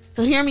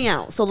 So hear me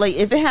out. So like,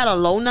 if it had a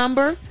low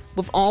number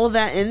with all of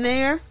that in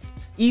there,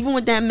 even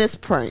with that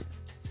misprint,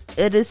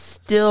 it is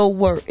still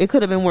worth. It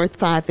could have been worth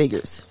 5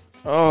 figures.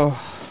 Oh,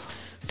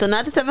 so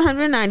not the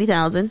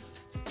 $790,000.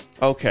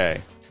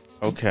 Okay.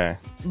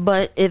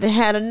 But if it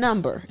had a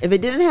number, if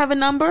it didn't have a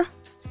number,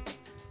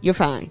 you're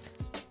fine.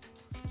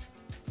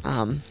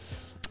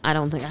 I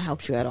don't think I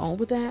helped you at all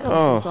with that. I'm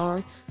so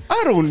sorry.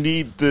 I don't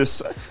need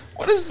this.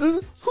 What is this?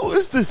 Who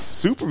is this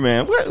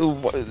Superman?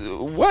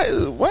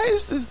 Why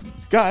is this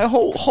guy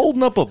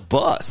holding up a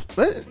bus?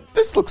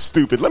 This looks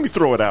stupid. Let me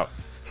throw it out.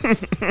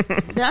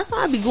 That's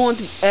why I be going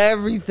through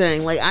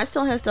everything. Like, I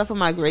still have stuff from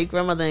my great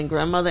grandmother and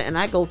grandmother, and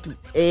I go through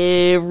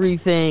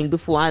everything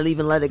before I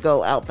even let it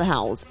go out the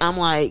house. I'm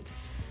like,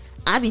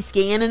 I be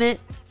scanning it.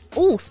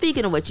 Oh,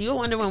 speaking of which, you're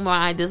wondering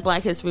why this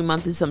Black History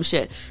Month is some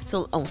shit.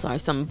 So,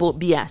 some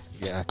BS.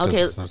 Yeah,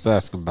 okay. I was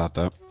asking about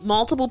that.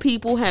 Multiple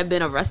people have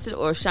been arrested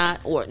or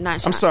shot or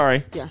not shot. I'm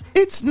sorry. Yeah.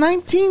 It's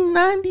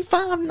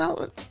 $19.95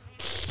 now.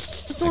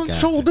 On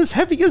shoulders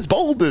heavy as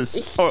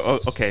boulders. Oh,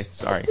 okay.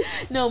 Sorry.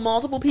 No,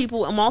 multiple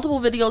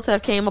videos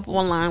have came up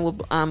online with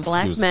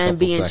black men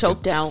being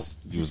choked out.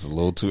 You was a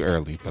little too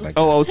early, but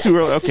I was too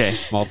early. Okay.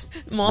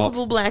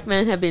 Multiple black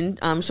men have been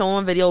shown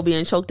on video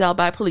being choked out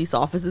by police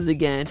officers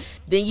again.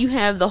 Then you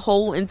have the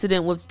whole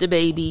incident with the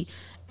baby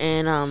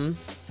and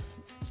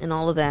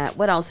all of that.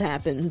 What else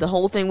happened? The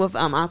whole thing with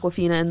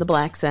Awkwafina and the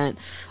black scent.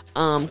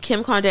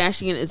 Kim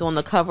Kardashian is on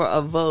the cover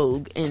of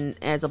Vogue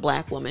and as a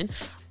black woman.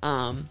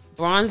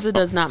 Bronzer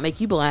does not make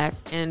you black,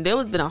 and there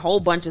has been a whole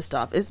bunch of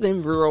stuff. It's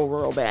been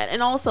real bad.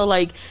 And also,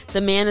 like,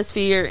 the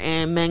Manosphere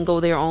and Men Go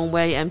Their Own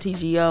Way,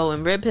 MTGO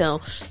and Red Pill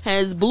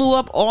has blew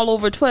up all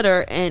over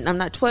Twitter, and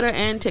Twitter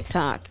and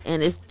TikTok,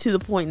 and it's to the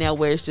point now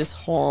where it's just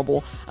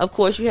horrible. Of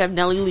course, you have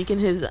Nelly leaking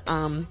his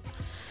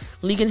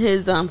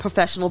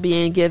professional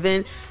being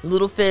given,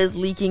 Little Fizz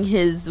leaking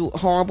his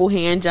horrible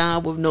hand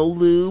job with no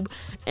lube,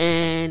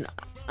 and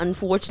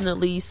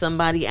unfortunately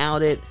somebody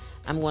outed,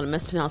 I'm going to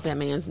mispronounce that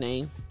man's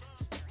name,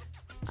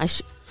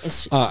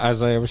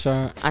 Isaiah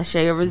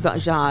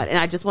Rashad. And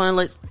I just want to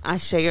let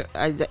Isaiah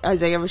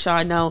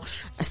Rashad know,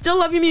 I still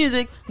love your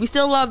music. We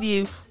still love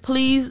you.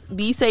 Please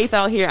be safe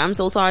out here. I'm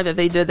so sorry that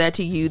they did that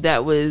to you.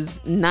 That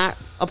was not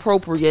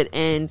appropriate,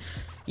 and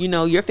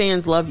your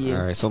fans love you.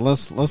 All right, so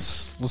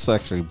let's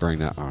actually bring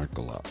that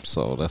article up,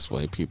 so that's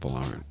why people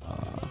aren't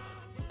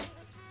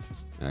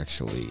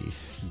actually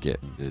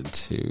getting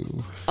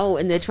into. Oh,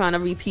 and they're trying to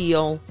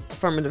repeal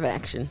affirmative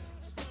action.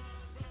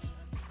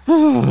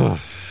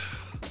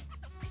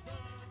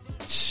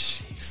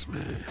 Jeez,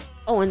 man.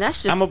 Oh, and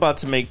that's just. I'm about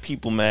to make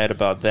people mad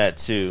about that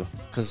too,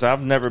 because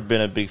I've never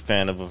been a big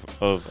fan of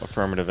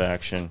affirmative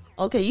action.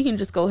 Okay, you can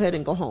just go ahead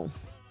and go home.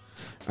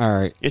 All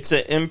right. It's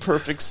an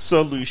imperfect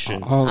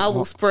solution. I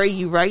will spray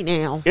you right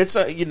now. It's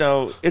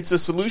a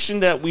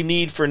solution that we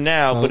need for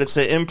now, but it's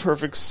an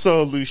imperfect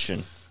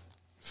solution.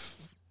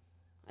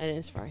 I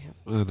didn't spray him.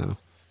 I know.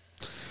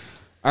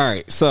 All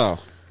right, so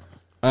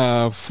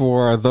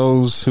for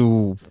those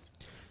who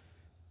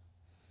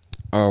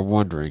are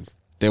wondering,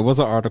 there was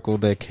an article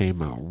that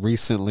came out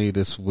recently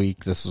this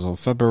week. This was on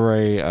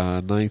February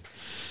 9th.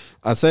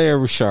 Isaiah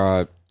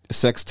Rashad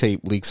sex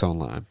tape leaks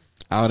online,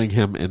 outing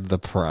him in the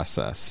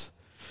process.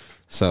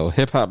 So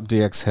Hip Hop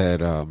DX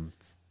had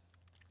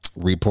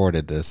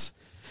reported this,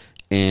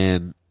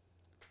 and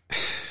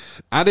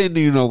I didn't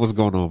even know what was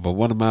going on, but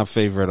one of my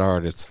favorite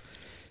artists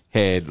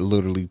had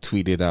literally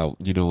tweeted out,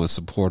 in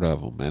support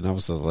of him. And I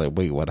was just like,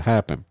 wait, what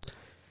happened?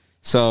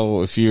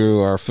 So if you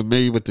are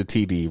familiar with the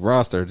TD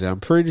roster, I'm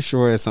pretty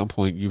sure at some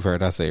point you've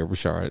heard Isaiah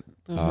Rashad.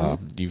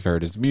 You've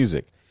heard his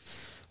music.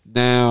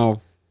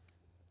 Now,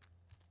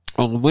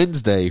 on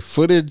Wednesday,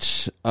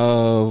 footage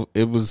that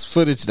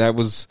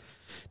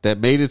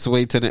made its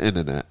way to the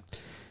internet.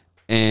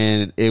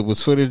 And it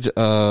was footage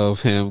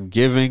of him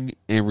giving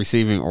and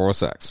receiving oral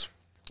sex.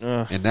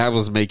 And that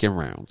was making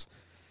rounds.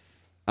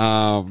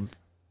 And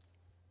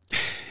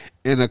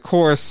of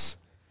course,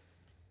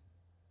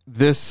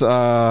 this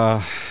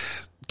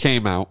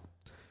came out,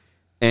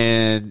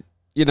 and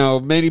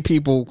many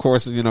people, of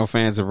course,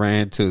 fans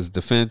ran to his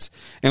defense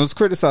and was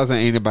criticizing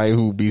anybody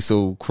who would be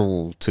so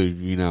cruel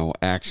to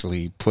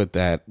actually put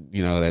that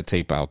that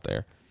tape out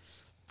there.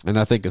 And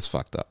I think it's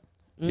fucked up.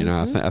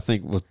 I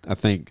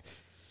think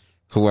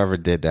whoever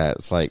did that,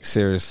 it's like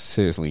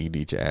seriously, you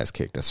need your ass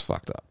kicked. That's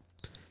fucked up.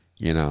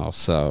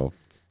 So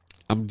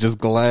I'm just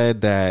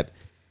glad that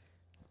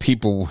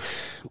people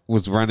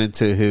was running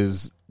to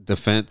his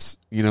defense,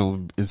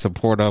 in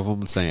support of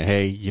him, saying,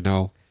 hey,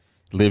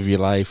 live your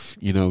life,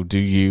 do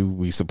you,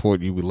 we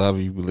support you, we love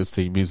you, we listen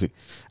to your music.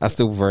 I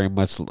still very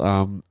much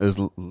is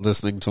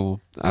listening to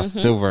him. I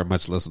still very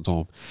much listen to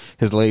him.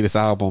 His latest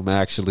album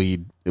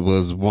actually, it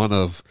was one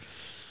of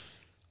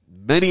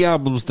many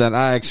albums that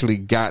I actually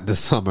got this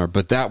summer,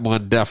 but that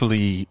one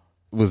definitely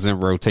was in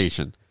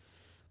rotation.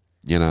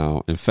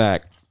 In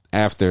fact,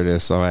 after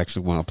this, I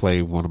actually want to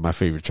play one of my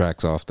favorite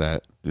tracks off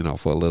that,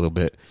 for a little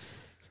bit.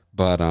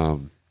 But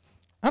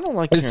I don't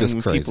like it's hearing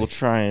just crazy. People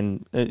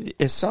trying.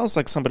 It sounds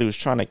like somebody was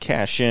trying to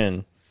cash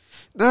in.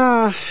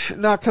 Nah,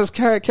 because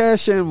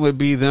cash in would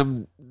be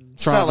them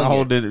trying Selling to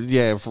hold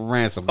it, for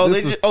ransom. They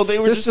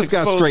were this just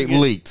got straight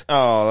leaked.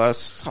 Oh,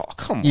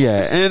 come on.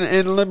 Yeah,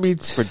 and let me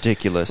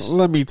ridiculous.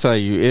 Let me tell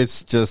you,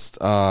 it's just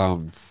I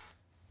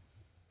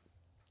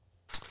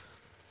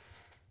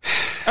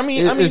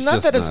mean, not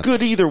that it's nuts.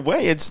 good either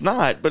way. It's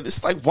not, but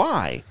it's like,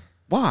 why?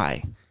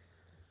 Why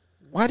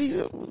do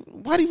you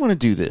want to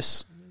do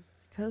this?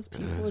 Because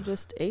people are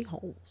just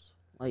a-holes.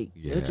 Like,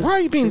 Why are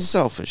you being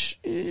selfish?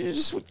 You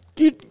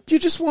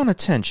just want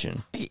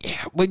attention.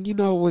 Yeah, but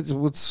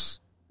what's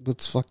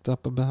fucked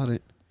up about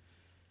it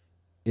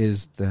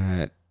is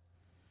that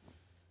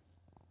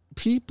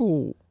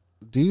people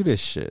do this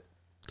shit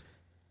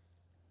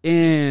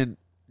and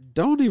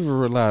don't even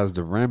realize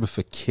the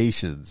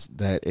ramifications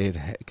that it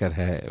could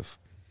have.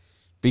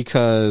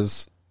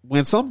 Because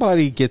when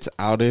somebody gets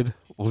outed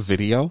on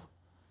video,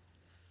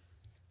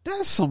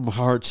 that's some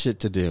hard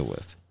shit to deal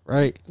with,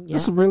 right? Yeah.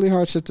 That's some really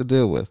hard shit to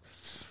deal with.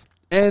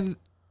 And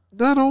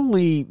not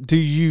only do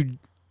you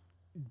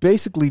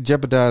basically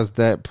jeopardize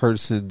that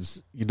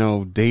person's,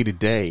 day to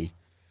day,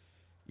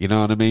 you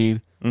know what I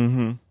mean?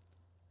 Mm-hmm.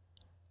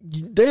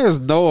 There's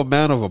no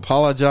amount of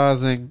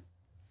apologizing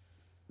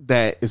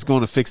that is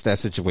going to fix that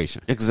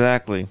situation.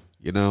 Exactly.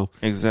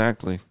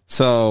 Exactly.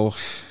 So,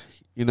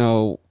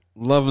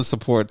 love and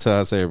support to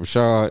Isaiah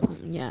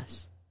Rashad.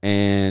 Yes.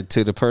 And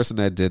to the person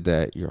that did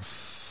that, you're a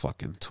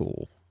fucking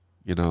tool.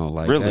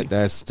 Really?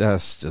 That's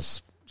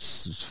just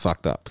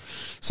fucked up.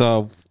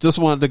 So just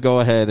wanted to go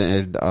ahead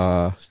and,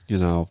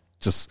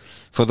 just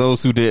for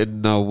those who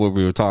didn't know what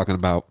we were talking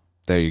about,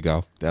 there you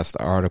go. That's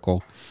the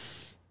article.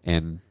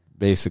 And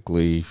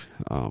basically,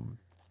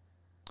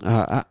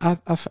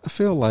 I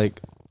feel like,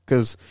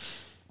 because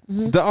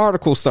the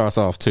article starts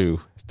off too,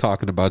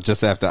 talking about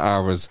just after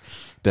hours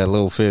that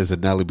Lil Fizz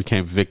and Nelly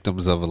became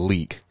victims of a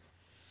leak.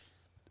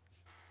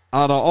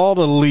 Out of all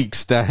the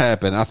leaks that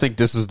happened, I think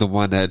this is the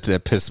one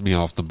that pissed me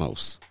off the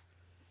most.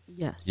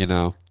 Yes.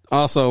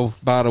 Also,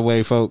 by the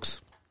way,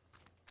 folks,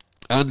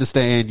 I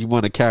understand you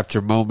want to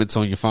capture moments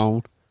on your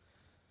phone.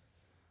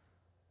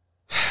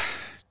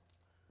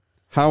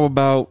 How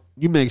about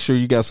you make sure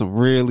you got some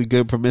really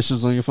good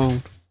permissions on your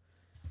phone?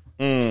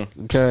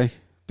 Okay.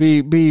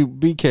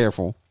 Be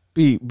careful.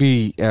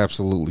 Be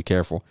absolutely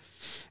careful.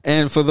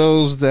 And for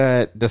those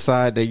that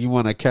decide that you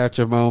want to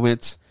capture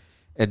moments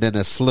and then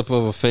a slip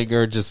of a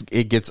finger,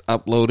 it gets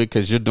uploaded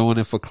because you're doing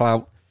it for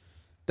clout,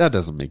 that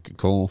doesn't make you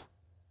cool.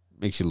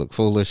 Makes you look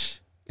foolish.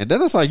 And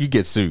that's how you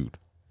get sued.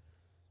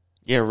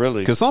 Yeah,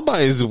 really. Because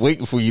somebody's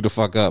waiting for you to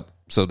fuck up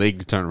so they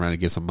can turn around and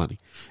get some money.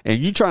 And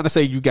you trying to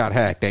say you got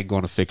hacked ain't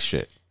going to fix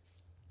shit.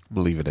 I'm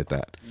going to leave it at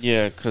that.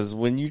 Yeah, because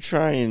when you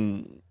try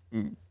and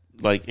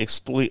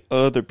exploit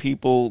other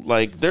people,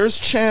 there's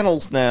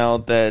channels now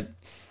that,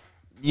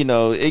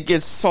 it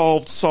gets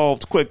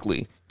solved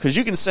quickly. Because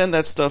you can send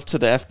that stuff to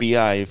the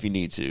FBI if you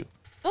need to.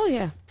 Oh,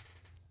 yeah.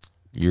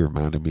 You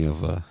reminded me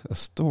of a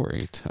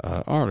story,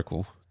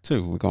 article,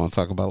 too. We're going to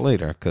talk about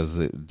later because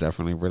it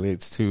definitely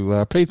relates to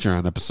a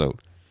Patreon episode.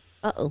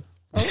 Uh-oh.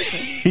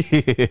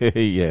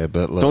 Yeah,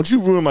 but look, Don't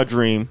you ruin my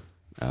dream.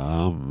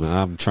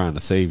 I'm trying to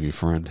save you,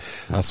 friend.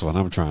 That's what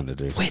I'm trying to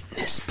do.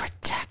 Witness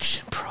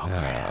protection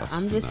program.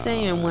 I'm just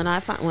saying when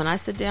I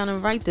sit down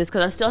and write this,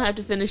 because I still have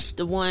to finish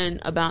the one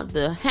about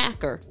the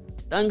hacker,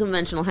 the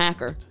unconventional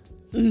hacker.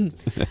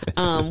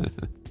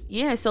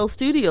 Yeah, so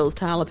studios,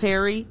 Tyler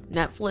Perry,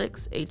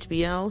 Netflix,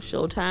 HBO,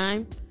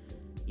 Showtime.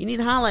 You need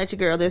to holler at your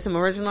girl. There's some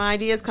original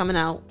ideas coming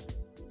out.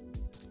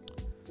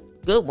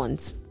 Good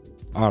ones.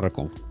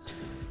 Article.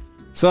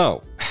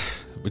 So,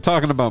 we're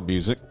talking about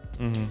music.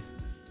 Mm-hmm.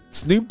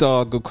 Snoop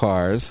Dogg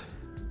acquires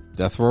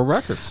Death Row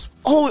Records.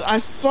 Oh, I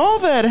saw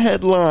that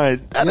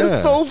headline. That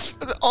is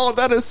Yeah.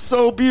 that is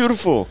so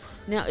beautiful.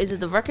 Now, is it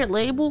the record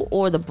label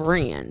or the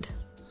brand?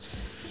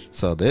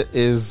 So that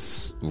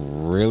is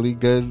really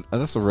good.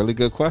 That's a really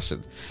good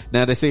question.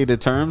 Now they say the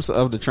terms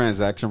of the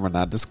transaction were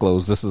not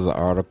disclosed. This is an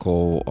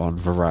article on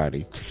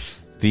Variety.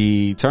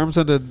 The terms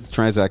of the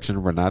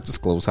transaction were not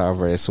disclosed.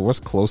 However, a source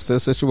close to the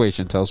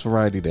situation tells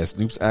Variety that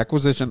Snoop's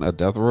acquisition of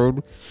Death Row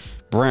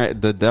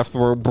brand, the Death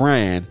Row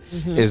brand,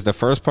 is the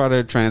first part of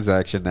the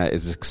transaction that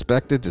is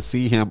expected to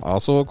see him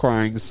also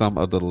acquiring some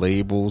of the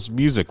label's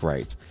music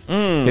rights,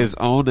 his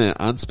own and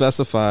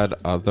unspecified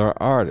other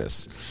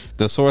artists.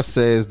 The source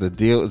says the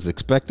deal is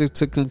expected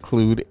to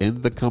conclude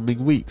in the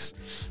coming weeks.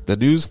 The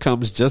news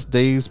comes just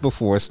days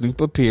before Snoop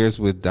appears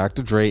with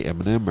Dr. Dre,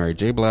 Eminem, Mary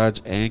J.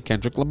 Blige, and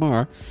Kendrick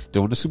Lamar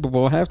during the Super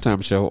Bowl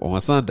halftime show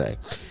on Sunday.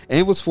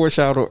 And was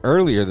foreshadowed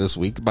earlier this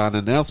week by an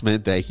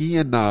announcement that he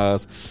and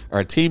Nas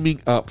are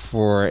teaming up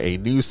for a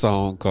new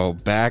song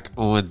called Back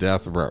on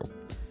Death Row.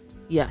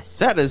 Yes.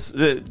 That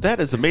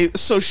is amazing.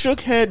 So Shook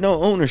had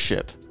no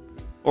ownership,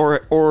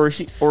 or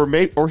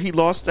he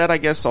lost that, I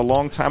guess, a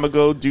long time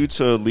ago due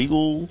to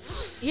legal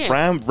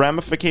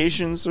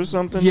ramifications or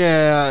something.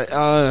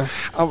 Yeah,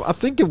 I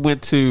think it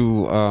went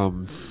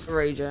to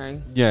Ray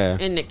J. Yeah.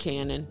 And Nick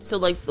Cannon. So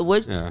like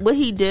what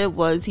he did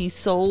was he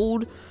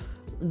sold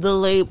the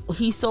label.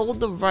 He sold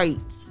the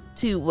rights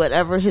to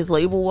whatever his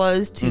label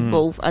was to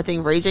both, I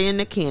think, Ray J and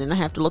Nick Cannon. I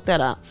have to look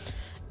that up.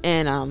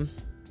 And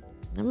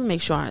let me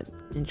make sure I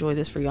enjoy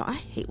this for y'all. I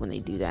hate when they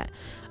do that.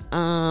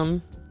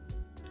 And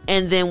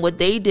then what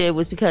they did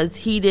was,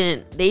 because they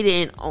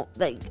didn't own,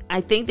 like, I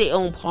think they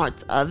own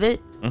parts of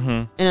it,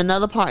 and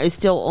another part is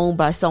still owned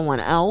by someone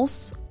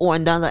else or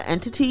another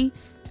entity.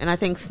 And I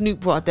think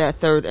Snoop brought that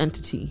third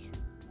entity.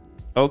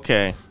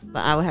 Okay.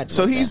 But I would have to.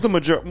 So he's the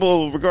majority.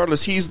 Well,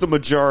 regardless, he's the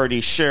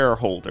majority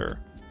shareholder.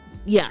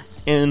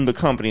 Yes. In the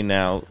company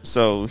now,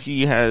 so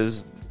he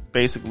has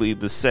basically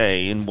the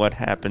say in what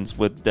happens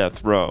with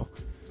Death Row,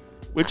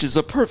 which is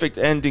a perfect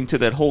ending to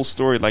that whole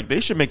story. Like,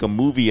 they should make a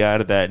movie out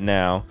of that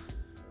now.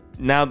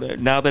 Now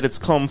that it's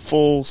come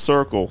full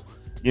circle,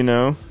 you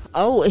know.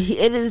 Oh, it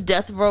is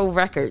Death Row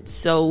Records.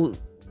 So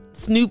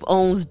Snoop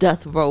owns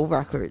Death Row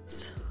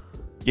Records.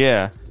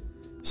 Yeah.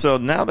 So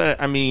now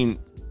that, I mean,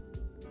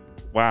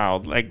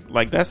 wow,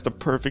 like that's the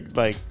perfect,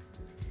 like.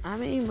 I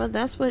mean, but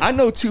that's what I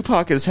know.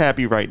 Tupac is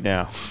happy right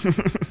now.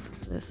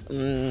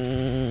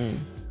 I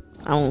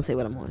won't say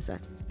what I'm going to say.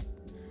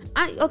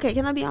 Okay,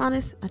 can I be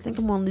honest? I think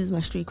I'm going to lose my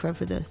street cred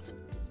for this.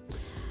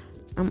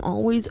 I'm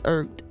always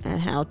irked at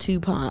how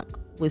Tupac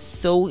was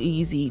so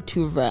easy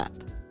to rep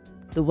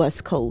the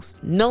West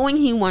Coast, knowing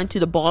he went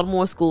to the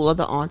Baltimore School of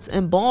the Arts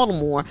in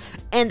Baltimore,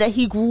 and that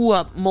he grew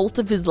up most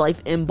of his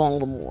life in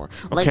Baltimore.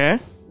 Like, okay.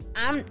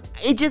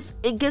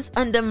 It gets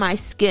under my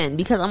skin,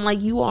 because I'm like,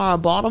 you are a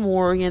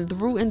Baltimorean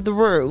through and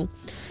through,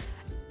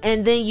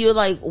 and then you're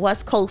like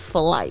West Coast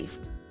for life.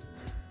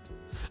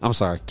 I'm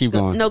sorry. Keep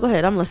going. No, go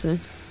ahead. I'm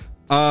listening.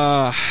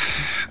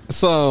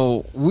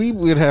 So we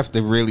would have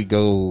to really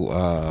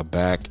go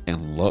back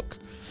and look,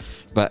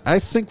 but I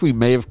think we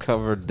may have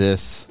covered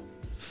this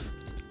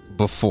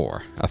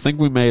before. I think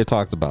we may have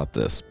talked about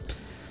this.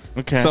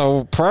 Okay.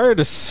 So prior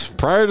to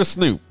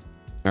Snoop,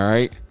 all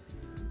right,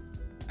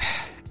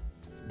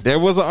 there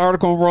was an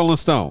article in Rolling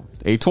Stone.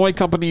 A toy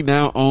company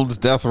now owns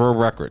Death Row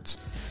Records.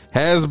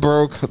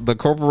 Hasbro, the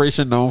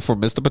corporation known for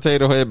Mr.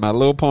 Potato Head, My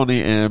Little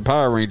Pony, and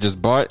Power Rangers,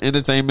 bought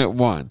Entertainment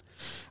One,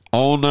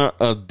 owner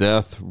of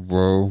Death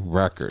Row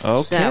Records.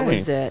 Okay. That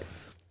was it.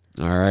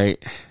 All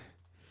right.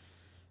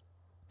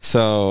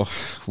 So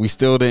we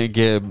still didn't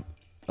get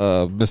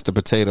Mr.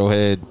 Potato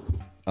Head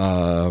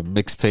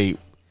mixtape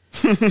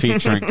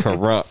featuring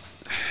Corrupt.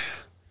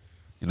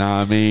 You know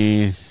what I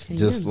mean?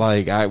 Just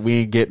like we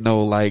ain't get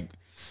no like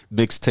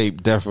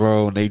mixtape Death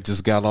Row, and they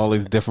just got all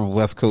these different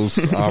West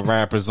Coast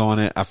rappers on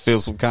it. I feel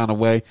some kind of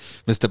way.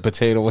 Mr.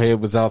 Potato Head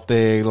was out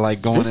there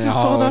like going in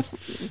hard.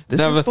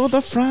 This is for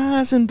the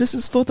fries, and this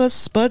is for the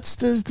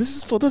Spudsters. This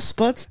is for the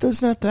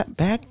Spudsters, not that.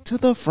 Back to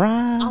the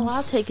fries. Oh,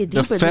 I'll take it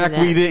The deeper fact than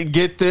that. we didn't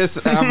get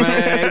this,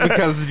 man,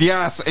 because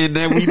yes, and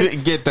then we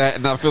didn't get that,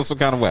 and I feel some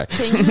kind of way.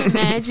 Can you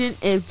imagine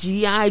if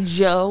G.I.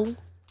 Joe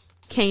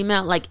came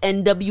out like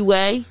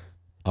NWA?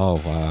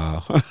 Oh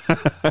wow!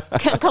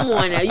 Come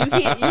on now, you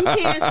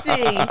can't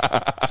see.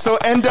 So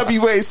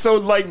NWA, so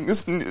like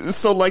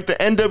the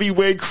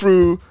NWA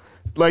crew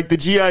like the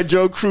G.I.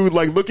 Joe crew,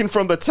 like looking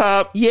from the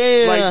top.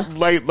 Yeah.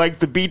 Like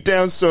the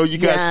beatdown. So you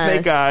got Yes.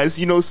 Snake Eyes.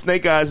 You know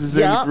Snake Eyes is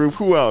in the Yup. group.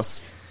 Who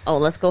else? Oh,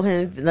 let's go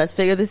ahead and let's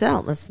figure this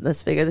out.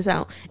 Let's figure this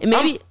out. And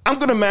maybe I'm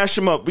gonna mash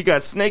them up. We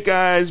got Snake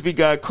Eyes. We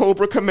got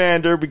Cobra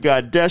Commander. We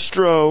got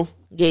Destro.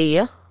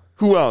 yeah.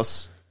 Who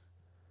else?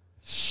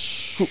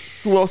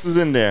 Who else is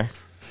in there?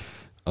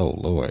 Oh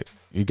Lord,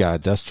 you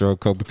got Destro,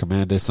 Cobra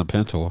Commander,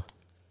 Serpentor.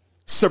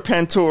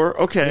 Serpentor.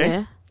 Okay.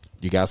 Yeah.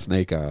 You got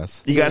Snake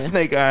Eyes. You got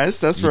Snake Eyes.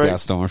 That's You right. got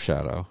Storm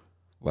Shadow.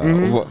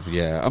 Well,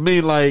 yeah. I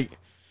mean, like,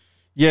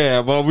 yeah.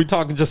 Well, we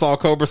talking just all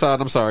Cobra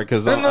side. I'm sorry,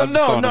 because No.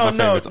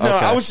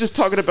 I was just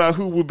talking about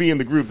who would be in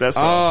the group. That's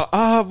all.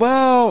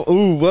 Well,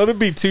 would it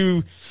be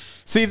too?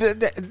 See,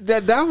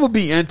 that would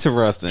be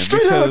interesting.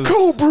 Straight out of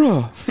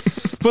Cobra.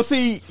 But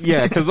see,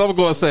 yeah, because I'm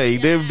going to say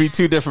there would be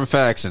two different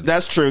factions.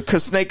 That's true.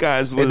 Because Snake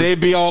Eyes was And they'd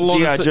be all on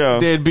G.I. Joe.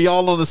 they'd be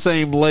all on the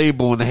same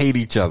label and hate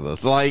each other.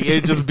 So like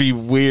it'd just be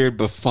weird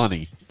but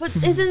funny. But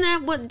isn't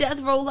that what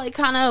Death Row like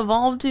kind of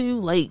evolved to?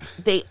 Like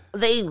they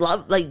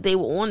love, like they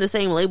were on the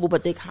same label,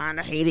 but they kind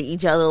of hated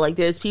each other. Like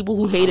there's people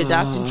who hated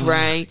Dr.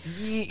 Dre.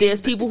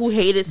 There's people who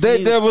hated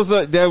Snoop.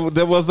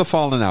 There was the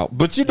falling out.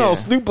 But you know, Yeah.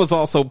 Snoop was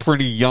also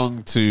pretty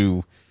young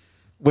to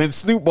when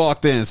Snoop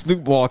walked in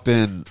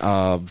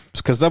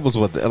because that was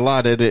what a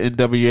lot of the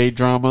NWA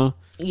drama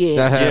Yeah.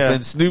 that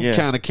happened. Yeah. Snoop Yeah.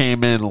 kind of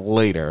came in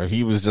later.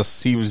 He was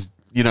just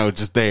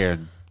there.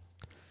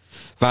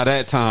 By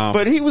that time,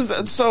 But he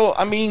was so.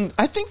 I mean,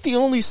 I think the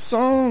only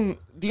song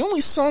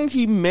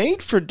he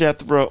made for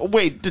Death Row.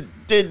 Wait, did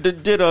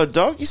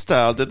Doggy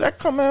Style? Did that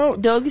come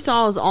out? Doggy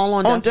Style is all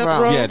on Death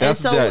Row. Row? Yeah, and that's-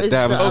 so that- is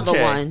that the was- other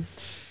Okay. one.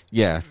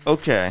 yeah,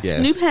 Okay. Yeah.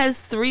 Snoop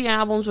has 3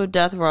 albums with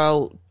Death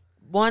Row,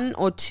 1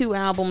 or 2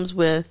 albums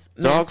with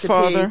Master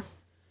Dogfather.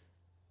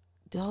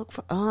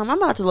 P. I'm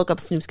about to look up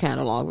Snoop's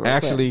catalog. Real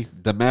actually,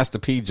 the Master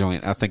P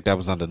joint, I think that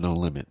was under No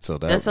Limit. So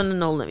quick. That's under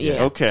No Limit.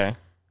 Yeah. Okay.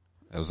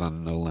 that was under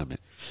No Limit.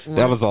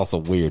 That was also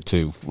weird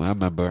too. When I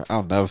remember,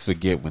 I'll never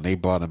forget when they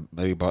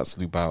bought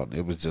Snoop out.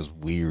 It was just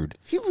weird.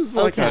 He was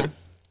like Okay.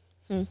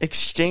 a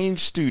exchange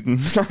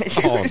student.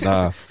 Oh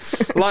nah.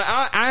 Like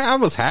I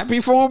was happy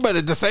for him, but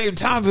at the same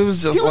time, it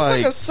was just He was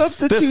like a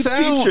substitute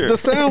teacher. The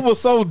sound was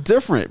so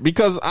different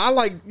because I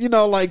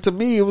like to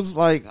me it was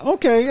like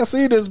okay, I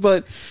see this,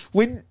 but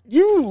when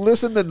you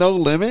listen to No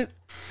Limit,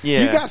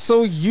 Yeah. you got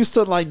so used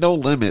to like No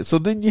Limit, so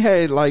then you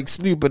had like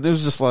Snoop, and it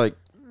was just like,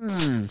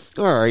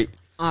 all right.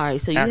 All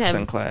right, so you Accent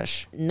have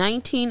clash.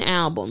 19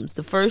 albums.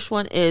 The first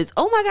one is,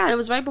 oh my God, it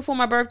was right before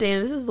my birthday,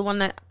 and this is the one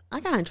that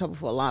I got in trouble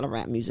for a lot of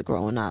rap music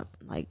growing up.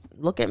 Like,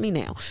 look at me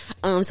now.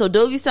 So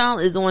Doggy Style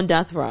is on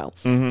Death Row.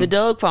 The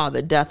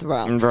Dogfather, Death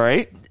Row.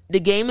 Right.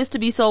 The Game Is to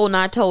Be Sold,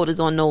 Not Told is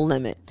on No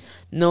Limit.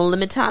 No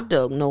Limit Top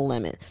Dog, No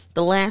Limit.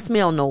 The Last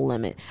Meal, No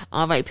Limit.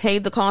 All right,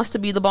 Paid the Cost to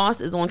Be the Boss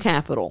is on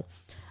Capitol.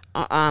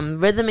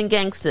 Rhythm and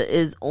Gangsta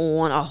is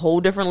on a whole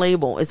different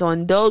label. It's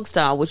on Doug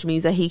Style, which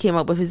means that he came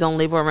up with his own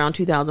label around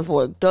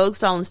 2004. Doug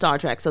Style and Star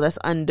Trek, so that's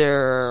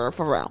under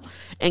Pharrell.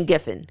 And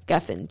Geffen,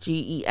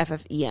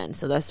 Geffen,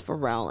 so that's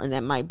Pharrell, and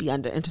that might be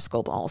under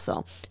Interscope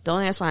also.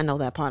 Don't ask why I know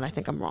that part. I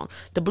think I'm wrong.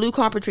 The Blue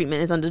Carpet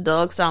Treatment is under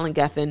Doug Style and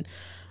Geffen.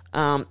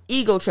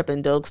 Ego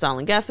Trippin', Doug Style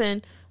and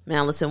Geffen.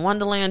 Malice in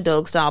Wonderland,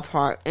 Doug Style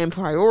and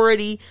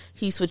Priority.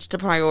 He switched to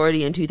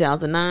Priority in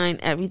 2009.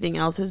 Everything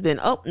else has been,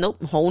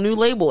 whole new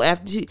label.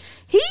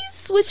 He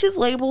switches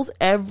labels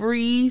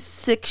every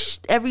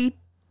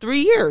 3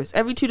 years.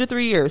 Every 2 to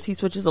 3 years, he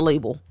switches a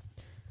label.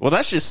 Well,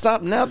 that should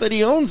stop now that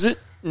he owns it.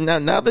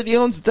 Now that he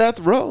owns Death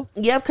Row.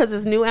 Yeah, because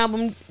his new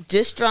album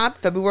just dropped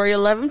February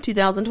 11,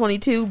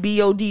 2022.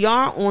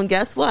 BODR on,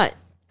 guess what?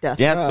 Death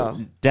Row.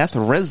 Death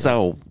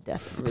Rizzo.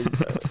 Death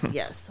Rizzo.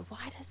 Yes. Why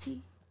does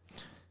he?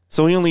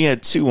 So he only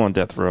had 2 on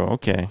Death Row.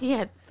 Okay. He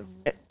had.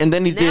 And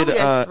then he Now did. he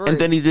has 3. And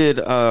then he did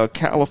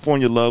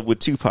California Love with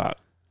Tupac.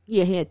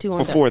 Yeah, he had 2 on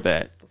Before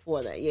that.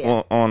 Before that,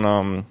 yeah.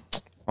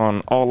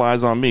 On All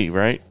Eyes on Me,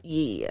 right?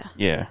 Yeah.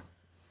 Yeah.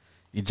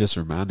 You just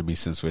reminded me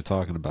since we're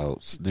talking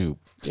about Snoop.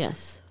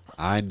 Yes.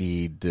 I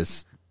need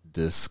this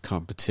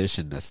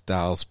competition that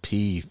Styles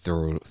P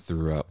threw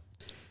up.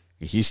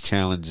 He's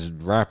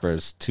challenging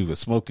rappers to a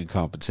smoking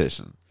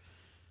competition.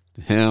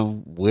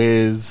 Him,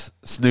 Wiz,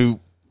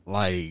 Snoop,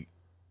 like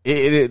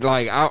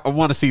I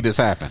want to see this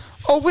happen.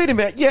 Oh, wait a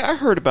minute. Yeah, I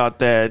heard about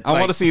that. I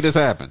want to see this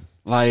happen.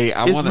 Like,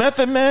 Is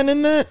Method Man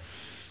in that?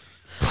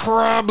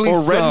 probably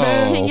or so.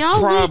 Redman? Can y'all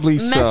Probably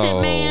get so.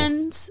 Method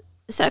Man's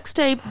sex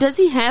tape? Does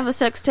he have a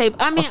sex tape?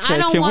 I mean, Okay, I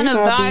don't can we want to.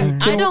 not be- I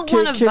can- don't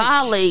can- want to can-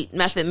 violate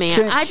Method Man.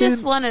 can- I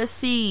just can- want to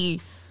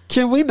see.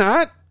 Can we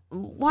not?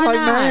 Why Like,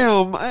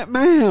 not?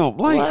 ma'am,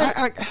 like,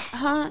 What?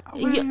 Huh?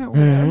 like,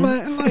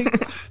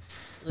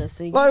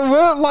 Listen.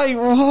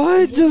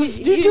 what?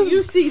 Just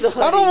you see the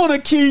I don't want to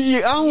kill you.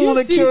 I don't You want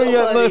to see kill the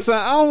your. hoodie. Listen,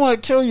 I don't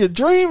want to kill your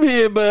dream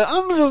here, but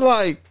I'm just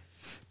like,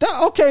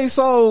 that. Okay,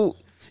 so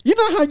you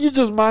know how you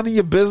just minding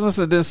your business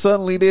and then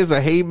suddenly there's a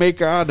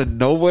haymaker out of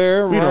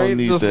nowhere, We right? don't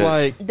need just that.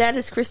 like, That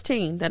is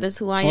Christine. That is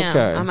who I am.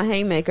 Okay. I'm a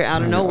haymaker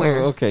out of nowhere.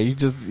 oh, okay, you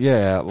just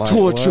like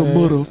Torture,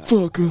 what?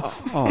 motherfucker.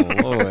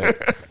 Oh Lord.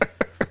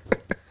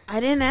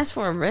 didn't ask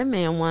for a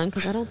Redman one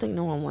because I don't think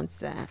no one wants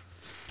that.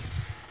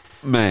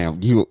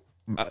 Man, you.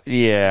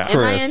 Yeah. Am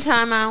I in Chris.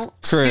 timeout?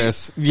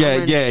 Chris, yeah,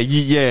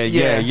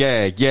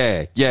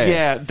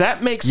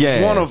 That makes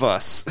one of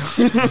us.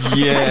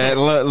 yeah.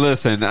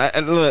 Listen,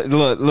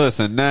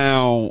 listen.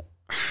 Now,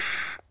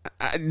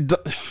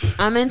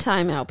 I'm in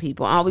timeout,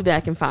 people. I'll be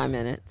back in 5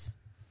 minutes.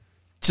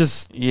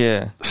 just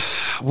Yeah.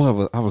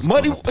 well, I was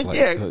Muddy. gonna play-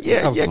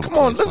 Yeah. I was gonna Come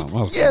play on. something.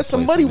 I was Let's. gonna Yeah.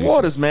 Some play muddy some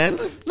waters, man.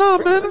 No,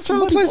 man, I'm trying to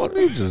Muddy play some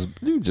waters.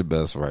 Ninja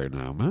Best right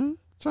now, man.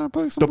 Trying to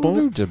play some The more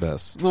bone? Ninja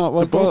Best. No,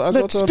 The bone?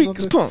 Let's speak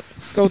this punk.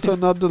 Go to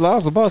another. I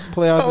was about to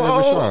play out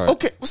Oh,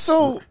 okay.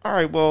 So, all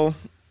right. Well,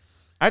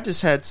 I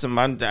just had some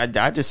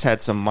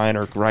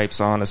minor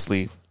gripes,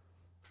 honestly,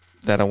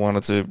 that I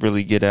wanted to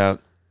really get out.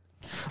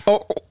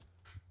 Oh,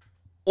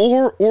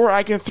 or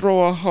I can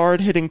throw a hard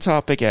hitting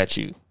topic at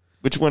you.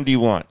 Which one do you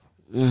want?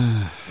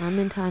 I'm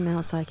in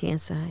timeout, so I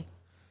can't say.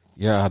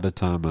 You're out of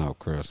timeout,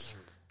 Chris.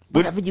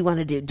 Whatever you want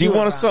to do. Do you it,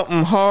 want Rob.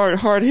 something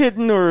hard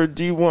hitting, or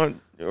do you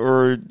want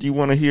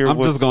to hear?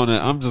 I'm just gonna.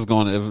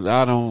 If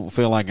I don't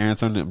feel like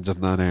answering it, I'm just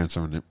not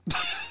answering it.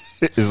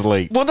 It's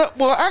late. Well, no,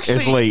 actually,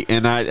 It's late,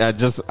 and I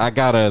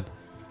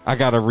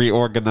gotta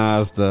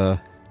reorganize the.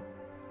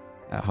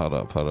 Hold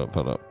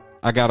up.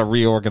 I gotta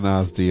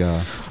reorganize the.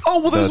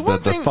 there's one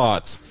thing. The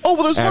thoughts. Oh,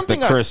 well, there's one after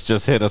thing. Chris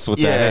just hit us with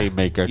that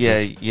haymaker.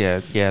 Yeah.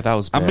 That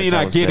was bad.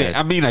 I get it.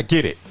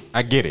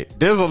 I get it.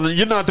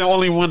 You're not the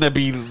only one that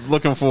be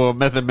looking for a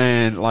Method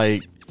Man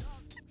like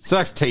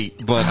sex tape,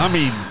 but I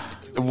mean,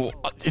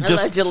 it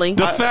just Allegedly.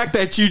 the fact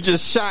that you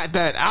just shot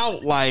that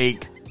out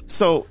like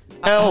So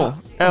L.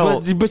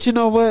 But you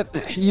know what?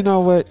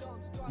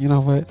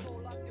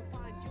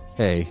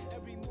 Hey,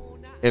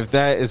 if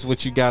that is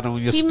what you got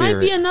on your He spirit, might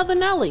be another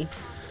Nelly.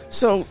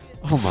 So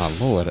oh my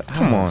lord!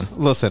 Come on.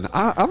 Listen,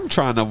 I'm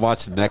trying to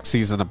watch the next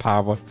season of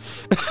Power.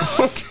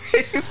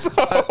 Okay, so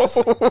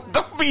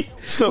don't be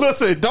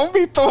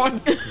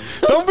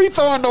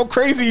throwing no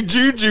crazy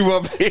juju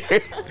up here.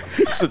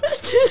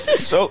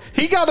 So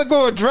he got to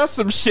go address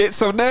some shit.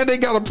 So now they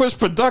got to push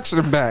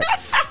production back.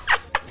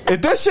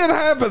 If that shit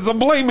happens, I'm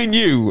blaming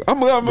you. I'm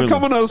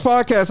coming on this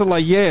podcast and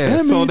like, yeah.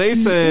 So they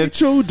said,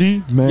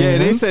 H-O-D, man. yeah,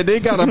 they said they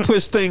got to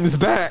push things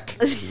back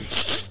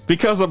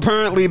because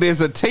apparently there's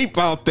a tape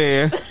out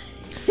there.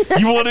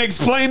 You want to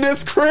explain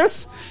this,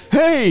 Chris?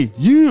 Hey,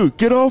 you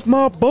get off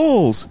my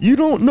balls. You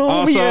don't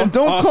know me, and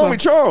don't call me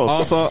Charles.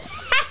 Also,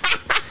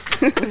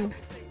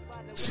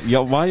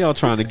 yo, why y'all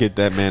trying to get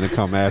that man to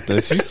come after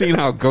us? You seen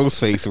how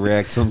Ghostface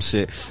react to some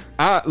shit?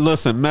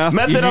 Listen,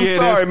 Method, I'm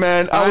sorry,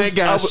 man. I ain't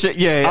got shit.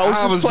 Yeah, I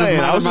was just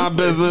minding my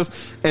business,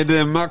 and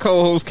then my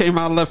co-host came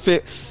out left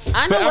it.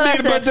 I know what I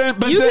said.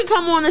 You can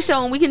come on the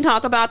show and we can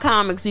talk about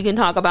comics. We can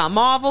talk about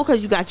Marvel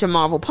because you got your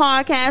Marvel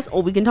podcast,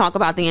 or we can talk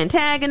about the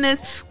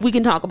antagonist. We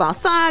can talk about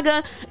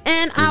Saga,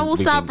 and I will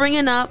stop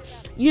bringing up.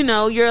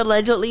 You're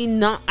allegedly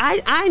not.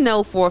 I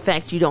know for a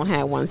fact you don't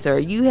have one, sir.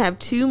 You have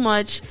too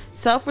much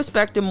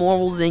self-respect and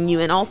morals in you,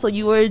 and also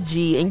you are a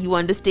G, and you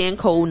understand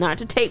code not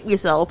to tape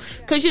yourself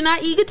because you're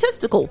not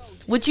egotistical.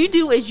 What you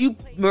do is you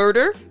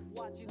murder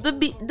the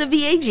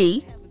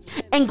VAG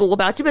and go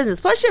about your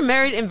business. Plus, you're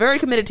married and very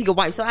committed to your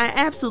wife, so I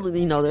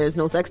absolutely know there is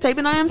no sex tape,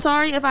 and I am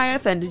sorry if I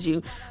offended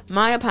you.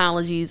 My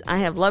apologies. I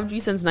have loved you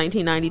since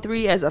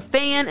 1993 as a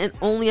fan and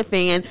only a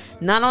fan,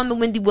 not on the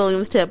Wendy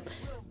Williams tip,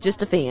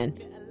 just a fan.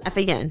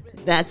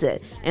 That's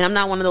it. And I'm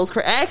not one of those.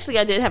 Actually,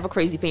 I did have a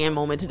crazy fan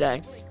moment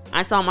today.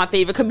 I saw my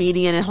favorite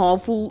comedian in Whole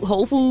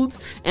Foods,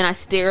 and I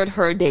stared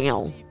her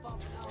down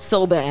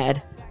so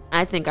bad.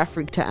 I think I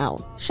freaked her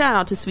out. Shout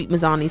out to Sweet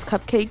Mazzani's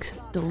Cupcakes.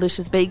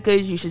 Delicious baked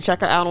goods. You should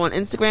check her out on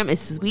Instagram.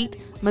 It's Sweet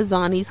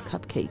Mazzani's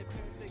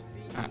Cupcakes.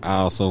 I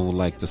also would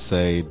like to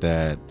say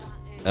that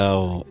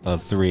L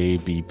of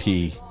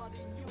 3ABP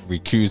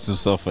recused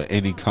himself of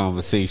any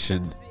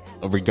conversation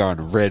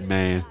regarding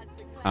Redman.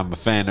 I'm a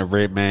fan of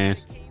Redman.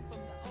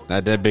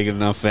 Not that big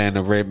enough fan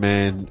of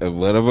Redman.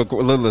 Whatever.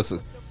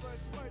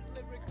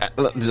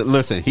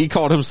 Listen. He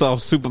called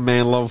himself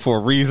Superman Lover for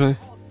a reason.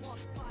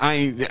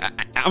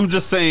 I'm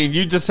just saying,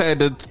 you just had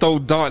to throw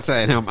darts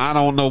at him. I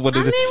don't know what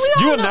it is.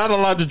 You are not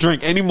allowed to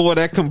drink any more of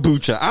that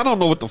kombucha. I don't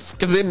know what the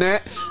fuck is in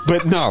that,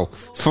 but no.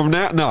 From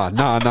now, no.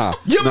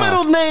 Your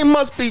middle name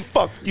must be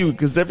fuck you,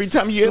 because every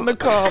time you're in the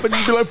car, but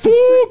you be like,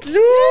 fuck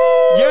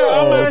you.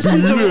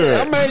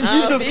 Yeah, I'm mad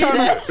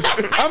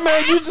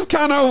you just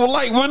kind of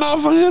like went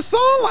off on his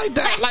song like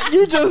that. Like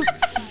you just.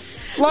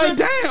 Like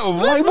damn!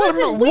 Like what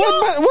Redman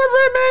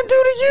do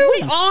to you?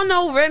 We all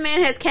know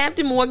Redman has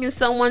Captain Morgan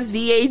someone's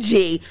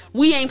VAG.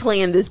 We ain't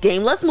playing this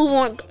game. Let's move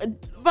on.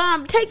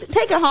 Bob,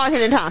 take a hard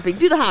hitting topic.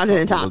 Do the hard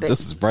hitting topic.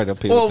 This is right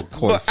up here. Well, with the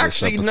Koi Fish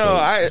actually, episode.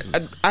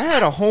 no. I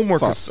had a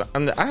homework.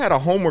 I had a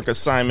homework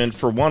assignment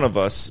for one of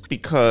us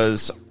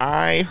because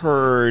I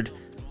heard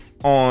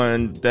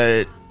on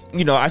that.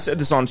 I said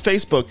this on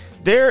Facebook.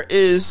 There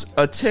is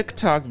a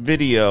TikTok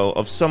video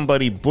of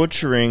somebody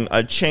butchering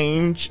a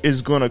change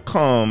is gonna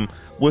come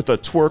with a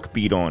twerk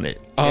beat on it,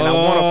 and I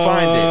want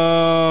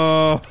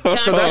to find it.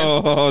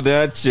 Oh,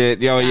 that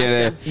shit. Yo,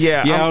 yeah.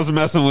 Yeah, I was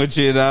messing with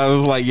you. And I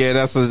was like, yeah,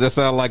 that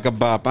sounds like a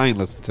bop. I ain't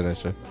listening to that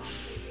shit.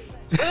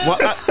 Well,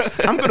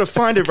 I'm going to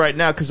find it right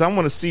now because I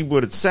want to see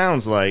what it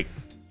sounds like.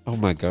 Oh,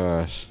 my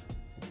gosh.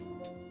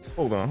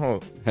 Hold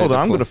on.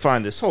 I'm going to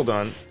find this. Hold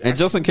on. And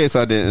just in case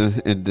I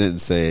didn't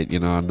say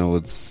it, I know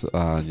it's,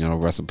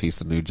 rest in peace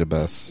to Nuja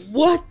Best.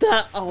 What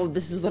the? Oh,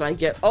 this is what I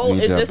get. Oh,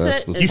 is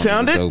this it? You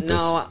found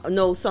it?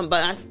 No,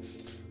 somebody.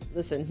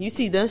 Listen, you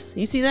see this?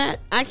 You see that?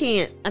 I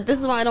can't. This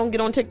is why I don't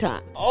get on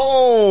TikTok.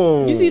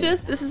 Oh. You see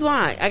this? This is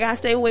why. I got to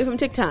stay away from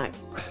TikTok.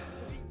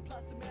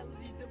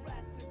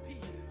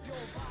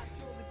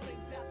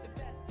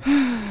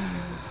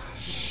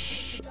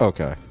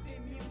 Okay.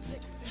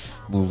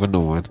 Moving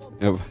on.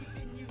 Yep.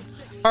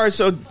 All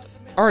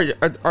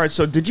right.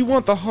 So, did you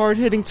want the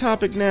hard-hitting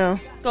topic now?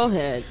 Go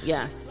ahead.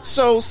 Yes.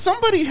 So,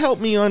 somebody help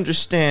me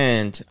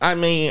understand. I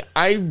mean,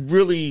 I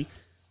really,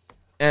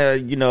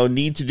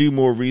 need to do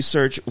more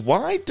research.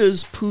 Why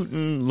does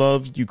Putin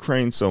love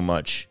Ukraine so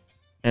much,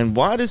 and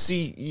why does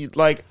he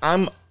like?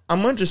 I'm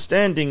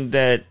understanding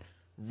that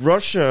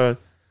Russia,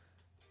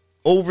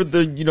 over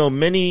the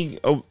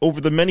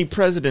many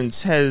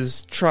presidents,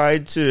 has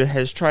tried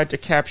to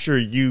capture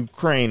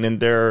Ukraine,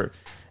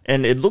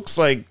 and it looks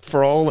like,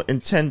 for all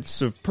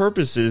intents and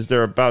purposes,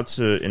 they're about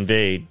to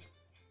invade.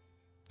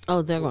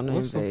 Oh, they're going to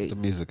What's invade. the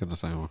music in the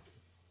same one?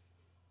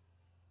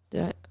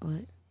 What?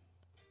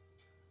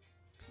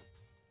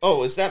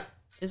 Oh, is that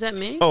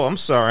me? Oh, I'm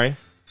sorry.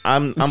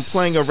 I'm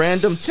playing a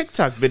random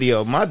TikTok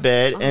video. My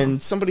bad.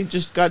 And somebody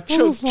just got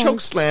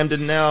choke slammed,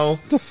 and now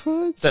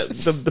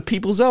the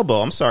people's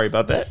elbow. I'm sorry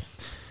about that.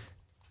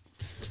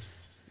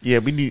 Yeah,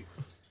 we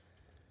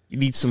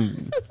need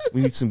some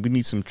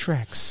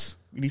tracks.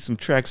 We need some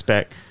tracks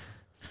back.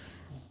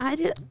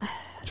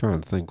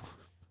 Trying to think.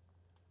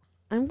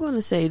 I'm going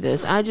to say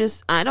this.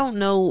 I don't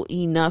know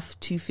enough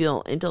to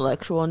feel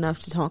intellectual enough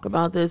to talk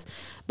about this,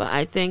 but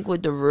I think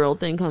what the real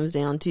thing comes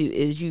down to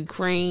is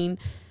Ukraine.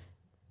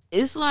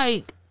 It's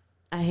like,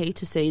 I hate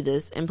to say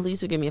this, and please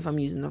forgive me if I'm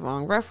using the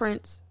wrong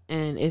reference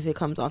and if it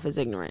comes off as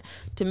ignorant.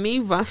 To me,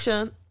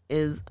 Russia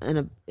is I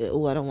don't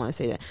want to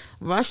say that.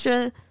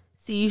 Russia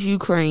sees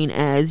Ukraine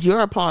as,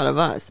 you're a part of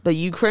us, but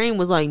Ukraine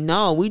was like,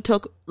 no, we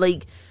took,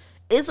 like,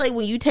 it's like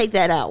when you take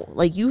that out,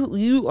 like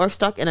you are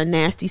stuck in a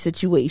nasty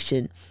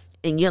situation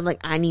and you're like,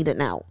 I need an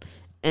out.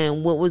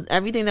 And what was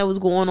everything that was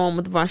going on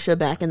with Russia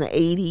back in the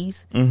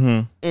 80s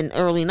and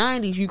early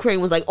 90s, Ukraine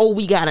was like, oh,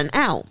 we got an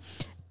out.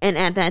 And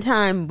at that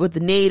time, with the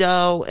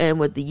NATO and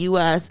with the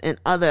U.S. and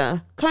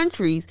other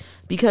countries,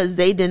 because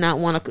they did not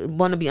want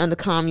to be under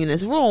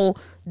communist rule,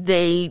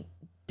 they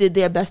did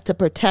their best to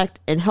protect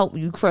and help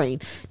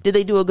Ukraine. Did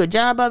they do a good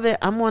job of it?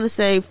 I'm going to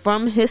say,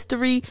 from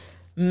history,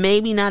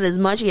 maybe not as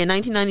much. In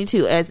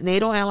 1992, as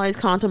NATO allies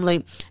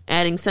contemplate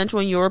adding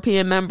Central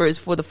European members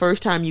for the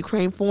first time,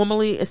 Ukraine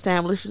formally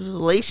establishes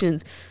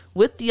relations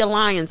with the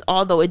alliance,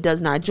 although it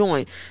does not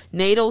join.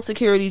 NATO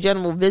Secretary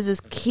General visits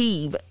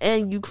Kyiv,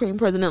 and Ukraine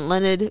President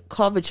Leonid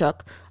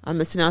Kovalchuk, I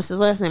mispronounced his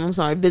last name, I'm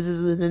sorry,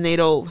 visits the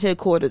NATO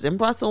headquarters in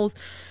Brussels.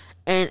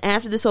 And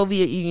after the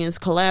Soviet Union's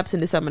collapse in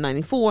December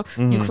 94,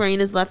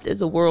 Ukraine is left as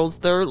the world's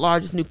third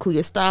largest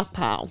nuclear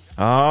stockpile.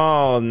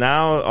 Oh,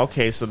 now,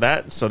 okay, so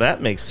that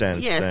makes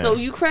sense. Yeah, then. So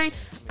Ukraine,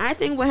 I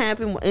think what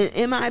happened,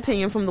 in my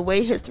opinion, from the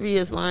way history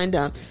is lined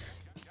up,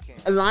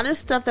 a lot of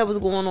stuff that was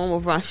going on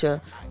with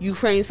Russia,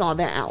 Ukraine saw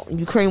that out.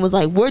 Ukraine was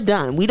like, we're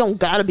done. We don't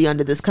got to be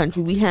under this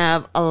country. We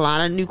have a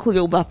lot of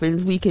nuclear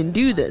weapons. We can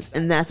do this.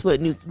 And that's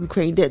what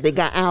Ukraine did. They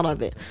got out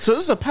of it. So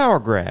this is a power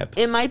grab.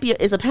 It might be,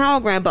 it's a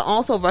power grab, but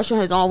also Russia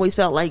has always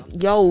felt like,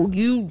 yo,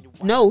 you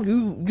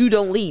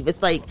don't leave.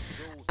 It's like,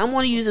 I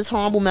want to use this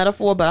horrible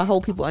metaphor, but I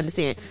hope people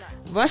understand.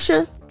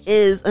 Russia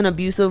is an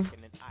abusive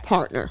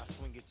partner.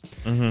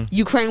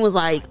 Ukraine was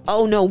like,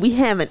 oh no, we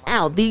have an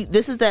out.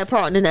 This is that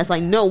partner that's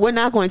like, no, we're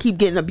not going to keep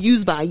getting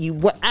abused by you.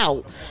 We're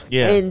out.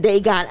 Yeah. And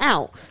they got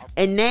out.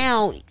 And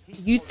now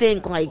you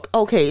think like,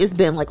 okay, it's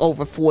been like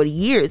over 40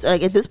 years.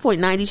 Like at this point,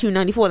 92,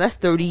 94, that's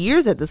 30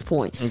 years at this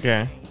point.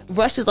 Okay.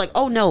 Russia's like,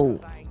 oh no,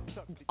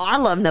 our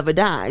love never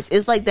dies.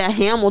 It's like that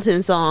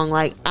Hamilton song,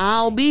 like,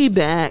 I'll be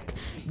back.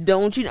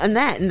 Don't you? And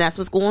that's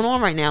what's going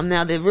on right now.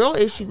 Now, the real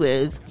issue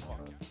is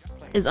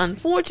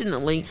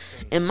unfortunately,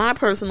 in my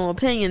personal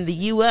opinion, the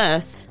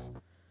U.S.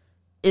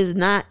 is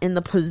not in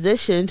the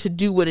position to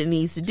do what it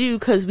needs to do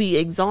because we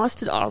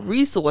exhausted our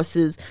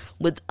resources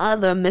with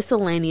other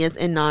miscellaneous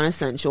and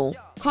non-essential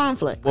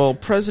conflict. Well,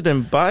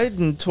 President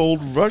Biden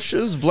told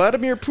Russia's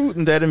Vladimir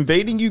Putin that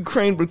invading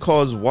Ukraine would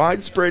cause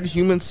widespread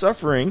human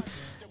suffering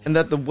and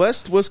that the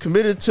West was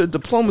committed to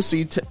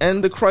diplomacy to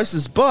end the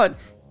crisis, but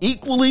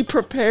equally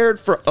prepared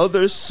for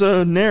other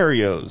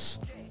scenarios.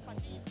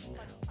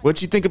 What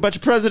you think about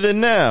your president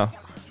now?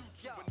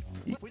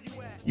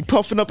 You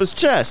puffing up his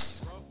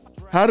chest.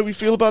 How do we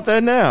feel about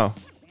that now?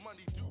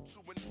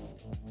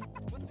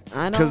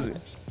 I don't. Because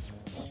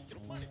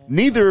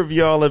neither of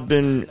y'all have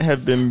been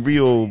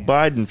real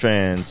Biden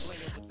fans.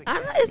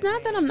 It's It's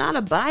not that I'm not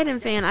a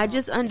Biden fan. I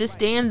just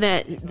understand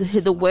that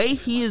the way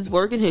he is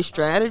working his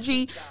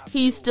strategy,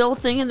 he's still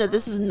thinking that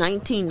this is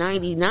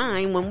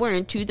 1999 when we're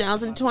in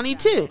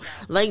 2022.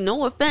 Like,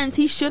 no offense,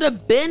 he should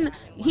have been.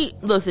 He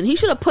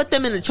should have put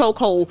them in a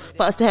chokehold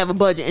for us to have a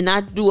budget and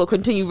not do a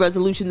continued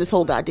resolution this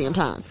whole goddamn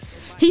time.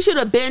 He should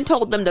have been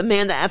told them to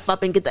man the F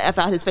up and get the F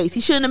out his face.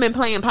 He shouldn't have been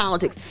playing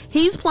politics.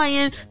 He's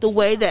playing the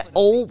way that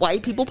old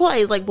white people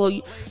play. It's like, well,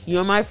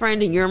 you're my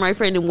friend and you're my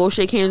friend and we'll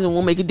shake hands and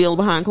we'll make a deal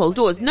behind closed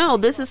doors. No,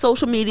 this is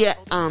social media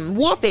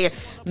warfare.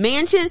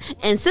 Manchin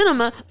and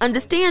Sinema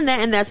understand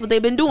that, and that's what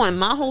they've been doing.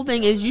 My whole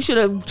thing is you should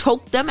have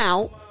choked them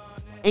out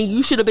and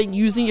you should have been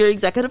using your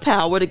executive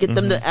power to get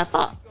them to F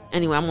up.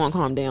 Anyway, I'm going to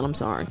calm down. I'm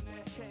sorry.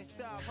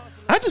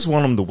 I just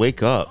want him to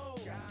wake up.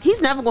 He's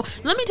never going.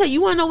 Let me tell you.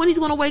 You want to know when he's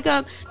going to wake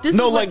up?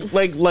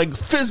 Like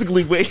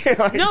physically wake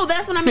up. No,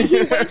 that's what I mean. He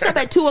wakes up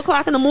at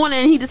 2:00 in the morning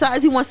and he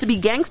decides he wants to be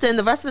gangster, and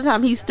the rest of the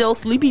time he's still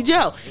Sleepy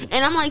Joe.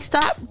 And I'm like,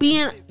 stop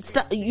being.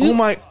 Oh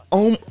my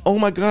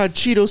God!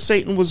 Cheeto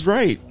Satan was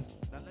right.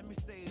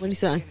 What did he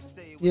say?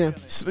 Yeah.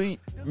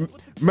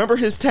 Remember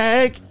his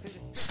tag,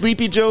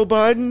 Sleepy Joe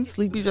Biden.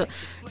 Sleepy Joe.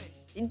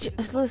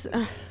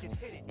 Listen.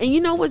 And you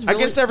know what's really... I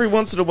guess every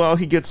once in a while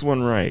he gets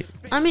one right.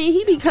 I mean,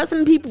 he be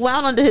cussing people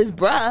out under his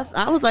breath.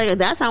 I was like,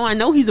 that's how I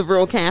know he's a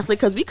real Catholic,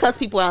 because we cuss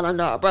people out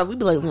under our breath. We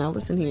be like, now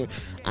listen here.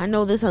 I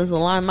know this has a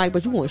lot of mic,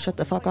 but you want to shut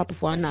the fuck up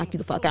before I knock you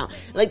the fuck out.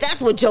 Like, that's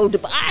what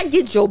I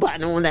get Joe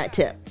Biden on that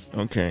tip.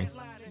 Okay.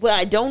 What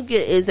I don't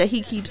get is that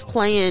he keeps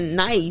playing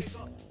nice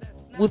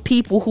with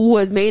people who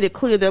has made it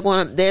clear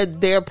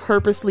they're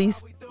purposely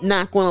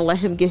not going to let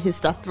him get his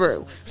stuff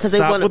through.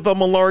 Stop with the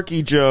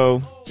malarkey,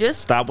 Joe.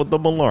 Just stop with the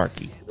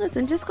malarkey.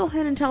 Listen, just go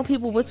ahead and tell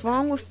people what's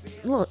wrong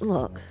with...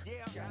 Look.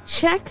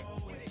 Check.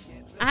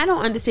 I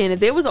don't understand. If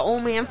there was an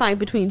old man fight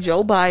between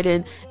Joe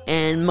Biden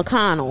and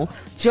McConnell,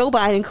 Joe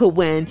Biden could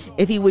win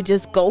if he would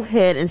just go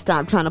ahead and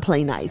stop trying to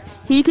play nice.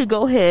 He could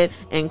go ahead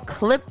and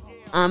clip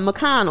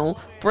McConnell,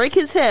 break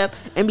his hip,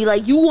 and be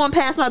like, you want to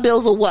pass my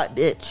bills or what,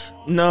 bitch?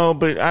 No,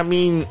 but I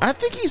mean, I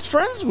think he's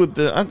friends with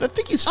I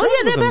think he's friends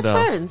with them. Oh, yeah, they're best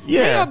friends.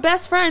 Yeah. They are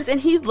best friends, and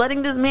he's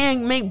letting this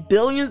man make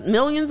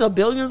millions of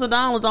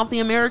dollars off the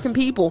American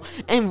people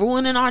and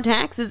ruining our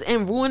taxes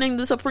and ruining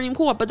the Supreme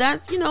Court. But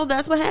that's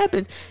what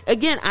happens.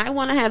 Again, I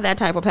want to have that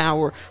type of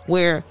power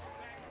where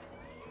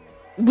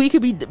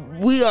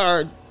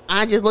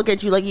I just look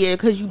at you like, yeah,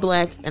 because you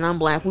black and I'm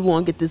black, we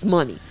want to get this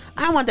money.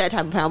 I want that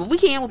type of power, but we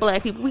can't with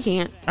black people. We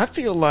can't. I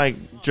feel like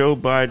Joe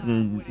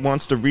Biden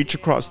wants to reach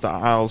across the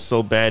aisle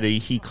so bad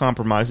he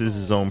compromises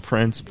his own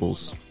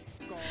principles.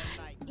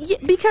 Yeah,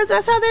 because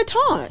that's how they're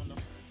taught.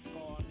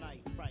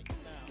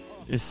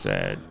 It's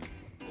sad.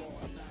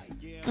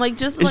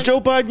 Is Joe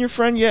Biden your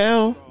friend,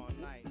 Yael?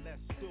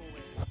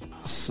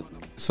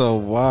 So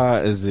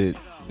why is it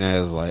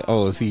as like,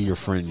 oh, is he your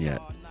friend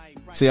yet?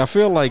 See, I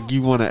feel like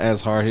you want to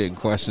ask hard-hitting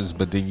questions,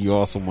 but then you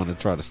also want to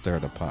try to stir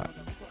the pot.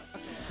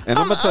 And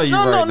I'm gonna tell you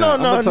right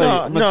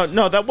now.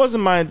 No. That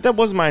wasn't my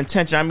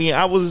intention. I mean,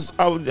 I was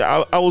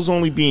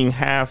only being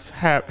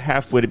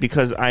half with it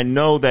because I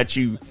know that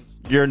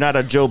you're not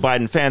a Joe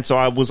Biden fan. So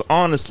I was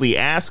honestly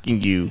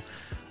asking you,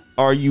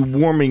 are you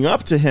warming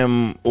up to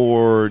him,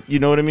 or you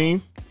know what I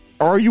mean?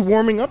 Are you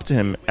warming up to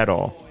him at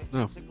all?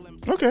 No.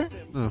 Okay.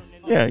 No.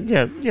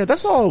 Yeah.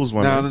 That's all I was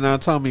wondering. Now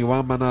tell me, why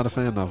am I not a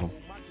fan of him?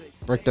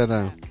 Break that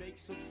down.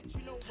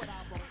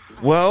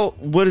 Well,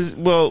 let's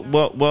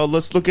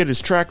look at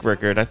his track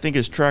record. I think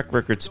his track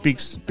record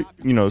speaks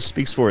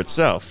for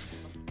itself.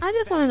 I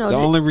just want to know. The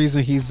only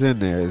reason he's in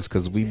there is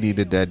because we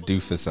needed that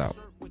doofus out.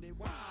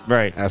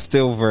 Right. I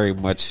still very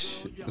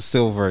much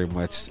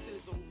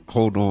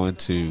hold on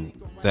to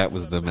that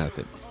was the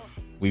method.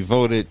 We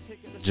voted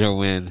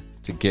Joe in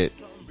to get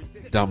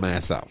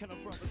dumbass out.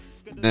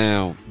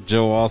 Now,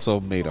 Joe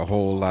also made a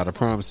whole lot of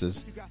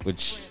promises,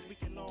 which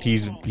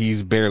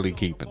he's barely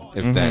keeping,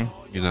 if that,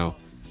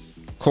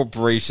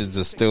 corporations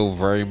are still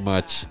very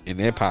much in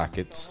their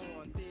pockets,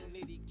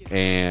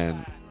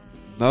 and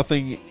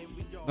nothing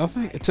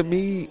to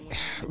me.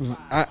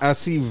 I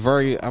see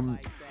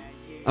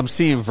I'm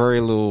seeing very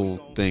little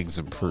things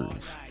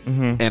improve,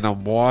 and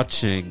I'm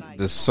watching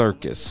the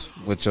circus,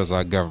 which is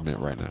our government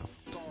right now.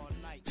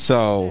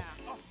 So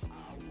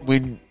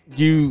when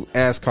you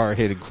ask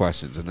hard-hitting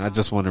questions, and I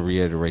just want to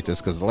reiterate this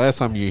because the last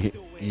time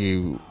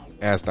you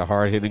asked a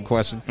hard-hitting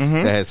question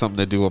that had something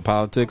to do with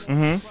politics,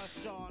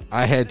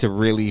 I had to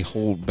really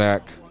hold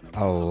back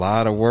a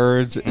lot of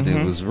words, and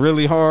it was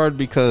really hard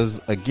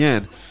because,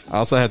 again, I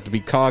also have to be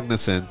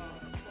cognizant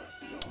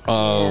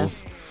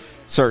of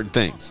certain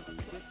things.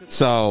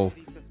 So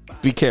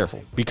be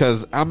careful,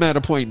 because I'm at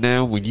a point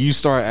now when you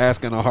start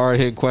asking a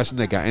hard-hitting question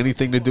that got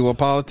anything to do with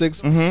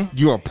politics,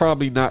 you are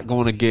probably not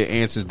going to get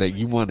answers that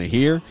you want to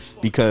hear,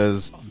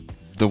 because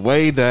the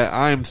way that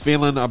I'm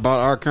feeling about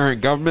our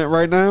current government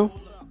right now,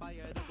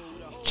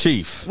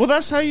 Chief. Well,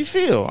 that's how you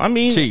feel. I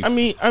mean, Chief. I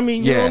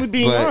mean, you're only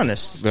being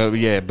honest. But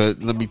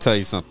let me tell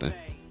you something.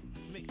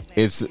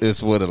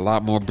 It's with a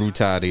lot more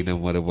brutality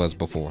than what it was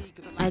before.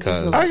 I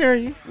hear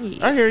you.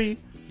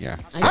 Yeah.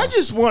 I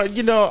just want,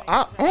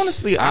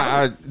 honestly,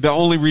 The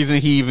only reason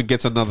he even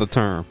gets another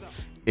term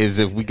is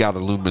if we got a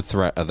looming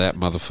threat of that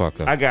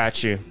motherfucker. I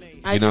got you.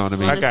 I know just what I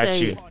mean? wanna I got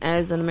say, you.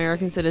 as an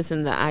American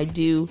citizen, that I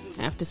do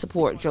have to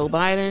support Joe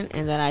Biden,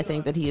 and that I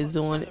think that he is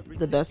doing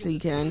the best he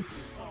can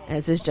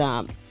as his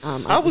job.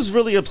 I was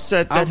really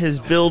upset that his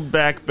Build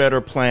Back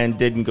Better plan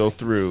didn't go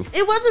through.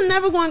 It wasn't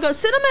never going to go.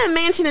 Cinema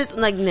Mansion is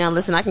like, now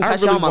listen, I can I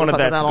cut really y'all wanted that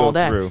motherfuckers to out go all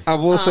that. through. I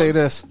will say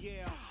this.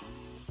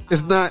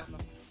 It's not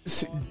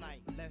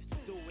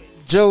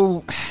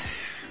Joe,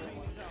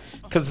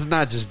 because it's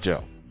not just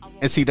Joe.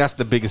 And see, that's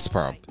the biggest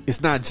problem.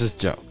 It's not just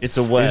Joe. It's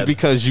a web. It's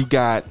because you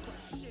got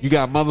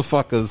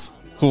motherfuckers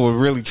who are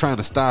really trying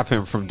to stop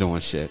him from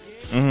doing shit.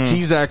 Mm-hmm.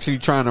 He's actually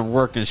trying to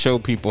work and show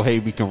people, hey,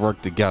 we can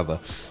work together.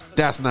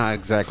 That's not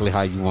exactly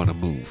how you want to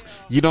move.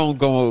 You don't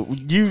go.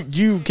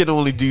 You can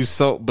only do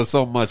so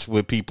much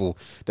with people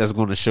that's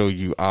going to show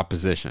you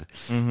opposition.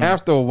 Mm-hmm.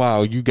 After a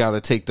while, you got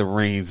to take the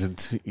reins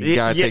and you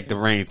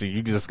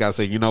just got to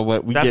say, you know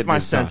what, That's my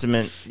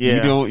sentiment. Done.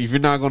 Yeah. If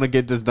you're not going to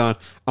get this done,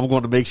 I'm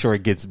going to make sure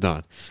it gets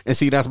done. And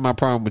see, that's my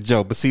problem with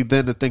Joe. But see,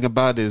 then the thing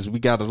about it is, we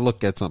got to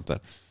look at something.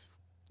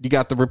 You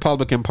got the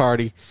Republican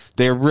Party.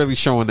 They're really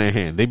showing their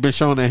hand. They've been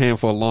showing their hand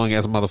for a long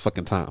ass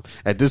motherfucking time.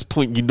 At this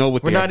point, you know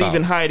what We're they're not about.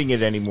 even hiding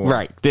it anymore.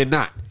 Right. They're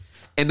not.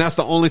 And that's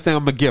the only thing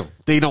I'm going to give them.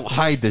 They don't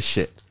hide this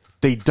shit.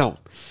 They don't.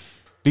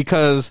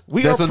 Because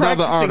We there's are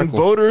another practicing article.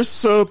 voter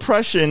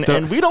suppression,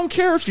 and we don't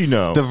care if you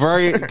know.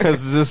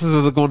 Because this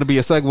is going to be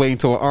a segue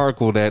into an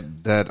article that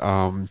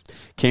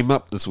came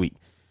up this week.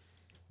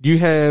 You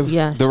have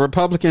the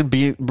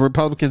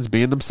Republicans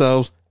being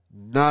themselves,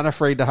 not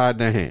afraid to hide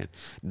their hand,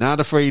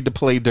 not afraid to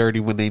play dirty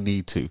when they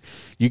need to.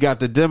 You got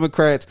the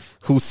Democrats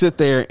who sit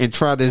there and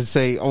try to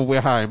say, oh, we're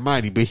high and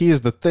mighty. But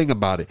here's the thing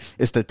about it.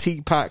 It's the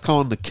teapot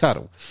calling the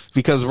kettle.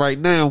 Because right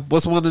now,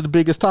 what's one of the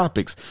biggest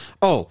topics?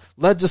 Oh,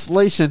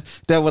 legislation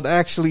that would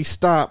actually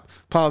stop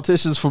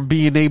politicians from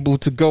being able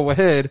to go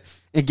ahead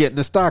and get in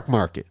the stock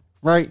market,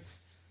 right?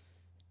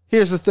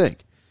 Here's the thing.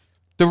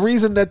 The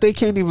reason that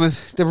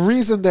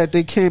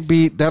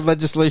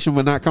legislation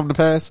would not come to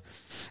pass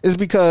is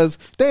because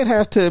they'd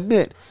have to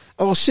admit,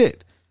 oh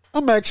shit,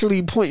 I'm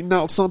actually pointing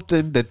out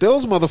something that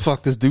those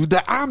motherfuckers do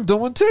that I'm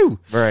doing too.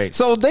 Right.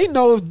 So they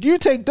know if you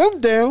take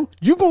them down,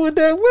 you going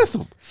down with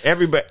them.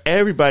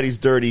 Everybody's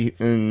dirty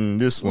in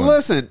this one.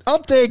 Listen,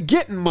 up there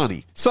getting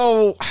money.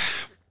 So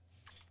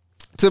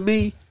to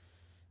me,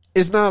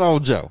 it's not all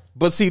Joe.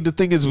 But see, the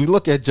thing is, we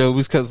look at Joe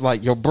is because,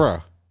 like, yo,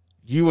 bruh,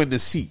 you in the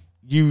seat.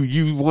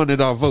 You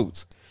wanted our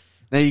votes.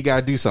 Now you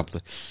gotta do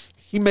something.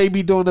 He may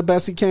be doing the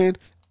best he can.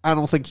 I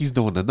don't think he's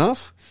doing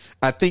enough.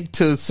 I think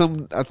to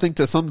some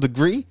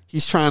degree,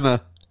 he's trying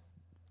to,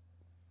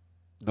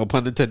 no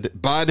pun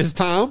intended, bide his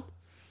time.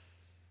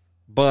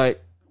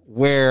 But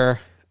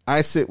where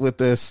I sit with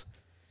this,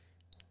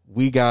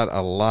 we got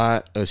a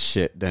lot of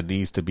shit that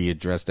needs to be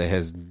addressed, that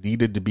has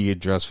needed to be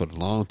addressed for a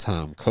long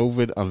time.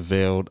 COVID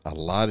unveiled a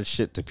lot of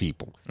shit to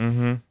people.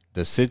 Mm-hmm.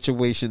 The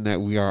situation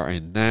that we are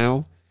in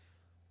now,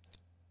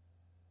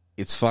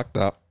 it's fucked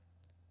up.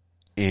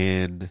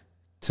 And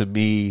to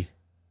me,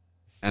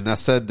 and I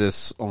said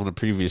this on a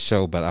previous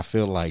show, but I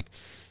feel like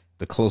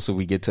the closer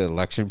we get to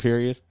election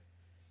period,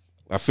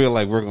 I feel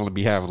like we're going to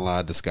be having a lot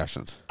of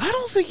discussions. I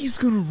don't think he's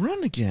going to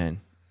run again.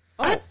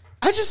 I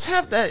just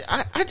have that.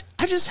 I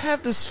just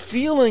have this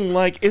feeling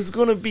like it's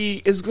going to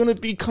be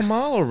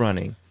Kamala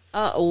running.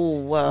 I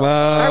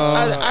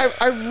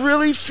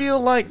really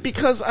feel like,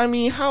 because I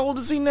mean, how old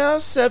is he now?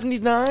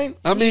 79.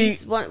 I mean,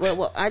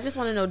 well, I just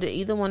want to know, did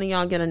either one of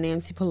y'all get a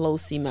Nancy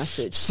Pelosi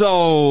message?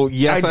 So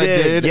yes, I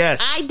did.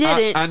 Yes, I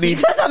didn't,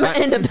 because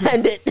I'm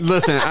independent.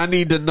 Listen, I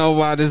need to know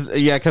why this.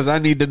 Yeah, because I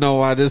need to know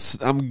why this.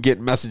 I'm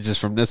getting messages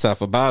from this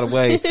heifer. By the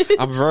way,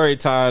 I'm very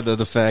tired of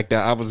the fact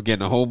that I was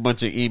getting a whole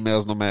bunch of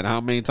emails. No matter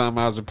how many times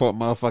I was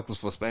reporting motherfuckers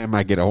for spam,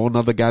 I get a whole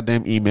nother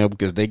goddamn email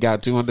because they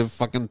got 200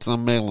 fucking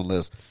some mailing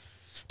list.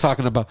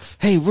 Talking about,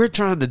 hey, we're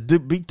trying to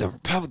beat the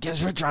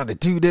Republicans. We're trying to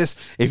do this.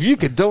 If you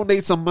could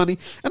donate some money.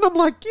 And I'm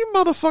like, you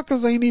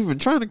motherfuckers ain't even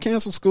trying to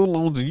cancel school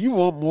loans and you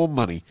want more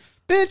money.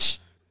 Bitch.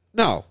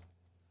 No.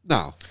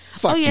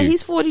 Fuck you.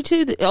 He's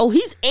 42.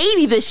 He's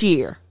 80 this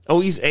year. Oh,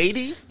 he's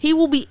 80? He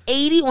will be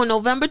 80 on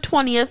November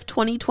 20th,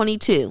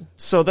 2022.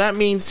 So that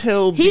means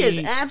He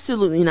is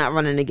absolutely not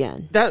running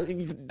again.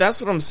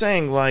 That's what I'm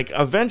saying. Like,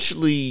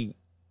 eventually,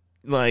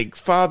 like,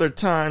 Father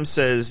Time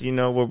says, you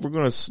know what, we're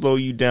going to slow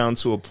you down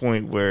to a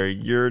point where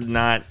you're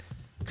not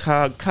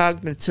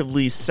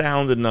cognitively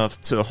sound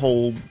enough to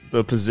hold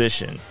the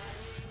position.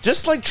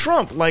 Just like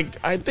Trump. Like,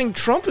 I think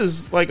Trump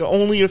is like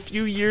only a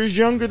few years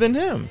younger than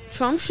him.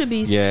 Trump should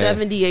be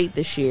 78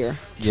 this year.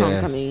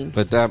 Trump, I mean.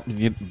 But that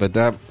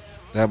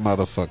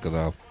motherfucker,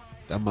 though,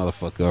 that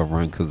motherfucker will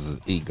run because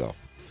of his ego.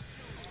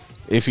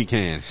 If he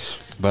can.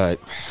 But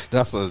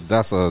that's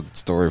a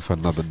story for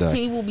another day.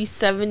 He will be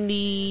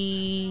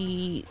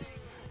 70.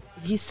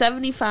 He's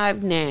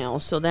 75 now,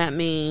 so that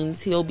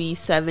means he'll be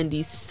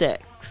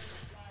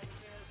 76.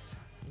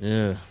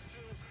 Yeah.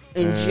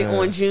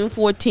 On June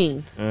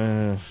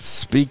 14th.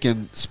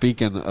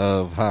 Speaking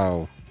of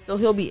how. So So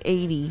he'll be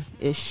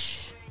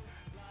 80-ish,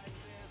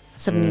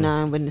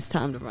 79 when it's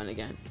time to run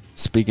again.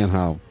 Speaking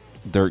how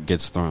dirt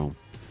gets thrown,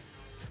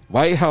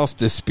 White House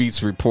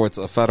disputes reports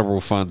of federal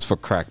funds for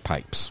crack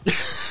pipes.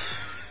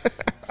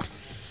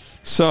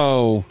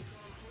 So,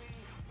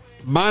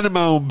 minding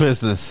my own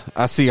business,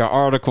 I see an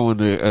article in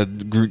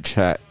the group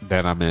chat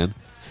that I'm in,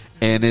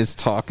 and it's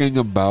talking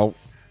about,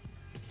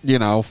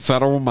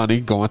 federal money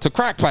going to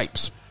crack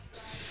pipes.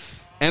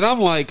 And I'm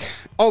like,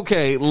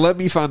 okay, let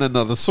me find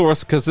another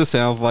source, because this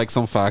sounds like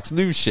some Fox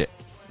News shit.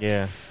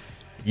 Yeah.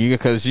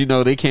 Because,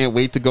 they can't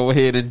wait to go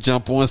ahead and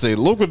jump on and say,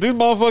 look what these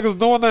motherfuckers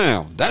doing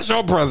now. That's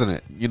your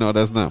president.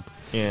 That's them.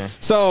 Yeah.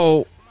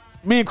 So,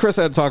 me and Chris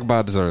had to talk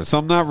about this earlier, so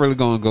I'm not really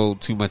going to go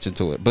too much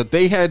into it. But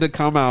they had to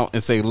come out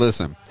and say,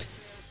 listen,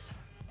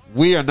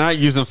 we are not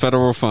using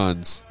federal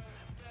funds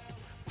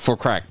for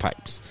crack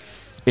pipes.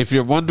 If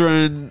you're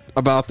wondering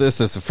about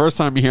this, it's the first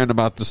time you're hearing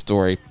about the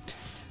story.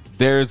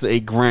 There's a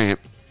grant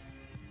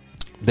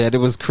that it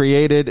was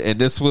created, and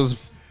this was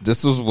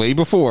way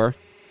before.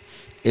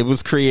 It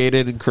was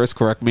created, and Chris,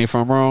 correct me if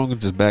I'm wrong,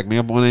 just back me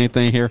up on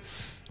anything here.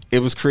 It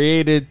was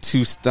created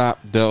to stop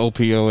the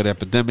opioid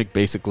epidemic,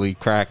 basically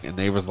crack, and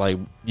they was like,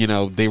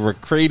 they were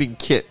creating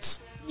kits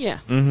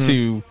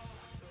to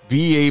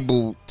be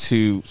able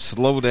to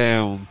slow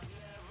down,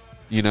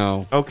 the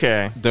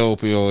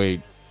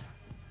opioid.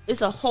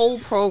 It's a whole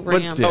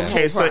program. But,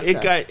 okay, so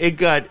it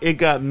got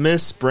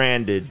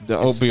misbranded. The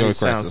opioid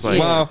crisis.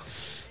 Like. Well,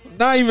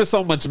 not even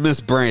so much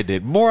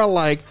misbranded. More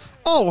like,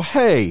 oh,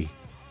 hey,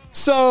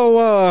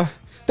 so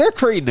they're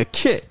creating a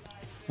kit.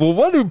 Well,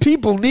 what do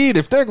people need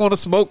if they're going to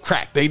smoke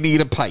crack? They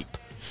need a pipe.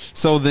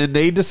 So then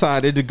they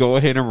decided to go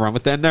ahead and run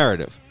with that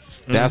narrative.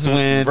 That's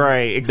when...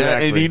 Right,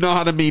 exactly. And you know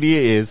how the media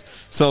is.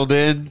 So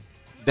then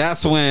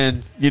that's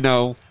when,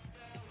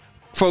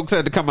 folks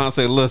had to come out and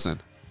say,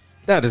 listen,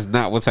 that is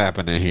not what's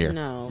happening here.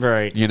 No.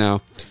 Right. Yeah.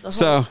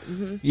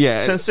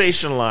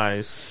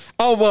 Sensationalize.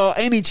 Oh, well,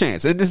 any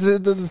chance. And this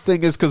is the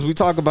thing is, because we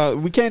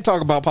can't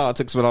talk about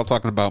politics without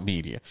talking about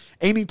media.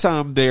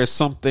 Anytime there's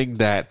something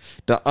that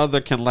the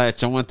other can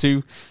latch on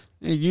to,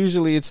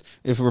 usually it's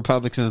if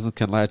Republicans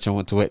can latch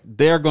on to it,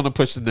 they're going to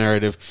push the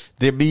narrative.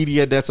 The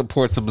media that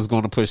supports them is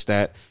going to push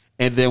that.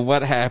 And then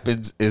what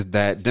happens is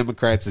that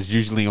Democrats is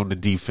usually on the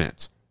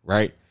defense,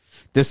 right?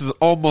 This is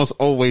almost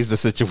always the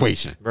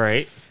situation.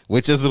 Right.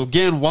 Which is,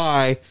 again,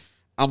 why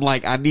I'm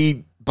like, I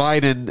need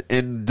Biden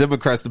and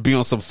Democrats to be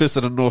on some Fist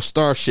of the North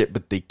Star shit,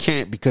 but they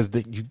can't because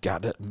then you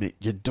gotta admit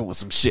you're doing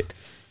some shit.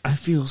 I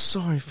feel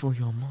sorry for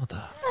your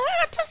mother.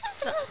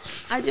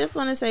 I just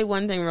want to say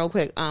one thing real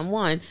quick.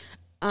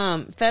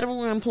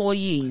 Federal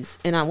employees,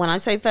 and when I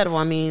say federal,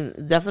 I mean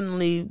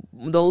definitely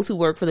those who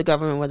work for the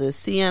government, whether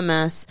it's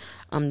CMS,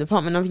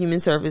 Department of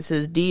Human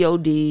Services,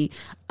 DOD,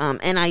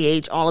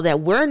 NIH, all of that.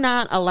 We're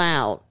not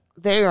allowed.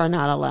 They are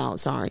not allowed.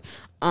 Sorry.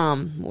 I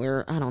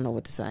don't know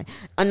what to say.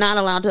 Are not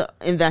allowed to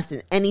invest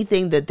in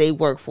anything that they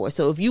work for.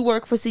 So if you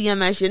work for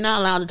CMS, you're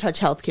not allowed to touch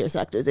healthcare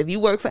sectors. If you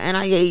work for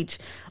NIH,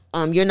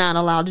 you're not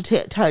allowed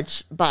to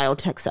touch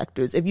biotech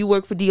sectors. If you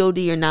work for DOD,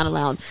 you're not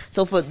allowed.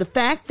 So for the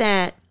fact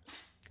that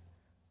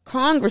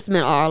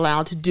congressmen are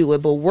allowed to do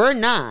it, but we're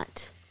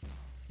not,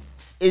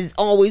 is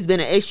always been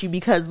an issue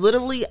because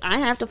literally I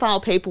have to file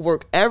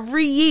paperwork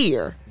every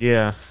year.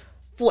 Yeah.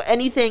 For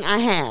anything I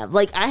have.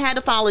 Like I had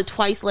to file it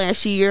twice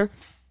last year.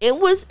 It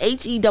was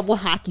HE double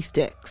hockey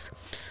sticks.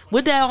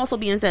 With that also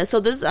being said, so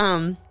this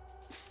whole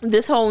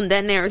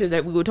that narrative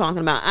that we were talking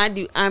about, I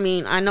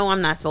know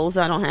I'm not supposed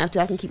to, I don't have to,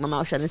 I can keep my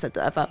mouth shut and set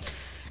the F up.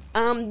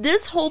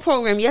 This whole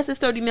program, yes, it's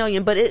 $30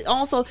 million, but it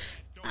also,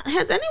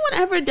 has anyone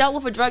ever dealt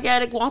with a drug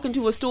addict walking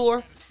to a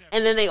store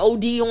and then they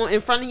OD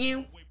in front of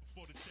you?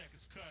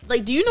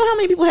 Like, do you know how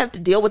many people have to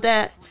deal with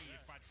that?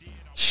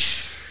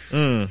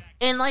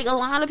 And like a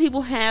lot of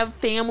people have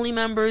family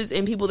members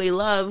and people they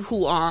love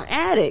who are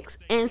addicts.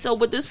 And so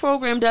what this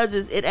program does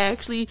is it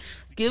actually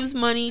gives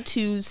money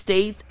to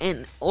states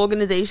and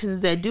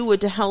organizations that do it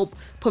to help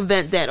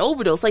prevent that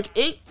overdose. Like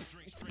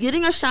it's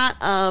getting a shot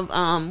of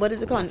what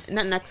is it called?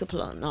 Not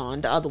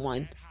Nexaplanon, the other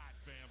one.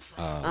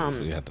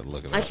 You have to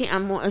look it up. I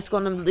can't. It's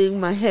going to leave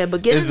my head.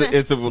 But getting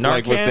it's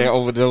like with their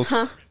overdose.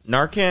 Huh?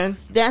 Narcan?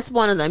 That's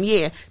one of them,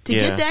 yeah. To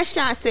get that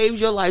shot saves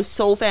your life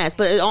so fast.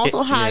 But it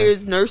also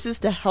hires nurses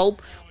to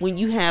help when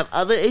you have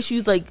other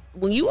issues. Like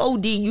when you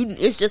OD,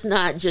 it's just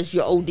not just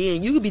your OD.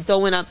 And you could be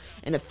throwing up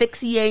and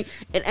asphyxiate.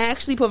 It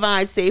actually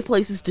provides safe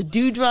places to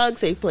do drugs,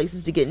 safe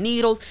places to get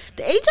needles.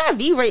 The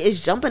HIV rate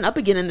is jumping up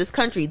again in this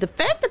country. The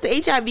fact that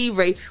the HIV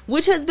rate,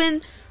 which has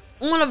been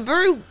on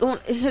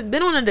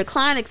a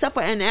decline, except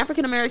for in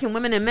African American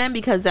women and men,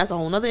 because that's a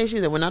whole other issue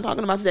that we're not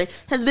talking about today,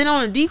 has been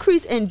on a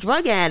decrease in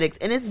drug addicts,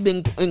 and it's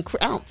been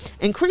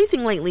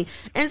increasing lately.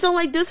 And so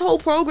like this whole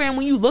program,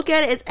 when you look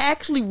at it, it's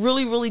actually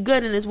really, really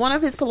good, and it's one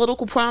of his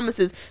political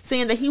promises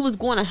saying that he was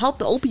going to help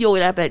the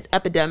opioid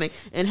epidemic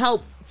and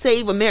help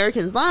save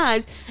Americans'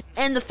 lives.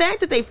 And the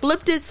fact that they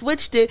flipped it,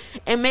 switched it,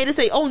 and made it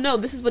say, oh no,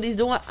 this is what he's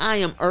doing, I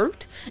am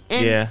irked.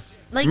 And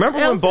remember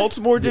when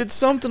Baltimore did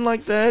something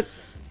like that?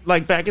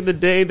 like back in the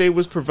day, they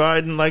was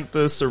providing like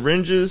the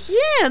syringes.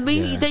 Yeah,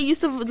 they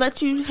used to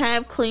let you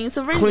have clean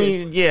syringes.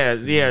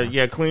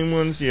 Clean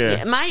ones.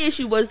 Yeah. My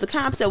issue was the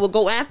cops that would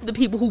go after the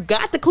people who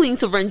got the clean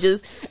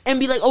syringes and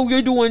be like, "Oh,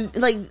 you're doing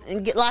like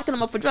locking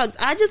them up for drugs."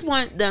 I just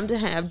want them to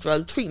have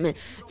drug treatment.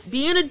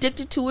 Being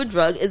addicted to a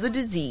drug is a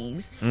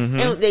disease,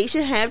 and they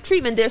should have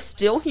treatment. They're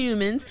still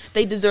humans.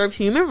 They deserve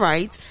human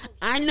rights.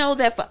 I know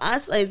that for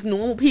us as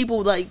normal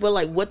people, like we're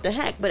like, "What the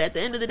heck?" But at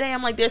the end of the day,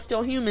 I'm like, they're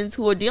still humans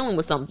who are dealing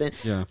with something.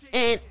 Yeah.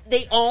 And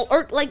they all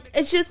irk. Like,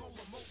 it's just,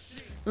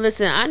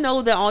 listen, I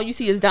know that all you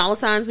see is dollar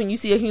signs when you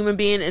see a human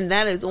being, and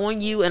that is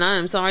on you, and I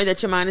am sorry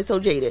that your mind is so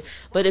jaded.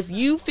 But if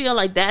you feel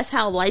like that's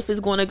how life is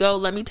going to go,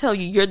 let me tell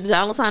you, your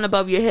dollar sign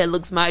above your head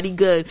looks mighty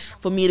good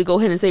for me to go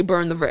ahead and say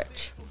burn the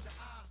rich.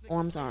 Oh,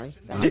 I'm sorry.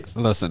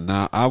 Listen,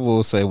 now I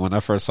will say when I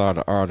first saw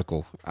the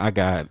article, I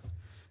got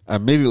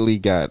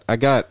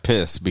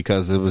pissed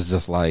because it was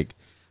just like,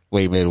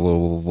 wait,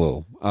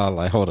 whoa.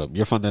 Like, hold up.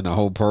 You're funding the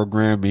whole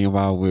program.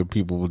 Meanwhile, where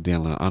people were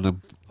dealing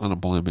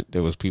unemployment,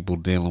 there was people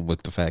dealing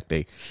with the fact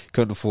they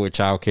couldn't afford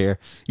childcare,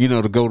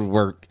 to go to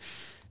work.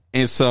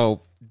 And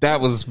so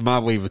that was my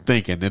way of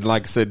thinking. And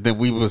like I said, then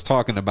we was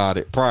talking about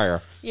it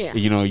prior. Yeah.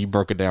 You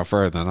broke it down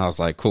further, and I was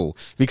like, cool.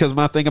 Because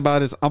my thing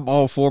about it is I'm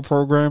all for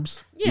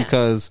programs. Yeah.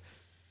 Because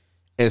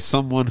as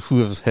someone who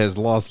has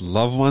lost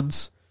loved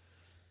ones,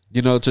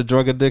 to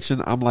drug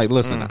addiction, I'm like,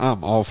 listen,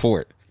 I'm all for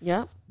it.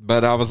 Yep.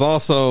 But I was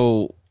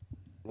also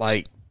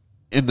like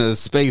in the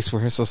space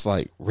where it's just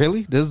like,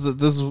 really? This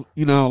is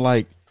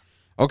like,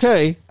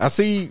 okay, I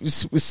see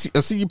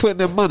you putting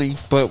in money,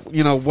 but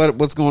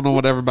what's going on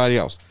with everybody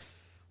else?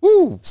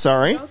 Woo.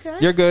 Sorry. Okay.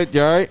 You're good.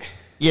 You all right?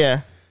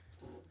 Yeah.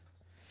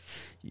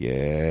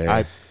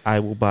 Yeah. I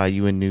will buy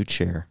you a new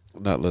chair.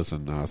 Not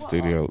listen.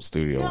 Studio.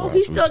 No,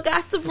 he still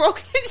got the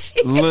broken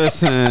shit.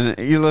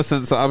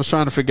 Listen. So I was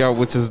trying to figure out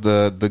which is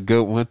the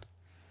good one.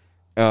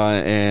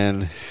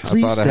 And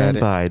Please I thought I had stand it.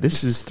 by.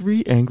 This is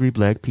 3 Angry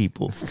Black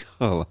People.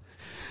 Oh,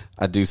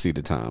 I do see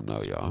the time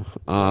though, y'all.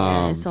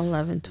 It's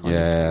 11:24.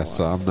 Yeah,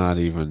 so I'm not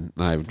even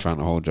trying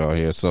to hold y'all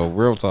here. So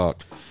real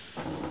talk.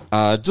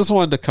 Just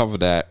wanted to cover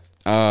that.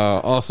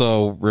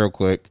 Also, real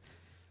quick.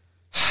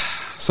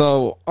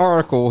 So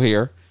article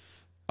here.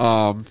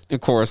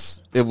 Of course,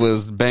 it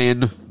was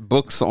banned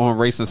books on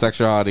race and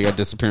sexuality are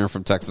disappearing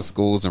from Texas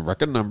schools in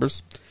record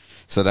numbers.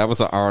 So that was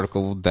an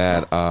article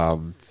that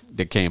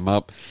came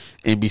up.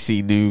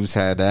 NBC News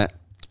had that.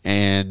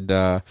 And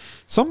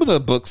some of the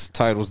books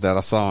titles that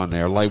I saw in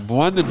there, like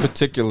one in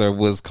particular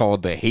was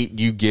called The Hate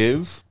U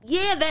Give.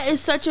 Yeah, that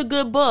is such a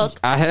good book.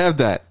 I have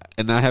that.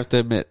 And I have to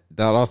admit,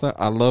 that author,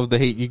 I love The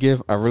Hate U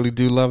Give. I really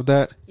do love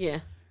that. Yeah.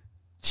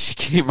 She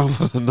came up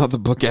with another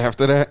book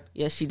after that.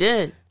 Yes, she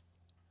did.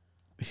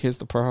 Here's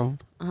the problem.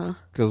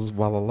 Because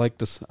while I like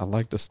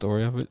the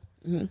story of it,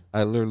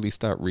 I literally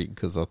stopped reading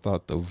because I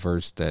thought the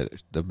verse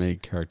that the main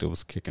character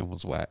was kicking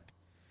was whack.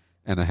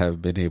 And I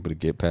haven't been able to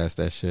get past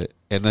that shit.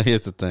 And now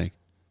here's the thing.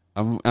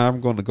 I'm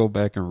going to go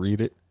back and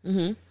read it.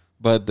 Mm-hmm.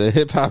 But the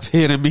hip hop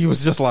head in me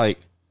was just like,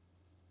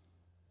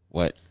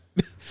 what?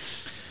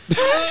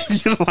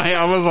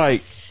 I was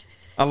like,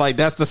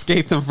 that's the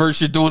Skatham verse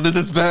you're doing in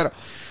this battle.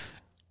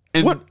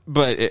 And,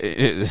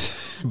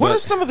 What are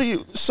some of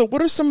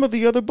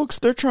the other books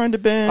they're trying to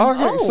ban?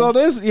 Okay, so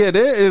there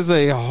is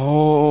a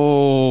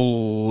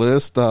whole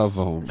list of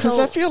them. Because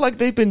I feel like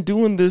they've been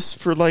doing this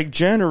for like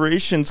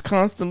generations,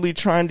 constantly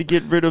trying to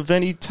get rid of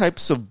any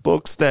types of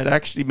books that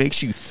actually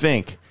makes you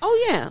think.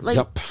 Oh yeah,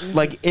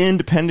 Like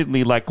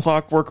independently, like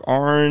Clockwork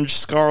Orange,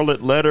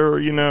 Scarlet Letter,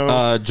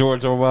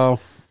 George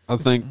Orwell, I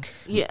think.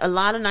 Yeah, a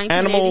lot of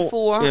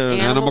 1984.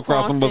 Animal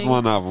Crossing was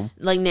one of them.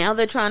 Like now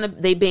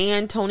they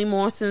banned Toni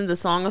Morrison, The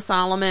Song of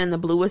Solomon, The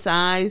Bluest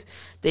Eyes.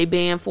 They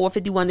banned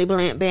 451.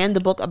 They banned the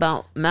book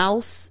about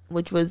Mouse,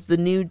 which was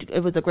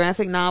it was a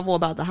graphic novel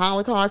about the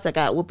Holocaust that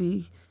got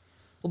Whoopi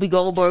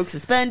Goldberg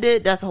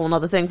suspended. That's a whole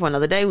other thing for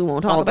another day. We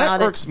won't talk about it.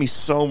 That irks me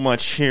so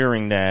much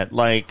hearing that.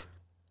 Like,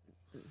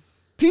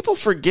 people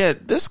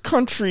forget this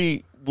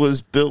country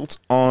was built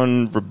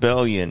on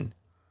rebellion.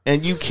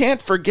 And you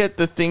can't forget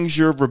the things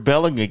you're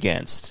rebelling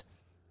against.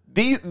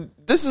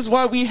 This is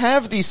why we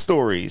have these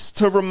stories,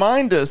 to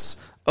remind us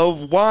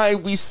of why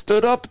we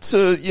stood up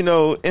to,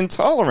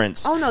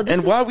 intolerance. Oh, no,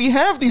 and why we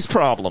have these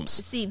problems.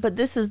 See, but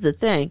this is the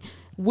thing.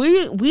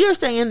 We are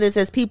saying this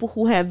as people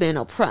who have been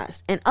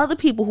oppressed, and other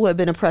people who have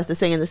been oppressed are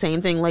saying the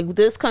same thing. Like,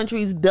 this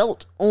country's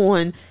built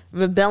on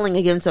rebelling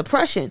against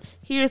oppression.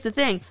 Here's the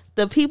thing.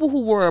 The people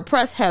who were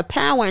oppressed have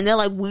power, and they're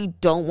like, we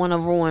don't want to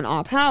ruin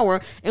our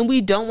power, and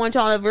we don't want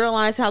y'all to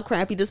realize how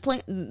crappy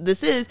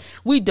this is.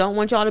 We don't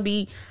want y'all to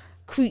be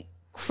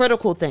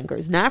critical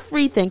thinkers, not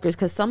free thinkers,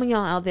 because some of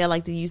y'all out there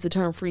like to use the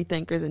term free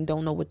thinkers and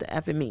don't know what the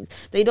F it means.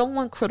 They don't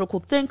want critical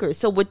thinkers.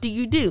 So what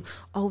do?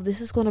 Oh, this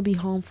is going to be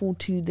harmful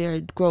to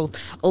their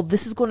growth. Oh,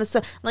 this is going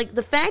to... Like,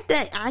 the fact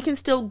that I can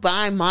still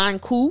buy Mein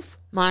Kampf.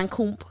 Mein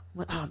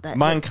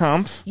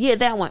Kampf. Yeah,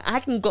 that one. I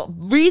can go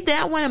read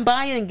that one and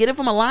buy it and get it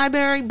from a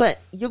library,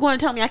 but you're going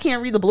to tell me I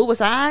can't read The Bluest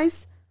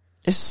Eyes?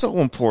 It's so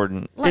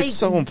important. Like, it's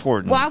so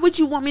important. Why would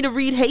you want me to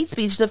read hate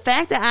speech? The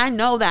fact that I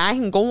know that I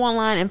can go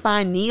online and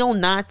find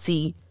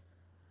neo-Nazi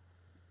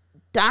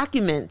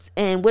documents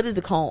and what is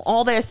it called?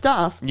 All their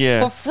stuff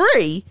for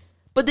free.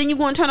 But then you're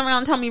going to turn around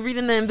and tell me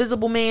reading The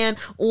Invisible Man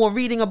or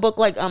reading a book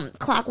like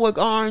Clockwork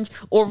Orange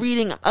or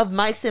reading Of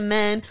Mice and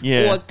Men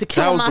or To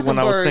Kill that was Mockingbird. the one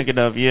I was thinking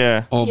of,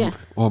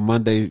 Or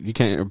Monday, you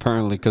can't,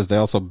 apparently, because they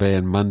also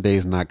banned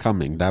Monday's Not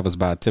Coming. That was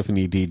by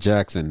Tiffany D.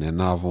 Jackson, a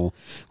novel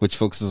which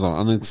focuses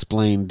on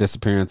unexplained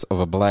disappearance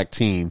of a black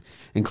teen,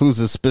 includes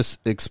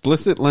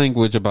explicit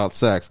language about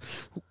sex,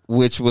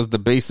 which was the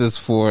basis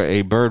for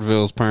a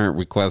Birdville's parent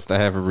request to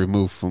have it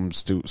removed from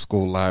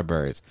school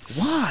libraries.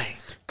 Why?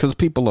 Because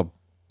people are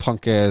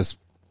punk ass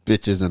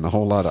bitches and a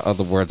whole lot of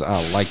other words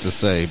I like to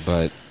say,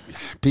 but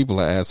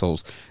people are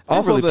assholes.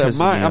 Also, really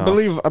I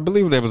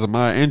believe there was a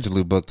Maya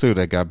Angelou book too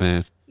that got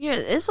banned. Yeah,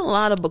 it's a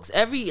lot of books.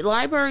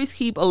 Libraries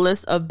keep a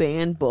list of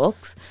banned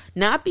books,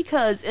 not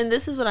because, and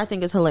this is what I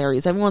think is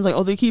hilarious. Everyone's like,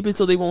 oh, they keep it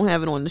so they won't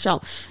have it on the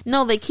shelf.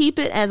 No, they keep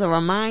it as a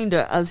reminder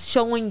of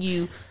showing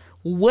you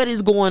what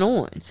is going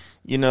on.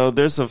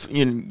 There's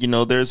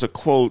a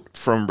quote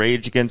from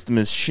Rage Against the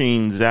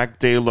Machine, Zach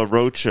De La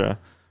Rocha,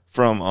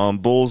 from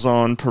Bulls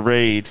on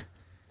Parade.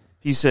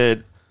 He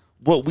said,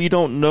 "What we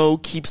don't know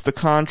keeps the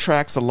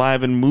contracts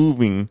alive and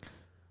moving.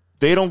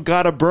 They don't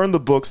gotta burn the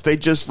books, they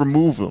just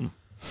remove them."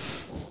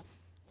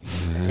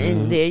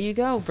 And there you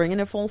go,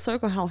 bringing it full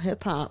circle, how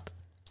hip-hop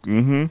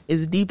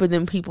is deeper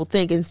than people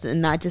think,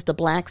 and not just a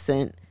black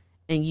scent,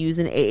 and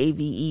using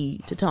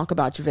AAVE to talk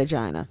about your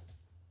vagina.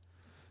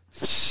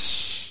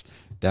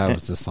 That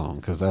was the song,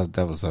 because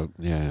that was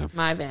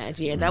my bad.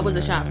 Yeah, that was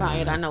a shot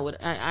fired. I know what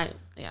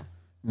yeah.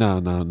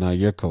 No,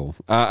 you're cool.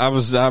 I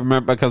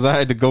remember because I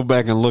had to go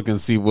back and look and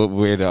see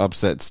where the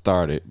upset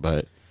started,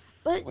 but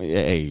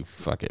hey,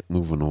 fuck it,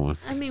 moving on.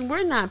 I mean,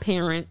 we're not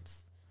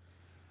parents,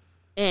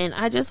 and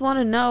I just want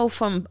to know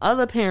from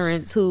other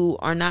parents who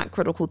are not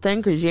critical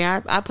thinkers. Yeah,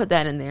 I put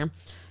that in there.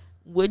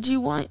 Would you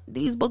want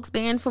these books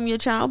banned from your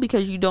child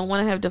because you don't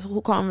want to have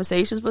difficult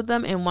conversations with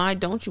them? And why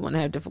don't you want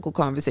to have difficult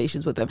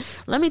conversations with them?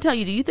 Let me tell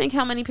you, do you think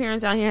how many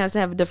parents out here has to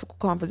have a difficult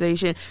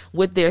conversation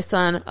with their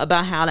son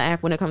about how to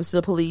act when it comes to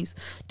the police?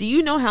 Do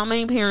you know how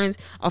many parents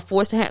are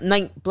forced to have,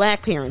 like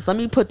black parents, let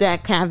me put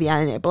that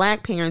caveat in there.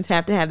 Black parents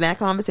have to have that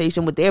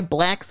conversation with their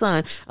black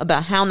son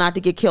about how not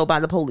to get killed by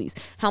the police.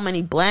 How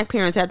many black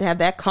parents have to have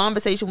that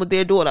conversation with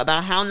their daughter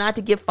about how not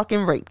to get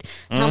fucking raped?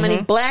 How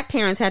many black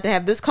parents have to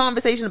have this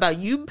conversation about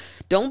you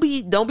don't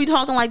be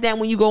talking like that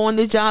when you go on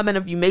this job, and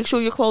if you make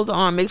sure your clothes are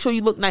on, make sure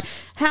you look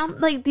nice.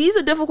 These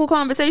are difficult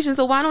conversations,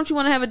 so why don't you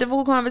want to have a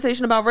difficult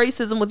conversation about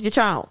racism with your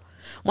child?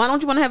 Why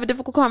don't you want to have a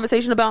difficult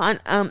conversation about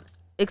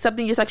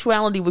accepting your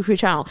sexuality with your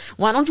child?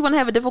 Why don't you want to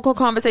have a difficult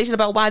conversation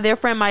about why their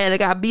friend might have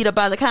got beat up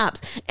by the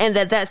cops, and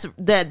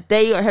that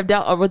they have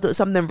dealt with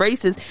something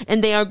racist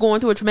and they are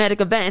going through a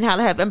traumatic event, and how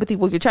to have empathy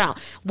with your child?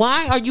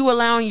 Why are you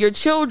allowing your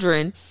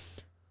children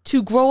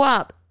to grow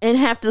up and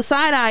have to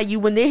side-eye you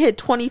when they hit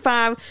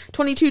 25,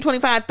 22,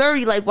 25,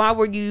 30? Like, why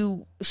were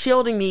you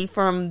shielding me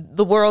from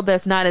the world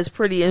that's not as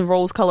pretty and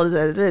rose-colored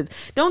as it is?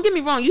 Don't get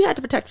me wrong. You have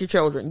to protect your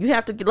children. You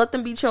have to let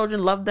them be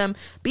children, love them,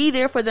 be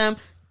there for them,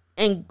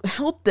 and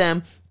help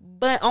them.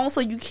 But also,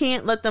 you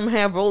can't let them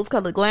have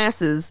rose-colored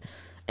glasses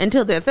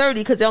until they're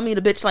 30, because they'll meet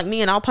a bitch like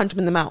me and I'll punch them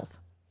in the mouth.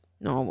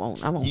 No, I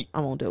won't. I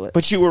won't do it.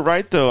 But you were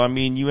right, though. I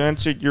mean, you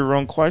answered your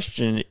own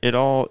question. It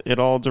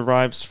all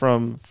derives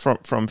from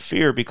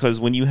fear,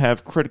 because when you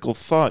have critical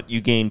thought, you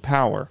gain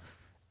power,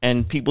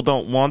 and people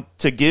don't want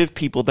to give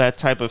people that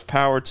type of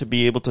power to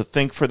be able to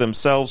think for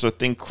themselves or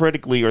think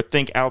critically or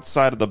think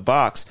outside of the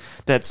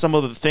box. That some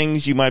of the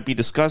things you might be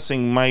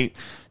discussing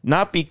might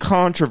not be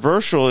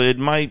controversial. It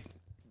might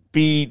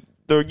be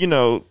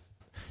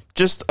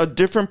just a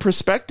different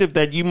perspective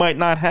that you might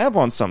not have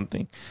on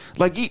something.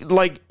 Like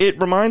it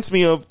reminds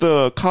me of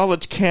the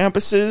college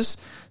campuses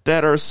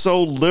that are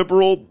so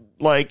liberal,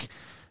 like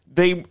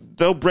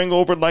they'll bring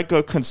over like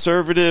a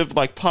conservative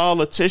like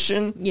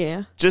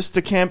politician, just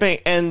to campaign,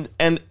 and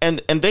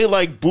they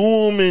like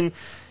boom and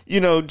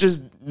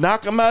just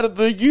knock him out of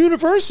the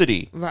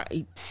university.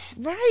 Right.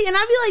 And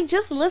I'd be like,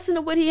 just listen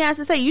to what he has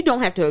to say. You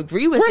don't have to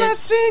agree with it. We're not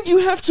saying you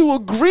have to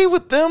agree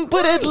with them,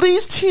 but at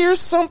least hear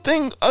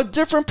a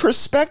different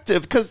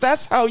perspective, because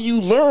that's how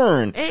you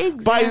learn.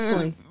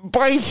 Exactly.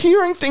 By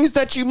hearing things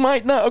that you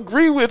might not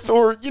agree with,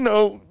 or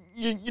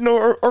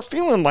or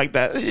feeling like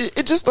that.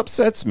 It just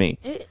upsets me.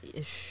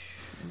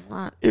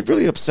 It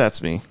really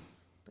upsets me.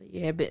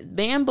 Yeah, but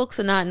banned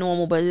books are not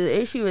normal, but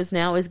the issue is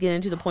now is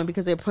getting to the point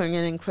because they're putting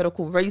in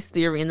critical race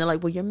theory, and they're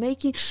like, well, you're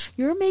making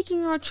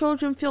our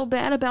children feel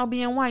bad about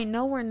being white.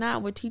 No, we're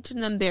not. We're teaching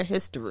them their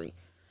history.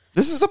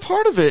 This is a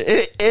part of it.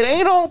 It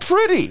ain't all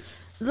pretty.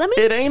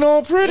 It ain't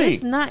all pretty.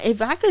 It's not.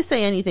 If I could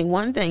say anything,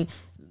 one thing,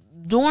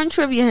 Dorn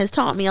Trivia has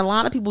taught me a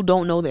lot of people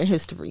don't know their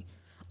history.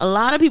 A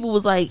lot of people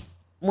was like,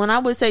 when I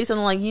would say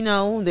something like,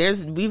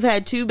 we've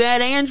had two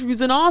bad Andrews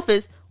in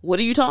office. What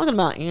are you talking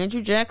about?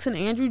 Andrew Jackson,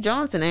 Andrew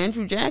Johnson.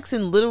 Andrew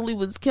Jackson literally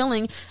was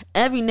killing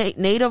every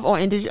native or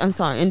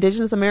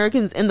indigenous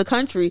Americans in the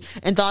country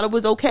and thought it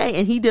was okay.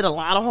 And he did a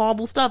lot of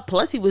horrible stuff.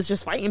 Plus, he was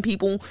just fighting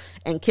people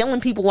and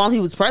killing people while he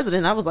was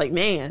president. I was like,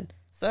 man,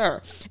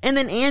 sir. And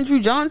then Andrew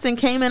Johnson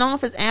came in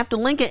office after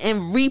Lincoln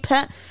and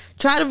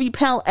try to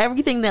repel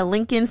everything that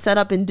Lincoln set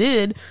up and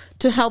did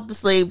to help the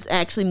slaves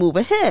actually move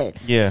ahead.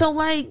 Yeah. So,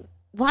 like,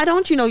 why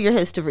don't you know your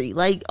history?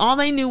 Like, all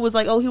they knew was,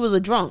 like, oh, he was a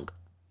drunk.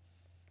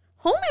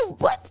 Homie,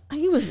 what?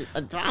 He was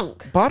a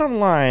drunk. Bottom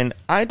line,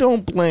 I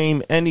don't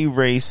blame any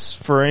race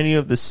for any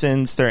of the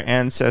sins their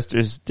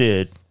ancestors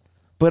did,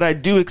 but I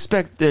do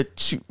expect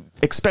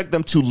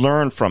them to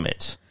learn from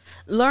it.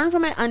 Learn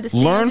from it,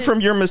 understand Learn it.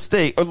 from your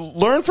mistake.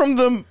 Learn from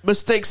the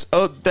mistakes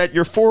that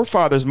your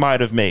forefathers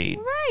might have made.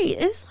 Right.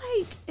 It's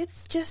like,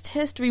 it's just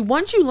history.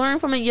 Once you learn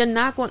from it, you're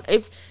not going...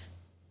 If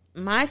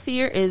my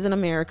fear is in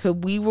America,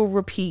 we will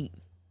repeat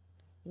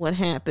what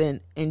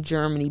happened in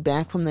Germany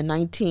back from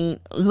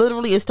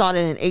literally it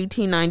started in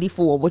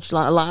 1894, which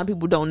a lot of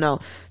people don't know.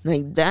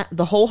 Like that,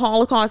 the whole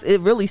Holocaust,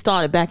 it really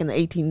started back in the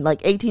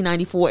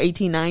 1894,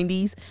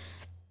 1890s.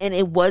 And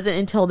it wasn't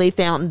until they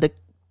found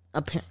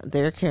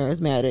they're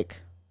charismatic.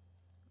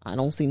 I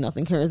don't see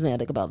nothing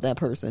charismatic about that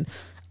person.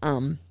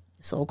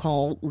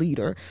 So-called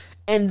leader.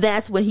 And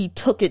that's when he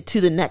took it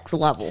to the next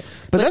level.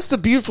 But that's the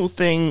beautiful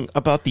thing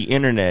about the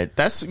internet.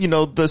 That's,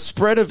 the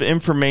spread of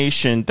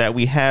information that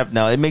we have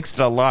now. It makes it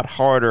a lot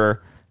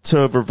harder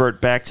to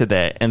revert back to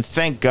that. And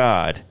thank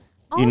God,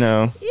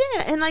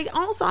 Yeah. And like,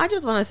 also, I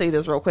just want to say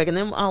this real quick and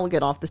then I'll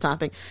get off this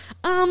topic.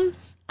 I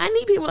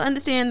need people to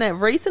understand that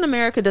race in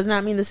America does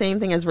not mean the same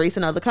thing as race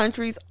in other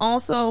countries.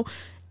 Also,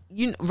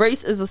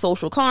 race is a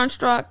social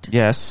construct.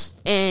 Yes.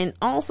 And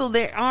also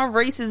there are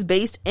races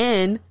based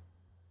in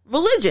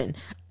religion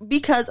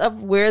because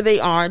of where they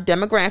are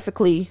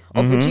demographically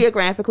or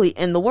geographically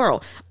in the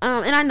world.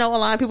 And I know a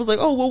lot of people's like,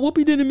 oh, well,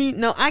 Whoopi didn't mean...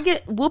 No, I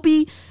get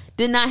Whoopi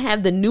did not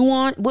have the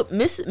nuance.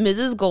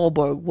 Mrs.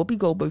 Goldberg, Whoopi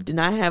Goldberg, did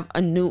not have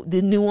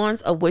the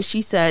nuance of what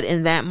she said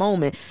in that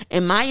moment.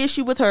 And my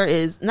issue with her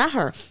is, not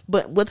her,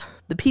 but with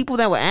the people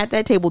that were at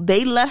that table,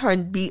 they let her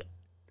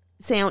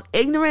sound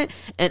ignorant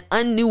and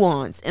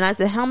unnuanced. And I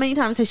said, how many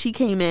times has she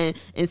came in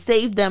and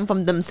saved them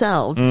from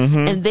themselves?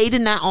 And they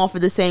did not offer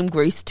the same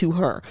grace to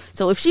her.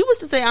 So if she was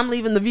to say, I'm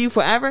leaving The View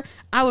forever,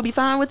 I would be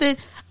fine with it.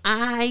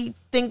 I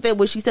think that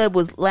what she said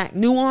lacked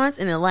nuance,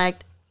 and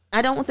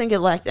I don't think it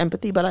lacked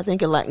empathy, but I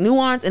think it lacked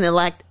nuance, and it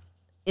lacked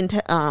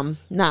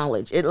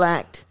knowledge. It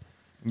lacked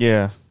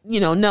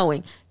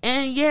knowing.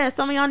 And yeah,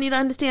 some of y'all need to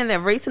understand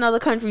that race in other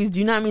countries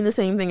do not mean the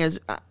same thing as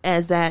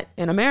that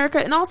in America.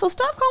 And also,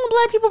 stop calling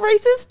black people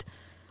racist.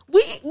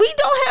 We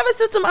don't have a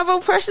system of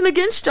oppression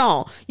against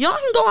y'all. Y'all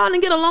can go out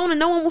and get a loan and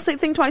no one will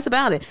think twice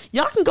about it.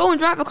 Y'all can go and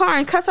drive a car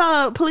and cuss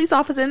out a police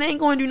officer and they ain't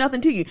going to do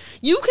nothing to you.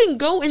 You can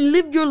go and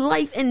live your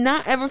life and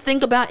not ever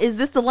think about, is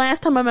this the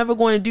last time I'm ever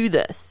going to do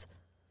this?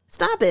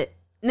 Stop it.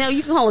 Now,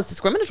 you can call us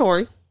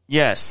discriminatory.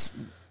 Yes.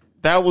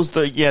 That was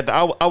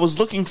I was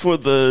looking for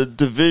the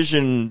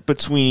division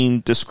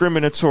between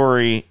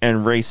discriminatory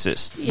and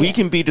racist. Yeah. We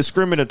can be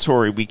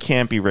discriminatory. We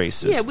can't be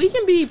racist. Yeah, we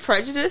can be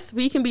prejudiced.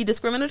 We can be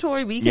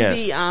discriminatory. We can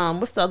be,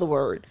 what's the other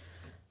word?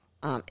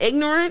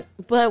 Ignorant.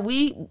 But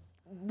we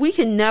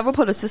can never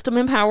put a system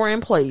and power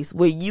in place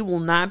where you will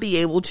not be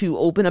able to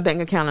open a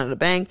bank account at a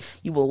bank.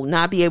 You will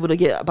not be able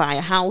to buy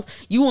a house.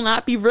 You will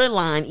not be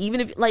redlined. Even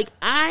if,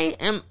 I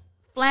am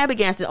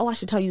flabbergasted. Oh, I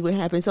should tell you what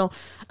happened. So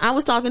I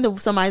was talking to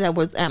somebody that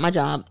was at my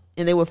job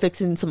and they were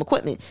fixing some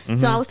equipment.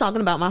 So I was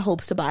talking about my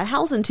hopes to buy a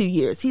house in 2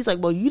 years. He's like,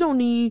 well, you don't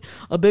need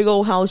a big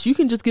old house. You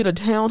can just get a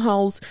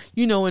townhouse,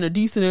 in a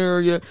decent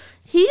area.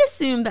 He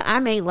assumed that I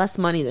made less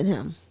money than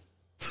him.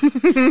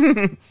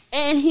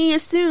 And he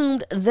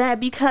assumed that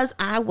because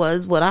I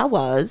was what I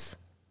was,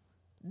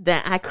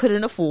 that I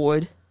couldn't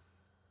afford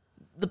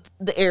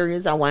the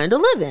areas I wanted to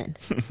live in.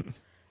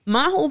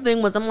 My whole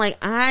thing was, I'm like,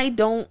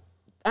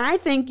 I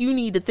think you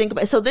need to think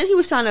about it. So then he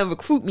was trying to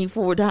recruit me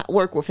to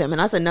work with him. And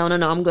I said, no,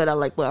 I'm good. I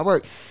like where I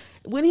work.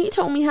 When he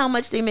told me how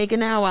much they make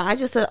an hour, I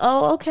just said,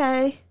 oh,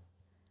 okay.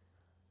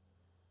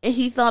 And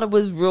he thought it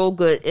was real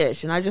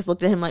good-ish. And I just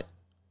looked at him like,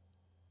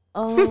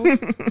 oh,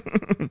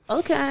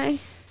 okay.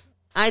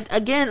 I had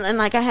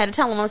to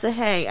tell him, I said,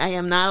 hey, I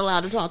am not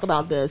allowed to talk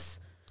about this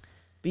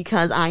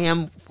because I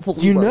am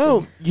fully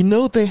working.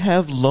 They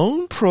have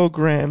loan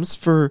programs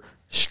for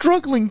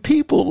struggling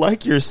people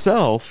like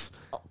yourself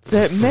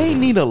that may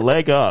need a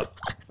leg up.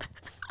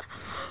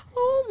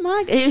 Oh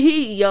my God.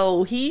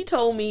 He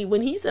told me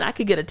when he said I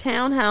could get a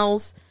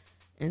townhouse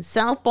in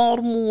South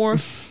Baltimore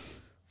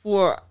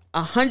for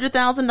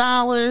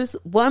 $100,000,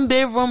 1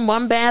 bedroom,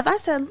 1 bath. I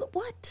said,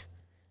 what?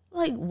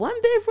 Like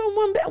 1 bedroom,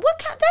 1 bath? What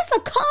kind? That's a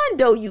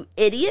condo, you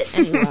idiot.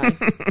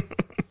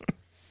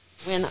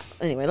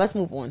 Anyway, let's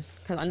move on.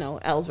 Because I know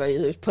El's ready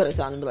to put us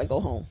out and be like, go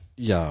home.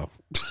 Yo.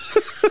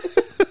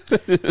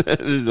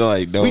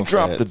 We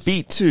dropped the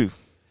beat too.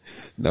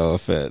 No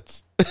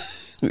offense,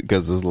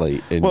 because it's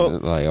late, and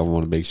I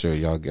want to make sure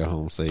y'all get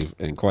home safe.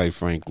 And quite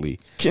frankly,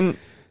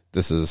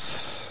 This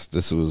was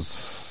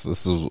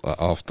an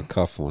off the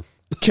cuff one.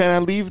 Can I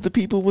leave the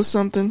people with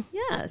something?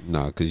 Yes.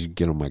 No, because you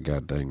get on my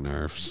goddamn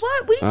nerves.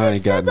 What? We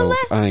just said the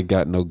last. I ain't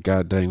got no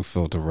goddamn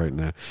filter right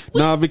now.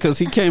 No, because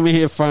he came in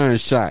here firing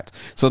shots.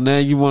 So now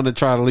you want to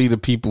try to lead the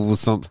people with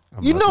something.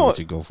 You know what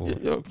you go for.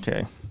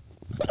 Okay.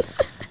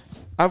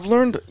 I've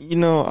learned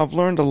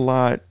a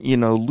lot.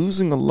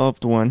 Losing a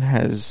loved one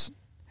has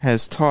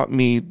taught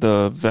me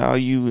the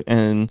value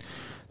and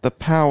the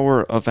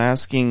power of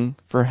asking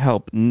for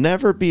help.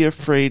 Never be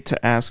afraid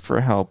to ask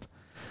for help.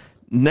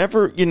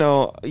 Never,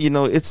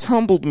 it's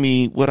humbled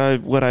me what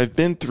I've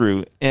been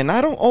through, and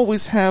I don't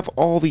always have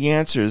all the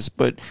answers,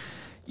 but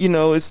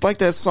it's like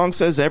that song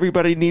says,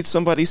 everybody needs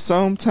somebody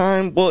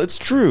sometime. Well, it's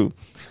true.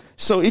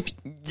 So if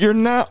you're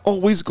not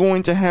always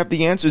going to have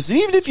the answers, and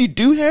even if you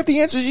do have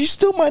the answers, you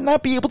still might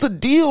not be able to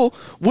deal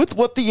with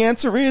what the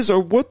answer is or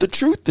what the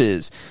truth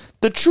is.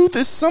 The truth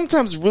is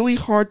sometimes really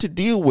hard to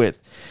deal with.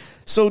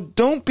 So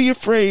don't be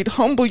afraid.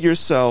 Humble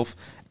yourself.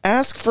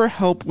 Ask for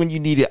help when you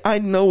need it. I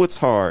know it's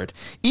hard.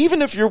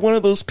 Even if you're one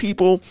of those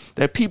people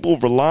that people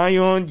rely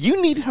on, you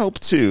need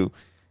help too.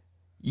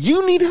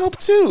 You need help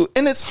too.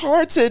 And it's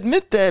hard to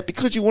admit that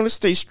because you want to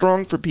stay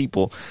strong for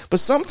people.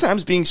 But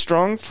sometimes being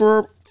strong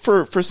for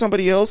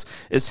somebody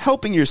else is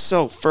helping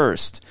yourself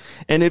first.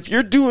 And if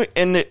you're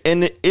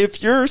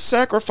if you're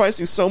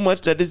sacrificing so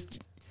much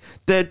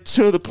that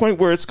to the point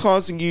where it's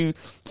causing you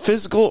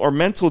physical or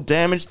mental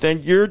damage, then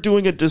you're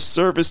doing a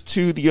disservice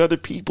to the other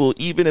people,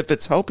 even if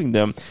it's helping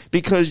them,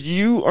 because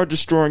you are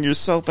destroying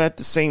yourself at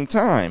the same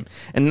time.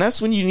 And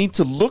that's when you need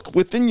to look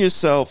within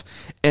yourself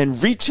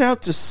and reach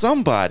out to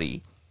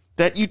somebody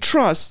that you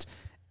trust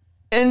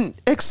and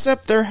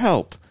accept their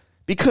help,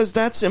 because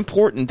that's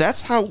important.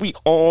 That's how we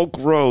all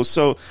grow.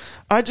 So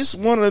I just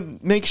want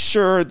to make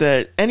sure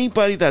that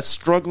anybody that's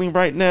struggling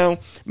right now,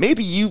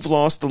 maybe you've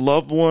lost a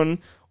loved one,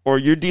 or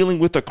you're dealing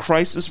with a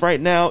crisis right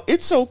now,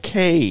 it's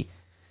okay.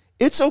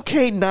 It's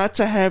okay not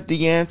to have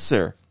the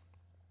answer.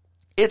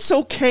 It's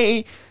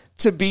okay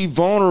to be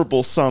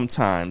vulnerable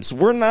sometimes.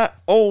 We're not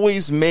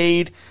always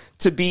made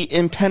to be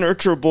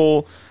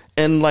impenetrable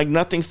and like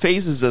nothing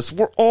phases us.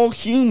 We're all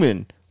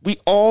human. We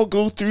all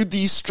go through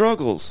these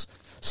struggles.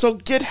 So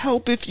get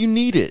help if you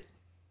need it.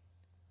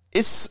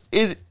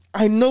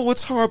 I know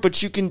it's hard,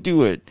 but you can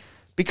do it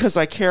because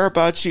I care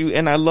about you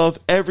and I love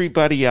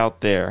everybody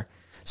out there.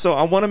 So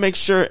I want to make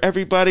sure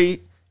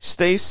everybody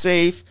stays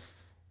safe.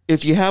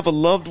 If you have a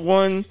loved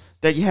one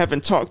that you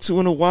haven't talked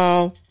to in a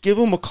while, give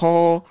them a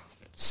call.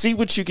 See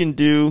what you can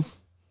do,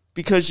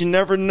 because you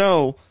never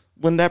know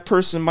when that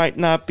person might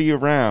not be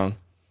around.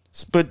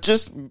 But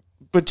just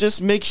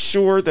make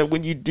sure that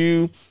when you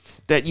do,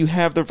 that you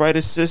have the right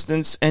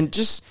assistance, and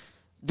just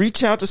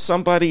reach out to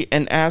somebody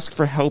and ask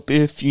for help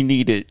if you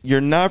need it.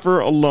 You're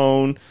never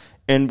alone,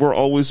 and we're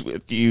always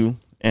with you,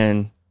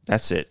 and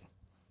that's it.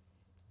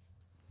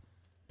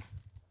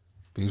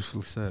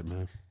 Beautifully said,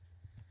 man.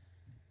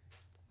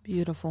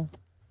 Beautiful.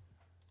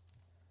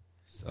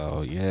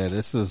 So yeah,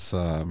 this is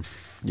and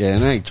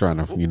I ain't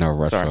trying to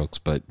rush folks,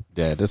 but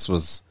yeah, this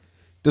was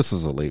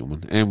a late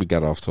one, and we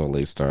got off to a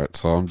late start.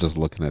 So I'm just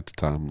looking at the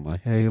time, I'm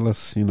like, hey,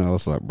 let's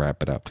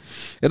wrap it up.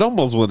 It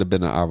almost would have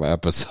been an hour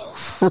episode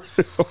for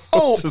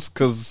real. Just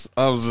because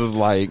I was just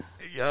like,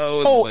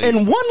 yo. Late.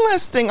 And one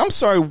last thing. I'm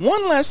sorry.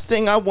 One last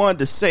thing I wanted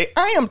to say.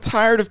 I am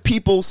tired of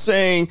people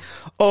saying,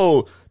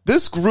 oh,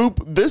 this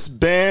group, this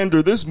band,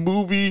 or this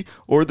movie,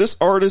 or this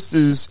artist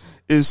is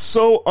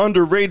so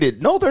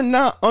underrated. No, they're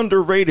not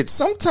underrated.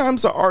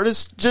 Sometimes the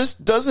artist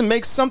just doesn't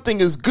make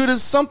something as good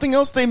as something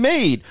else they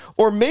made,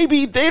 or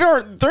maybe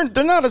they're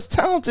not as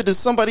talented as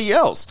somebody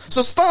else.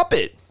 So stop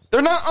it.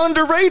 They're not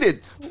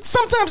underrated.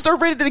 Sometimes they're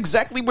rated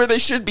exactly where they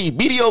should be.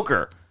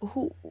 Mediocre.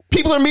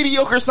 People are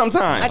mediocre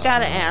sometimes. I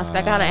gotta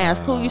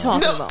ask. Who are you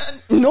talking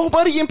about?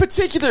 Nobody in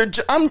particular.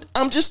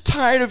 I'm just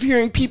tired of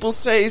hearing people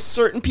say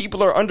certain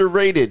people are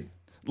underrated,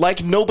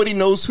 like nobody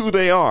knows who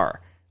they are.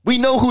 We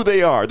know who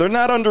they are. They're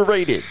not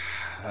underrated.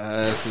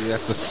 See,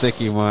 that's a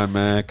sticky one,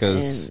 man.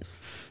 Because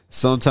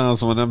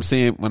sometimes when I'm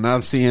seeing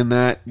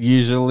that,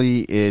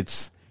 usually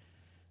it's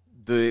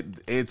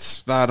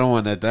spot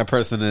on that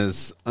person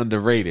is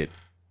underrated.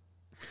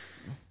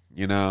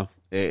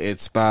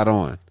 It's spot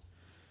on.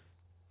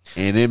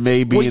 And it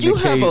may be you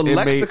have a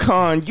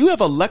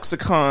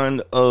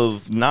lexicon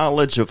of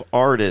knowledge of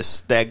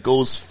artists that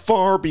goes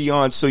far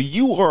beyond. So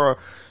you are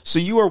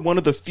one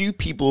of the few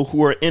people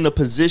who are in a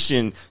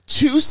position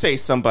to say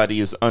somebody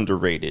is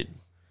underrated.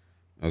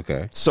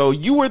 Okay. So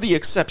you are the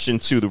exception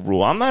to the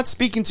rule. I'm not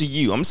speaking to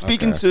you. I'm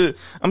speaking to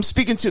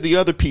the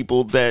other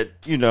people that,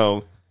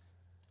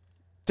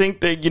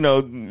 think that,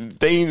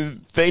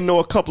 they know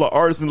a couple of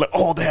artists and like,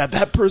 oh,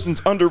 that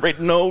person's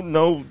underrated.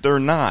 No, they're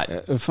not.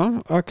 If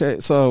I'm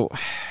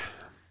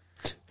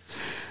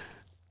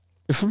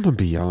gonna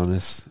be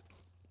honest,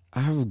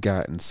 I've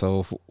gotten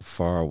so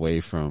far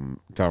away from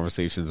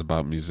conversations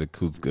about music,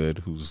 who's good,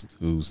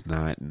 who's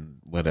not, and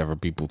whatever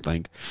people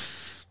think,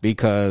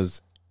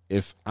 because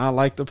if I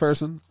like the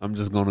person, I'm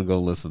just gonna go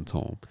listen to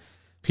them.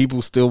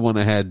 People still want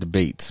to have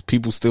debates.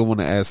 People still want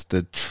to ask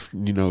the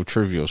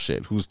trivial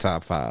shit. Who's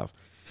top 5?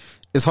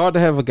 It's hard to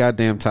have a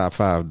goddamn top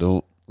 5,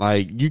 dude.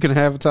 Like, you can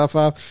have a top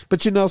 5,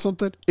 but you know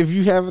something? If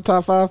you have a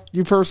top 5,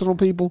 you personal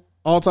people,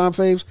 all-time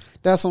faves,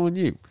 that's on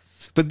you.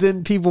 But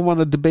then people want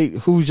to debate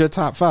who's your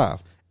top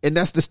 5, and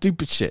that's the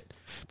stupid shit.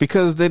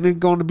 Because then they're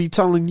going to be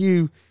telling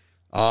you,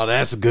 oh,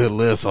 that's a good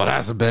list, or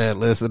that's a bad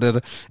list,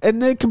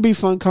 and it can be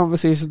fun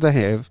conversations to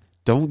have.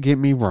 Don't get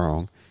me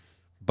wrong.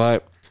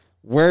 But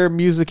where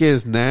music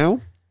is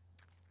now,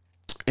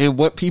 and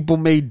what people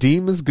may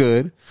deem as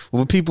good,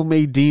 what people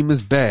may deem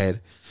as bad,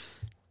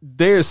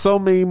 there's so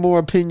many more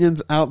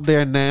opinions out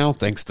there now,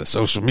 thanks to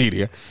social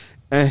media,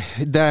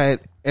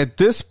 that at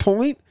this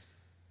point,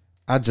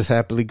 I just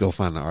happily go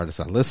find the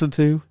artist I listen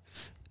to,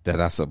 that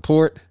I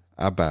support,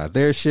 I buy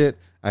their shit,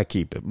 I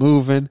keep it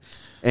moving.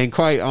 And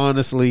quite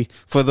honestly,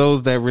 for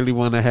those that really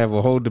want to have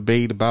a whole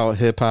debate about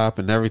hip hop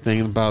and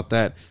everything about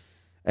that,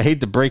 I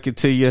hate to break it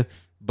to you,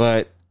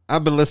 but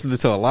I've been listening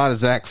to a lot of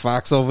Zach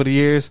Fox over the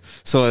years.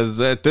 So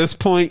at this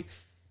point,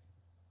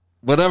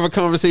 whatever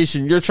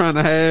conversation you're trying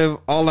to have,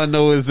 all I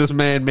know is this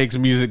man makes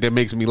music that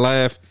makes me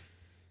laugh,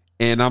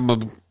 and I'm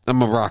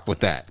a rock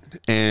with that.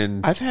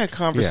 And I've had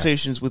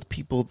conversations with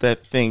people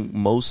that think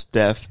Mos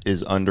Def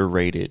is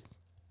underrated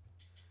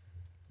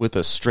with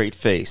a straight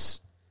face.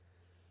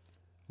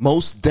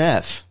 Mos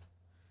Def,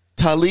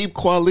 Talib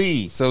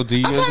Kweli. So do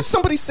you? I've had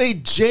somebody say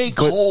J.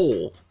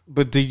 Cole.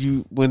 But do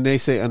you? When they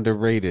say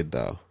underrated,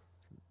 though,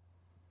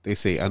 they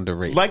say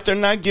underrated. Like they're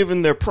not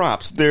giving their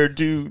props, their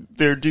due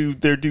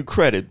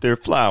credit, their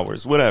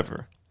flowers,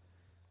 whatever.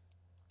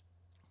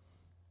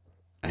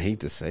 I hate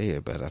to say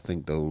it, but I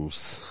think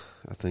those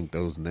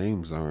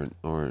names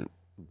aren't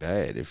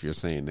bad if you're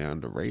saying they're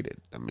underrated.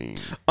 I mean,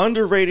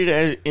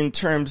 underrated in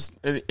terms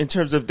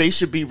of they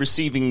should be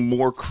receiving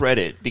more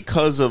credit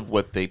because of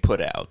what they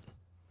put out.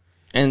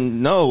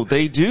 And no,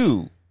 they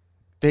do.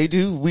 They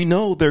do. We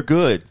know they're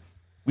good.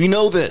 We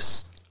know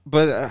this.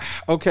 But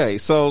okay,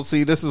 so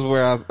see, this is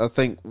where I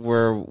think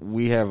where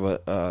we have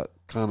a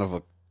kind of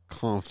a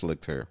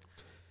conflict here,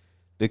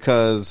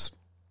 because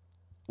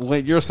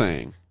what you're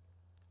saying,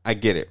 I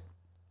get it,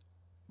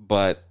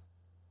 but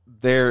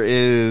there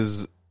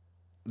is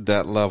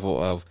that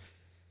level of,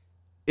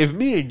 if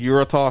me and you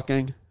are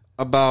talking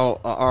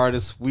about an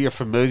artist, we are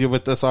familiar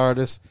with this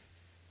artist,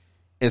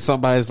 and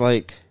somebody's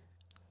like,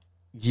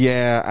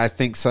 yeah, I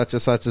think such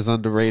and such is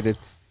underrated.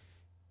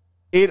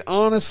 It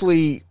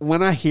honestly,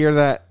 when I hear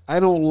that, I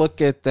don't look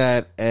at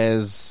that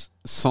as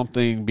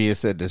something being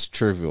said that's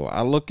trivial.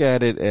 I look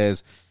at it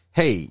as,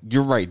 hey,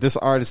 you're right, this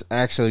artist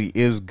actually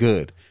is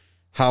good.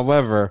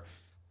 However,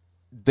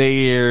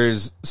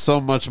 there's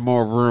so much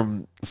more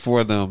room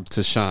for them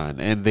to shine,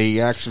 and they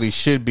actually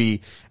should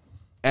be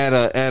at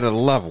a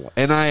level.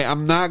 And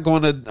I'm not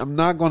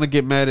gonna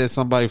get mad at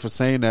somebody for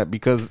saying that,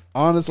 because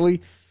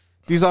honestly,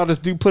 these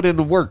artists do put in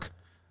the work.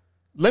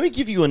 Let me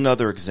give you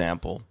another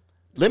example.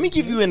 Let me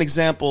give you an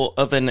example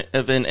of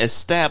an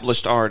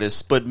established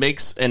artist, but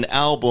makes an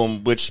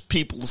album which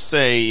people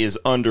say is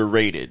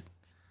underrated.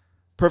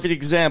 Perfect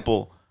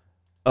example.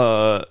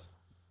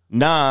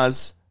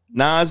 Nas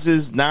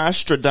is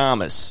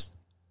Nostradamus.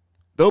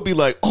 They'll be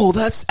like, oh,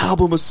 that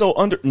album is so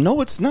under. No,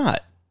 it's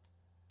not.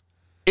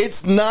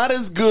 It's not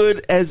as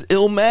good as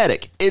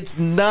Illmatic. It's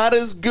not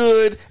as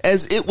good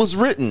as It Was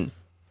Written.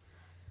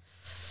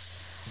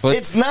 But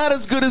it's not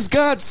as good as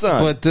Godson.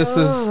 But this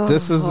is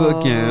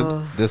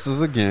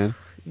again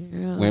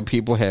when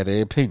people had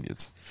their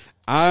opinions.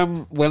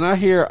 When I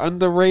hear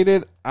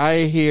underrated,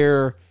 I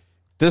hear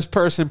this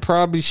person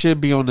probably should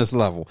be on this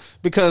level,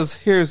 because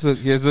here's a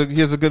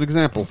good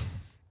example.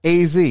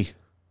 AZ.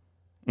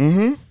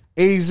 Mm-hmm.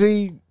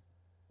 AZ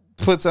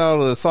puts out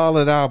a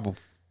solid album.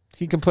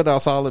 He can put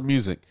out solid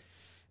music,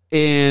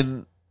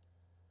 and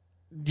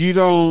you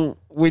don't,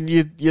 when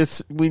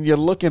you're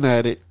looking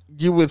at it,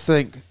 you would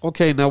think,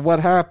 okay, now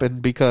what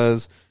happened?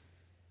 Because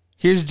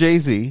here's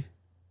Jay-Z,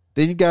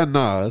 then you got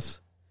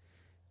Nas,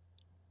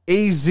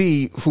 AZ,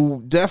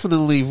 who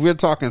definitely, we're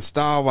talking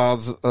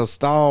style-wise,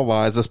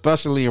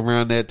 especially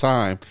around that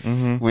time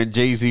when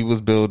Jay-Z was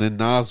building,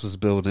 Nas was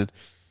building,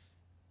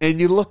 and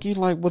you're looking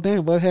like, well,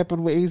 damn, what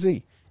happened with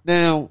AZ?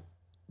 Now,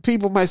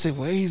 people might say,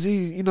 well, AZ,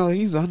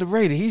 he's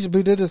underrated. He should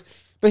be this.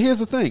 But here's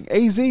the thing.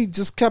 AZ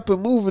just kept it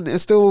moving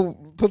and still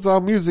puts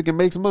out music and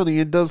makes money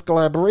and does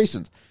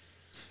collaborations.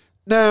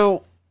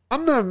 Now,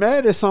 I'm not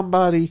mad at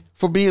somebody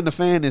for being a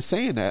fan and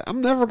saying that.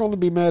 I'm never going to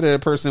be mad at a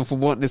person for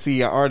wanting to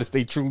see an artist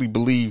they truly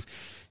believe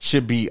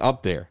should be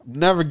up there.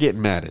 Never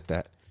getting mad at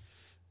that.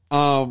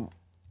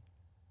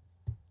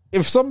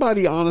 If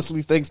somebody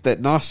honestly thinks that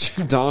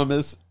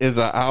Nostradamus is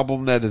an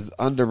album that is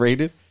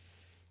underrated,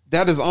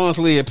 that is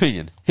honestly an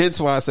opinion.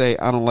 Hence why I say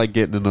I don't like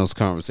getting in those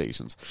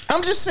conversations.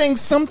 I'm just saying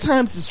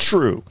sometimes it's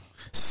true.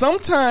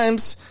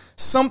 Sometimes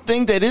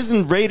something that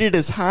isn't rated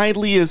as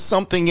highly as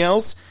something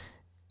else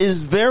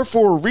is there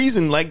for a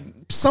reason. Like,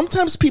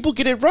 sometimes people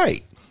get it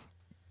right.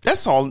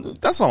 That's all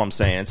I'm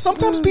saying.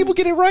 Sometimes people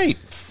get it right.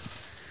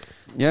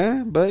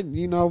 Yeah, but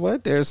you know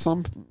what? There's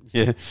some.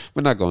 Yeah,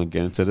 we're not going to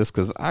get into this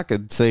because I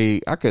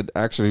could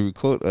actually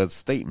quote a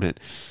statement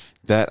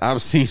that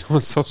I've seen on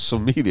social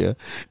media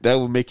that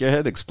would make your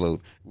head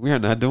explode. We are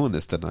not doing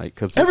this tonight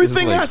because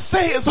Everything I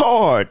say is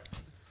hard.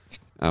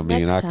 I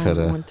mean, Next I time could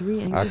on have.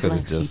 Three Angry I could Black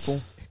have just.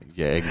 People.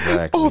 Yeah,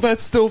 exactly. Oh,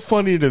 that's still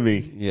funny to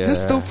me. Yeah. That's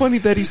still funny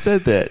that he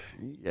said that.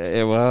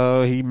 Yeah,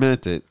 well, he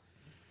meant it.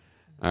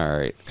 All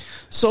right.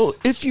 So,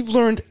 if you've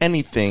learned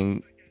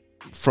anything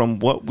from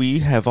what we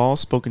have all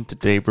spoken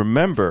today,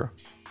 remember,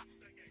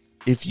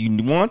 if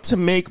you want to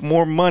make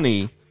more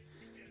money,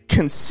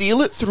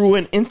 conceal it through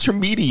an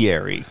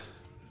intermediary.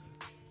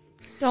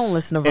 Don't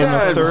listen to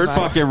That third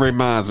fucking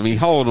reminds me.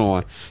 Hold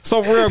on.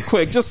 So real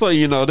quick, just so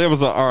you know, there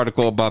was an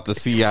article about the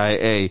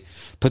CIA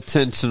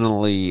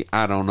potentially,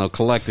 I don't know,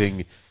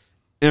 collecting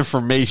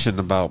information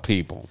about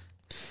people.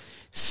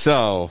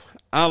 So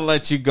I'll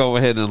let you go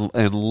ahead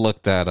and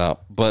look that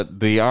up.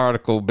 But the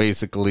article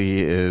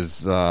basically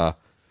is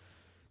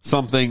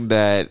something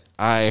that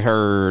I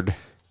heard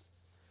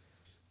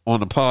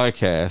on a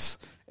podcast.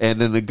 And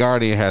then The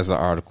Guardian has an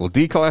article.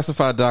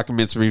 Declassified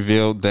documents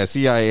revealed that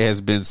CIA has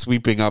been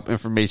sweeping up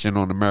information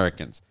on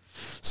Americans.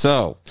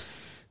 So,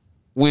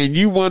 when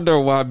you wonder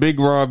why Big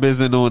Rob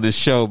isn't on the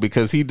show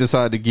because he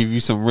decided to give you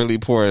some really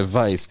poor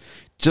advice,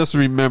 just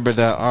remember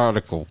that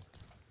article.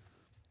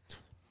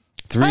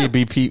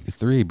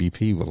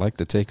 3ABP would like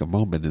to take a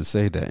moment and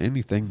say that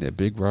anything that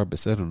Big Rob has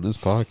said on this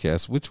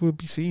podcast, which would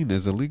be seen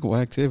as illegal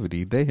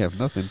activity, they have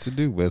nothing to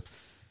do with.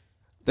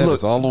 That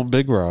is all on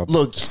Big Rob.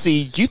 Look,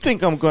 see, you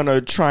think I'm going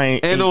to try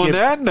and on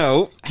that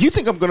note, you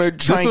think I'm going to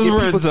try and get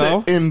people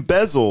to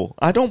embezzle.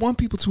 I don't want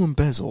people to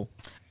embezzle.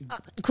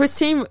 Chris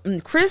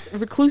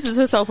recluses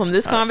herself from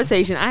this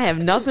conversation. I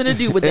have nothing to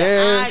do with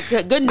that.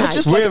 Good night.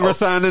 We're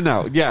signing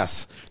out.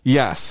 Yes.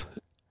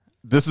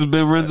 This has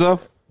been Renzo.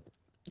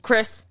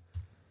 Chris.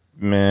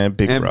 Man,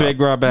 Big Rob. Big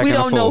Rob back. We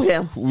don't know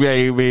him.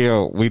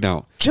 We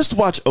don't. Just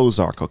watch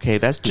Ozark, okay?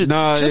 That's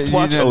just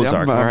watch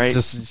Ozark, all right?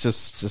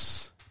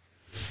 Just.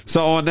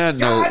 So on that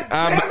note,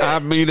 I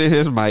muted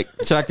his mic.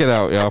 Check it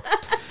out,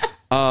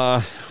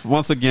 y'all.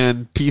 Once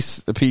again,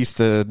 peace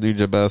to New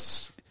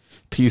Jabez,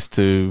 peace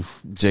to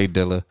Jay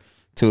Dilla,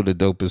 two of the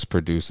dopest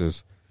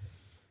producers,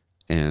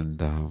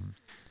 and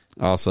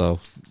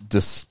also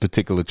this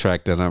particular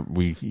track that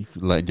we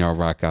letting y'all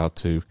rock out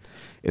to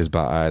is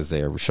by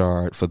Isaiah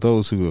Rashad. For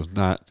those who have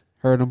not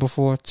heard him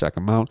before, check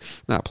him out.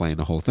 Not playing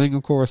the whole thing,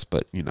 of course,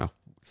 but you know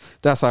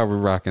that's how we're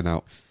rocking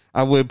out.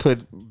 I would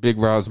put Big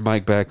Rob's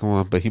mic back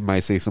on, but he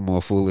might say some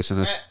more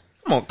foolishness.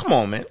 Come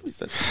on, man.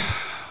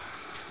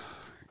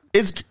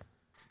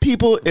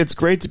 It's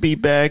great to be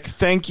back.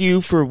 Thank you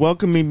for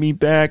welcoming me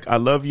back. I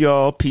love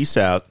y'all. Peace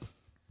out.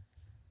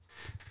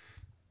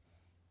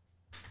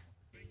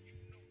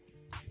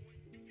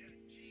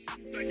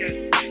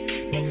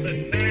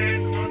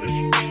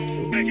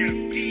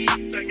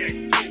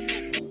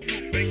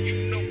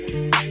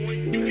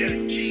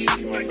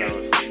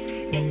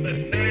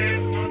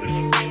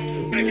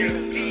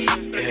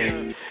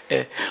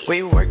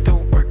 We work to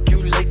work,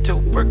 you late to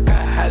work,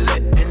 I holla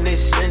and they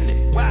send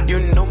it. You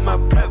know my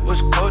pride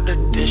was colder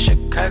than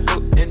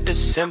Chicago in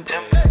December.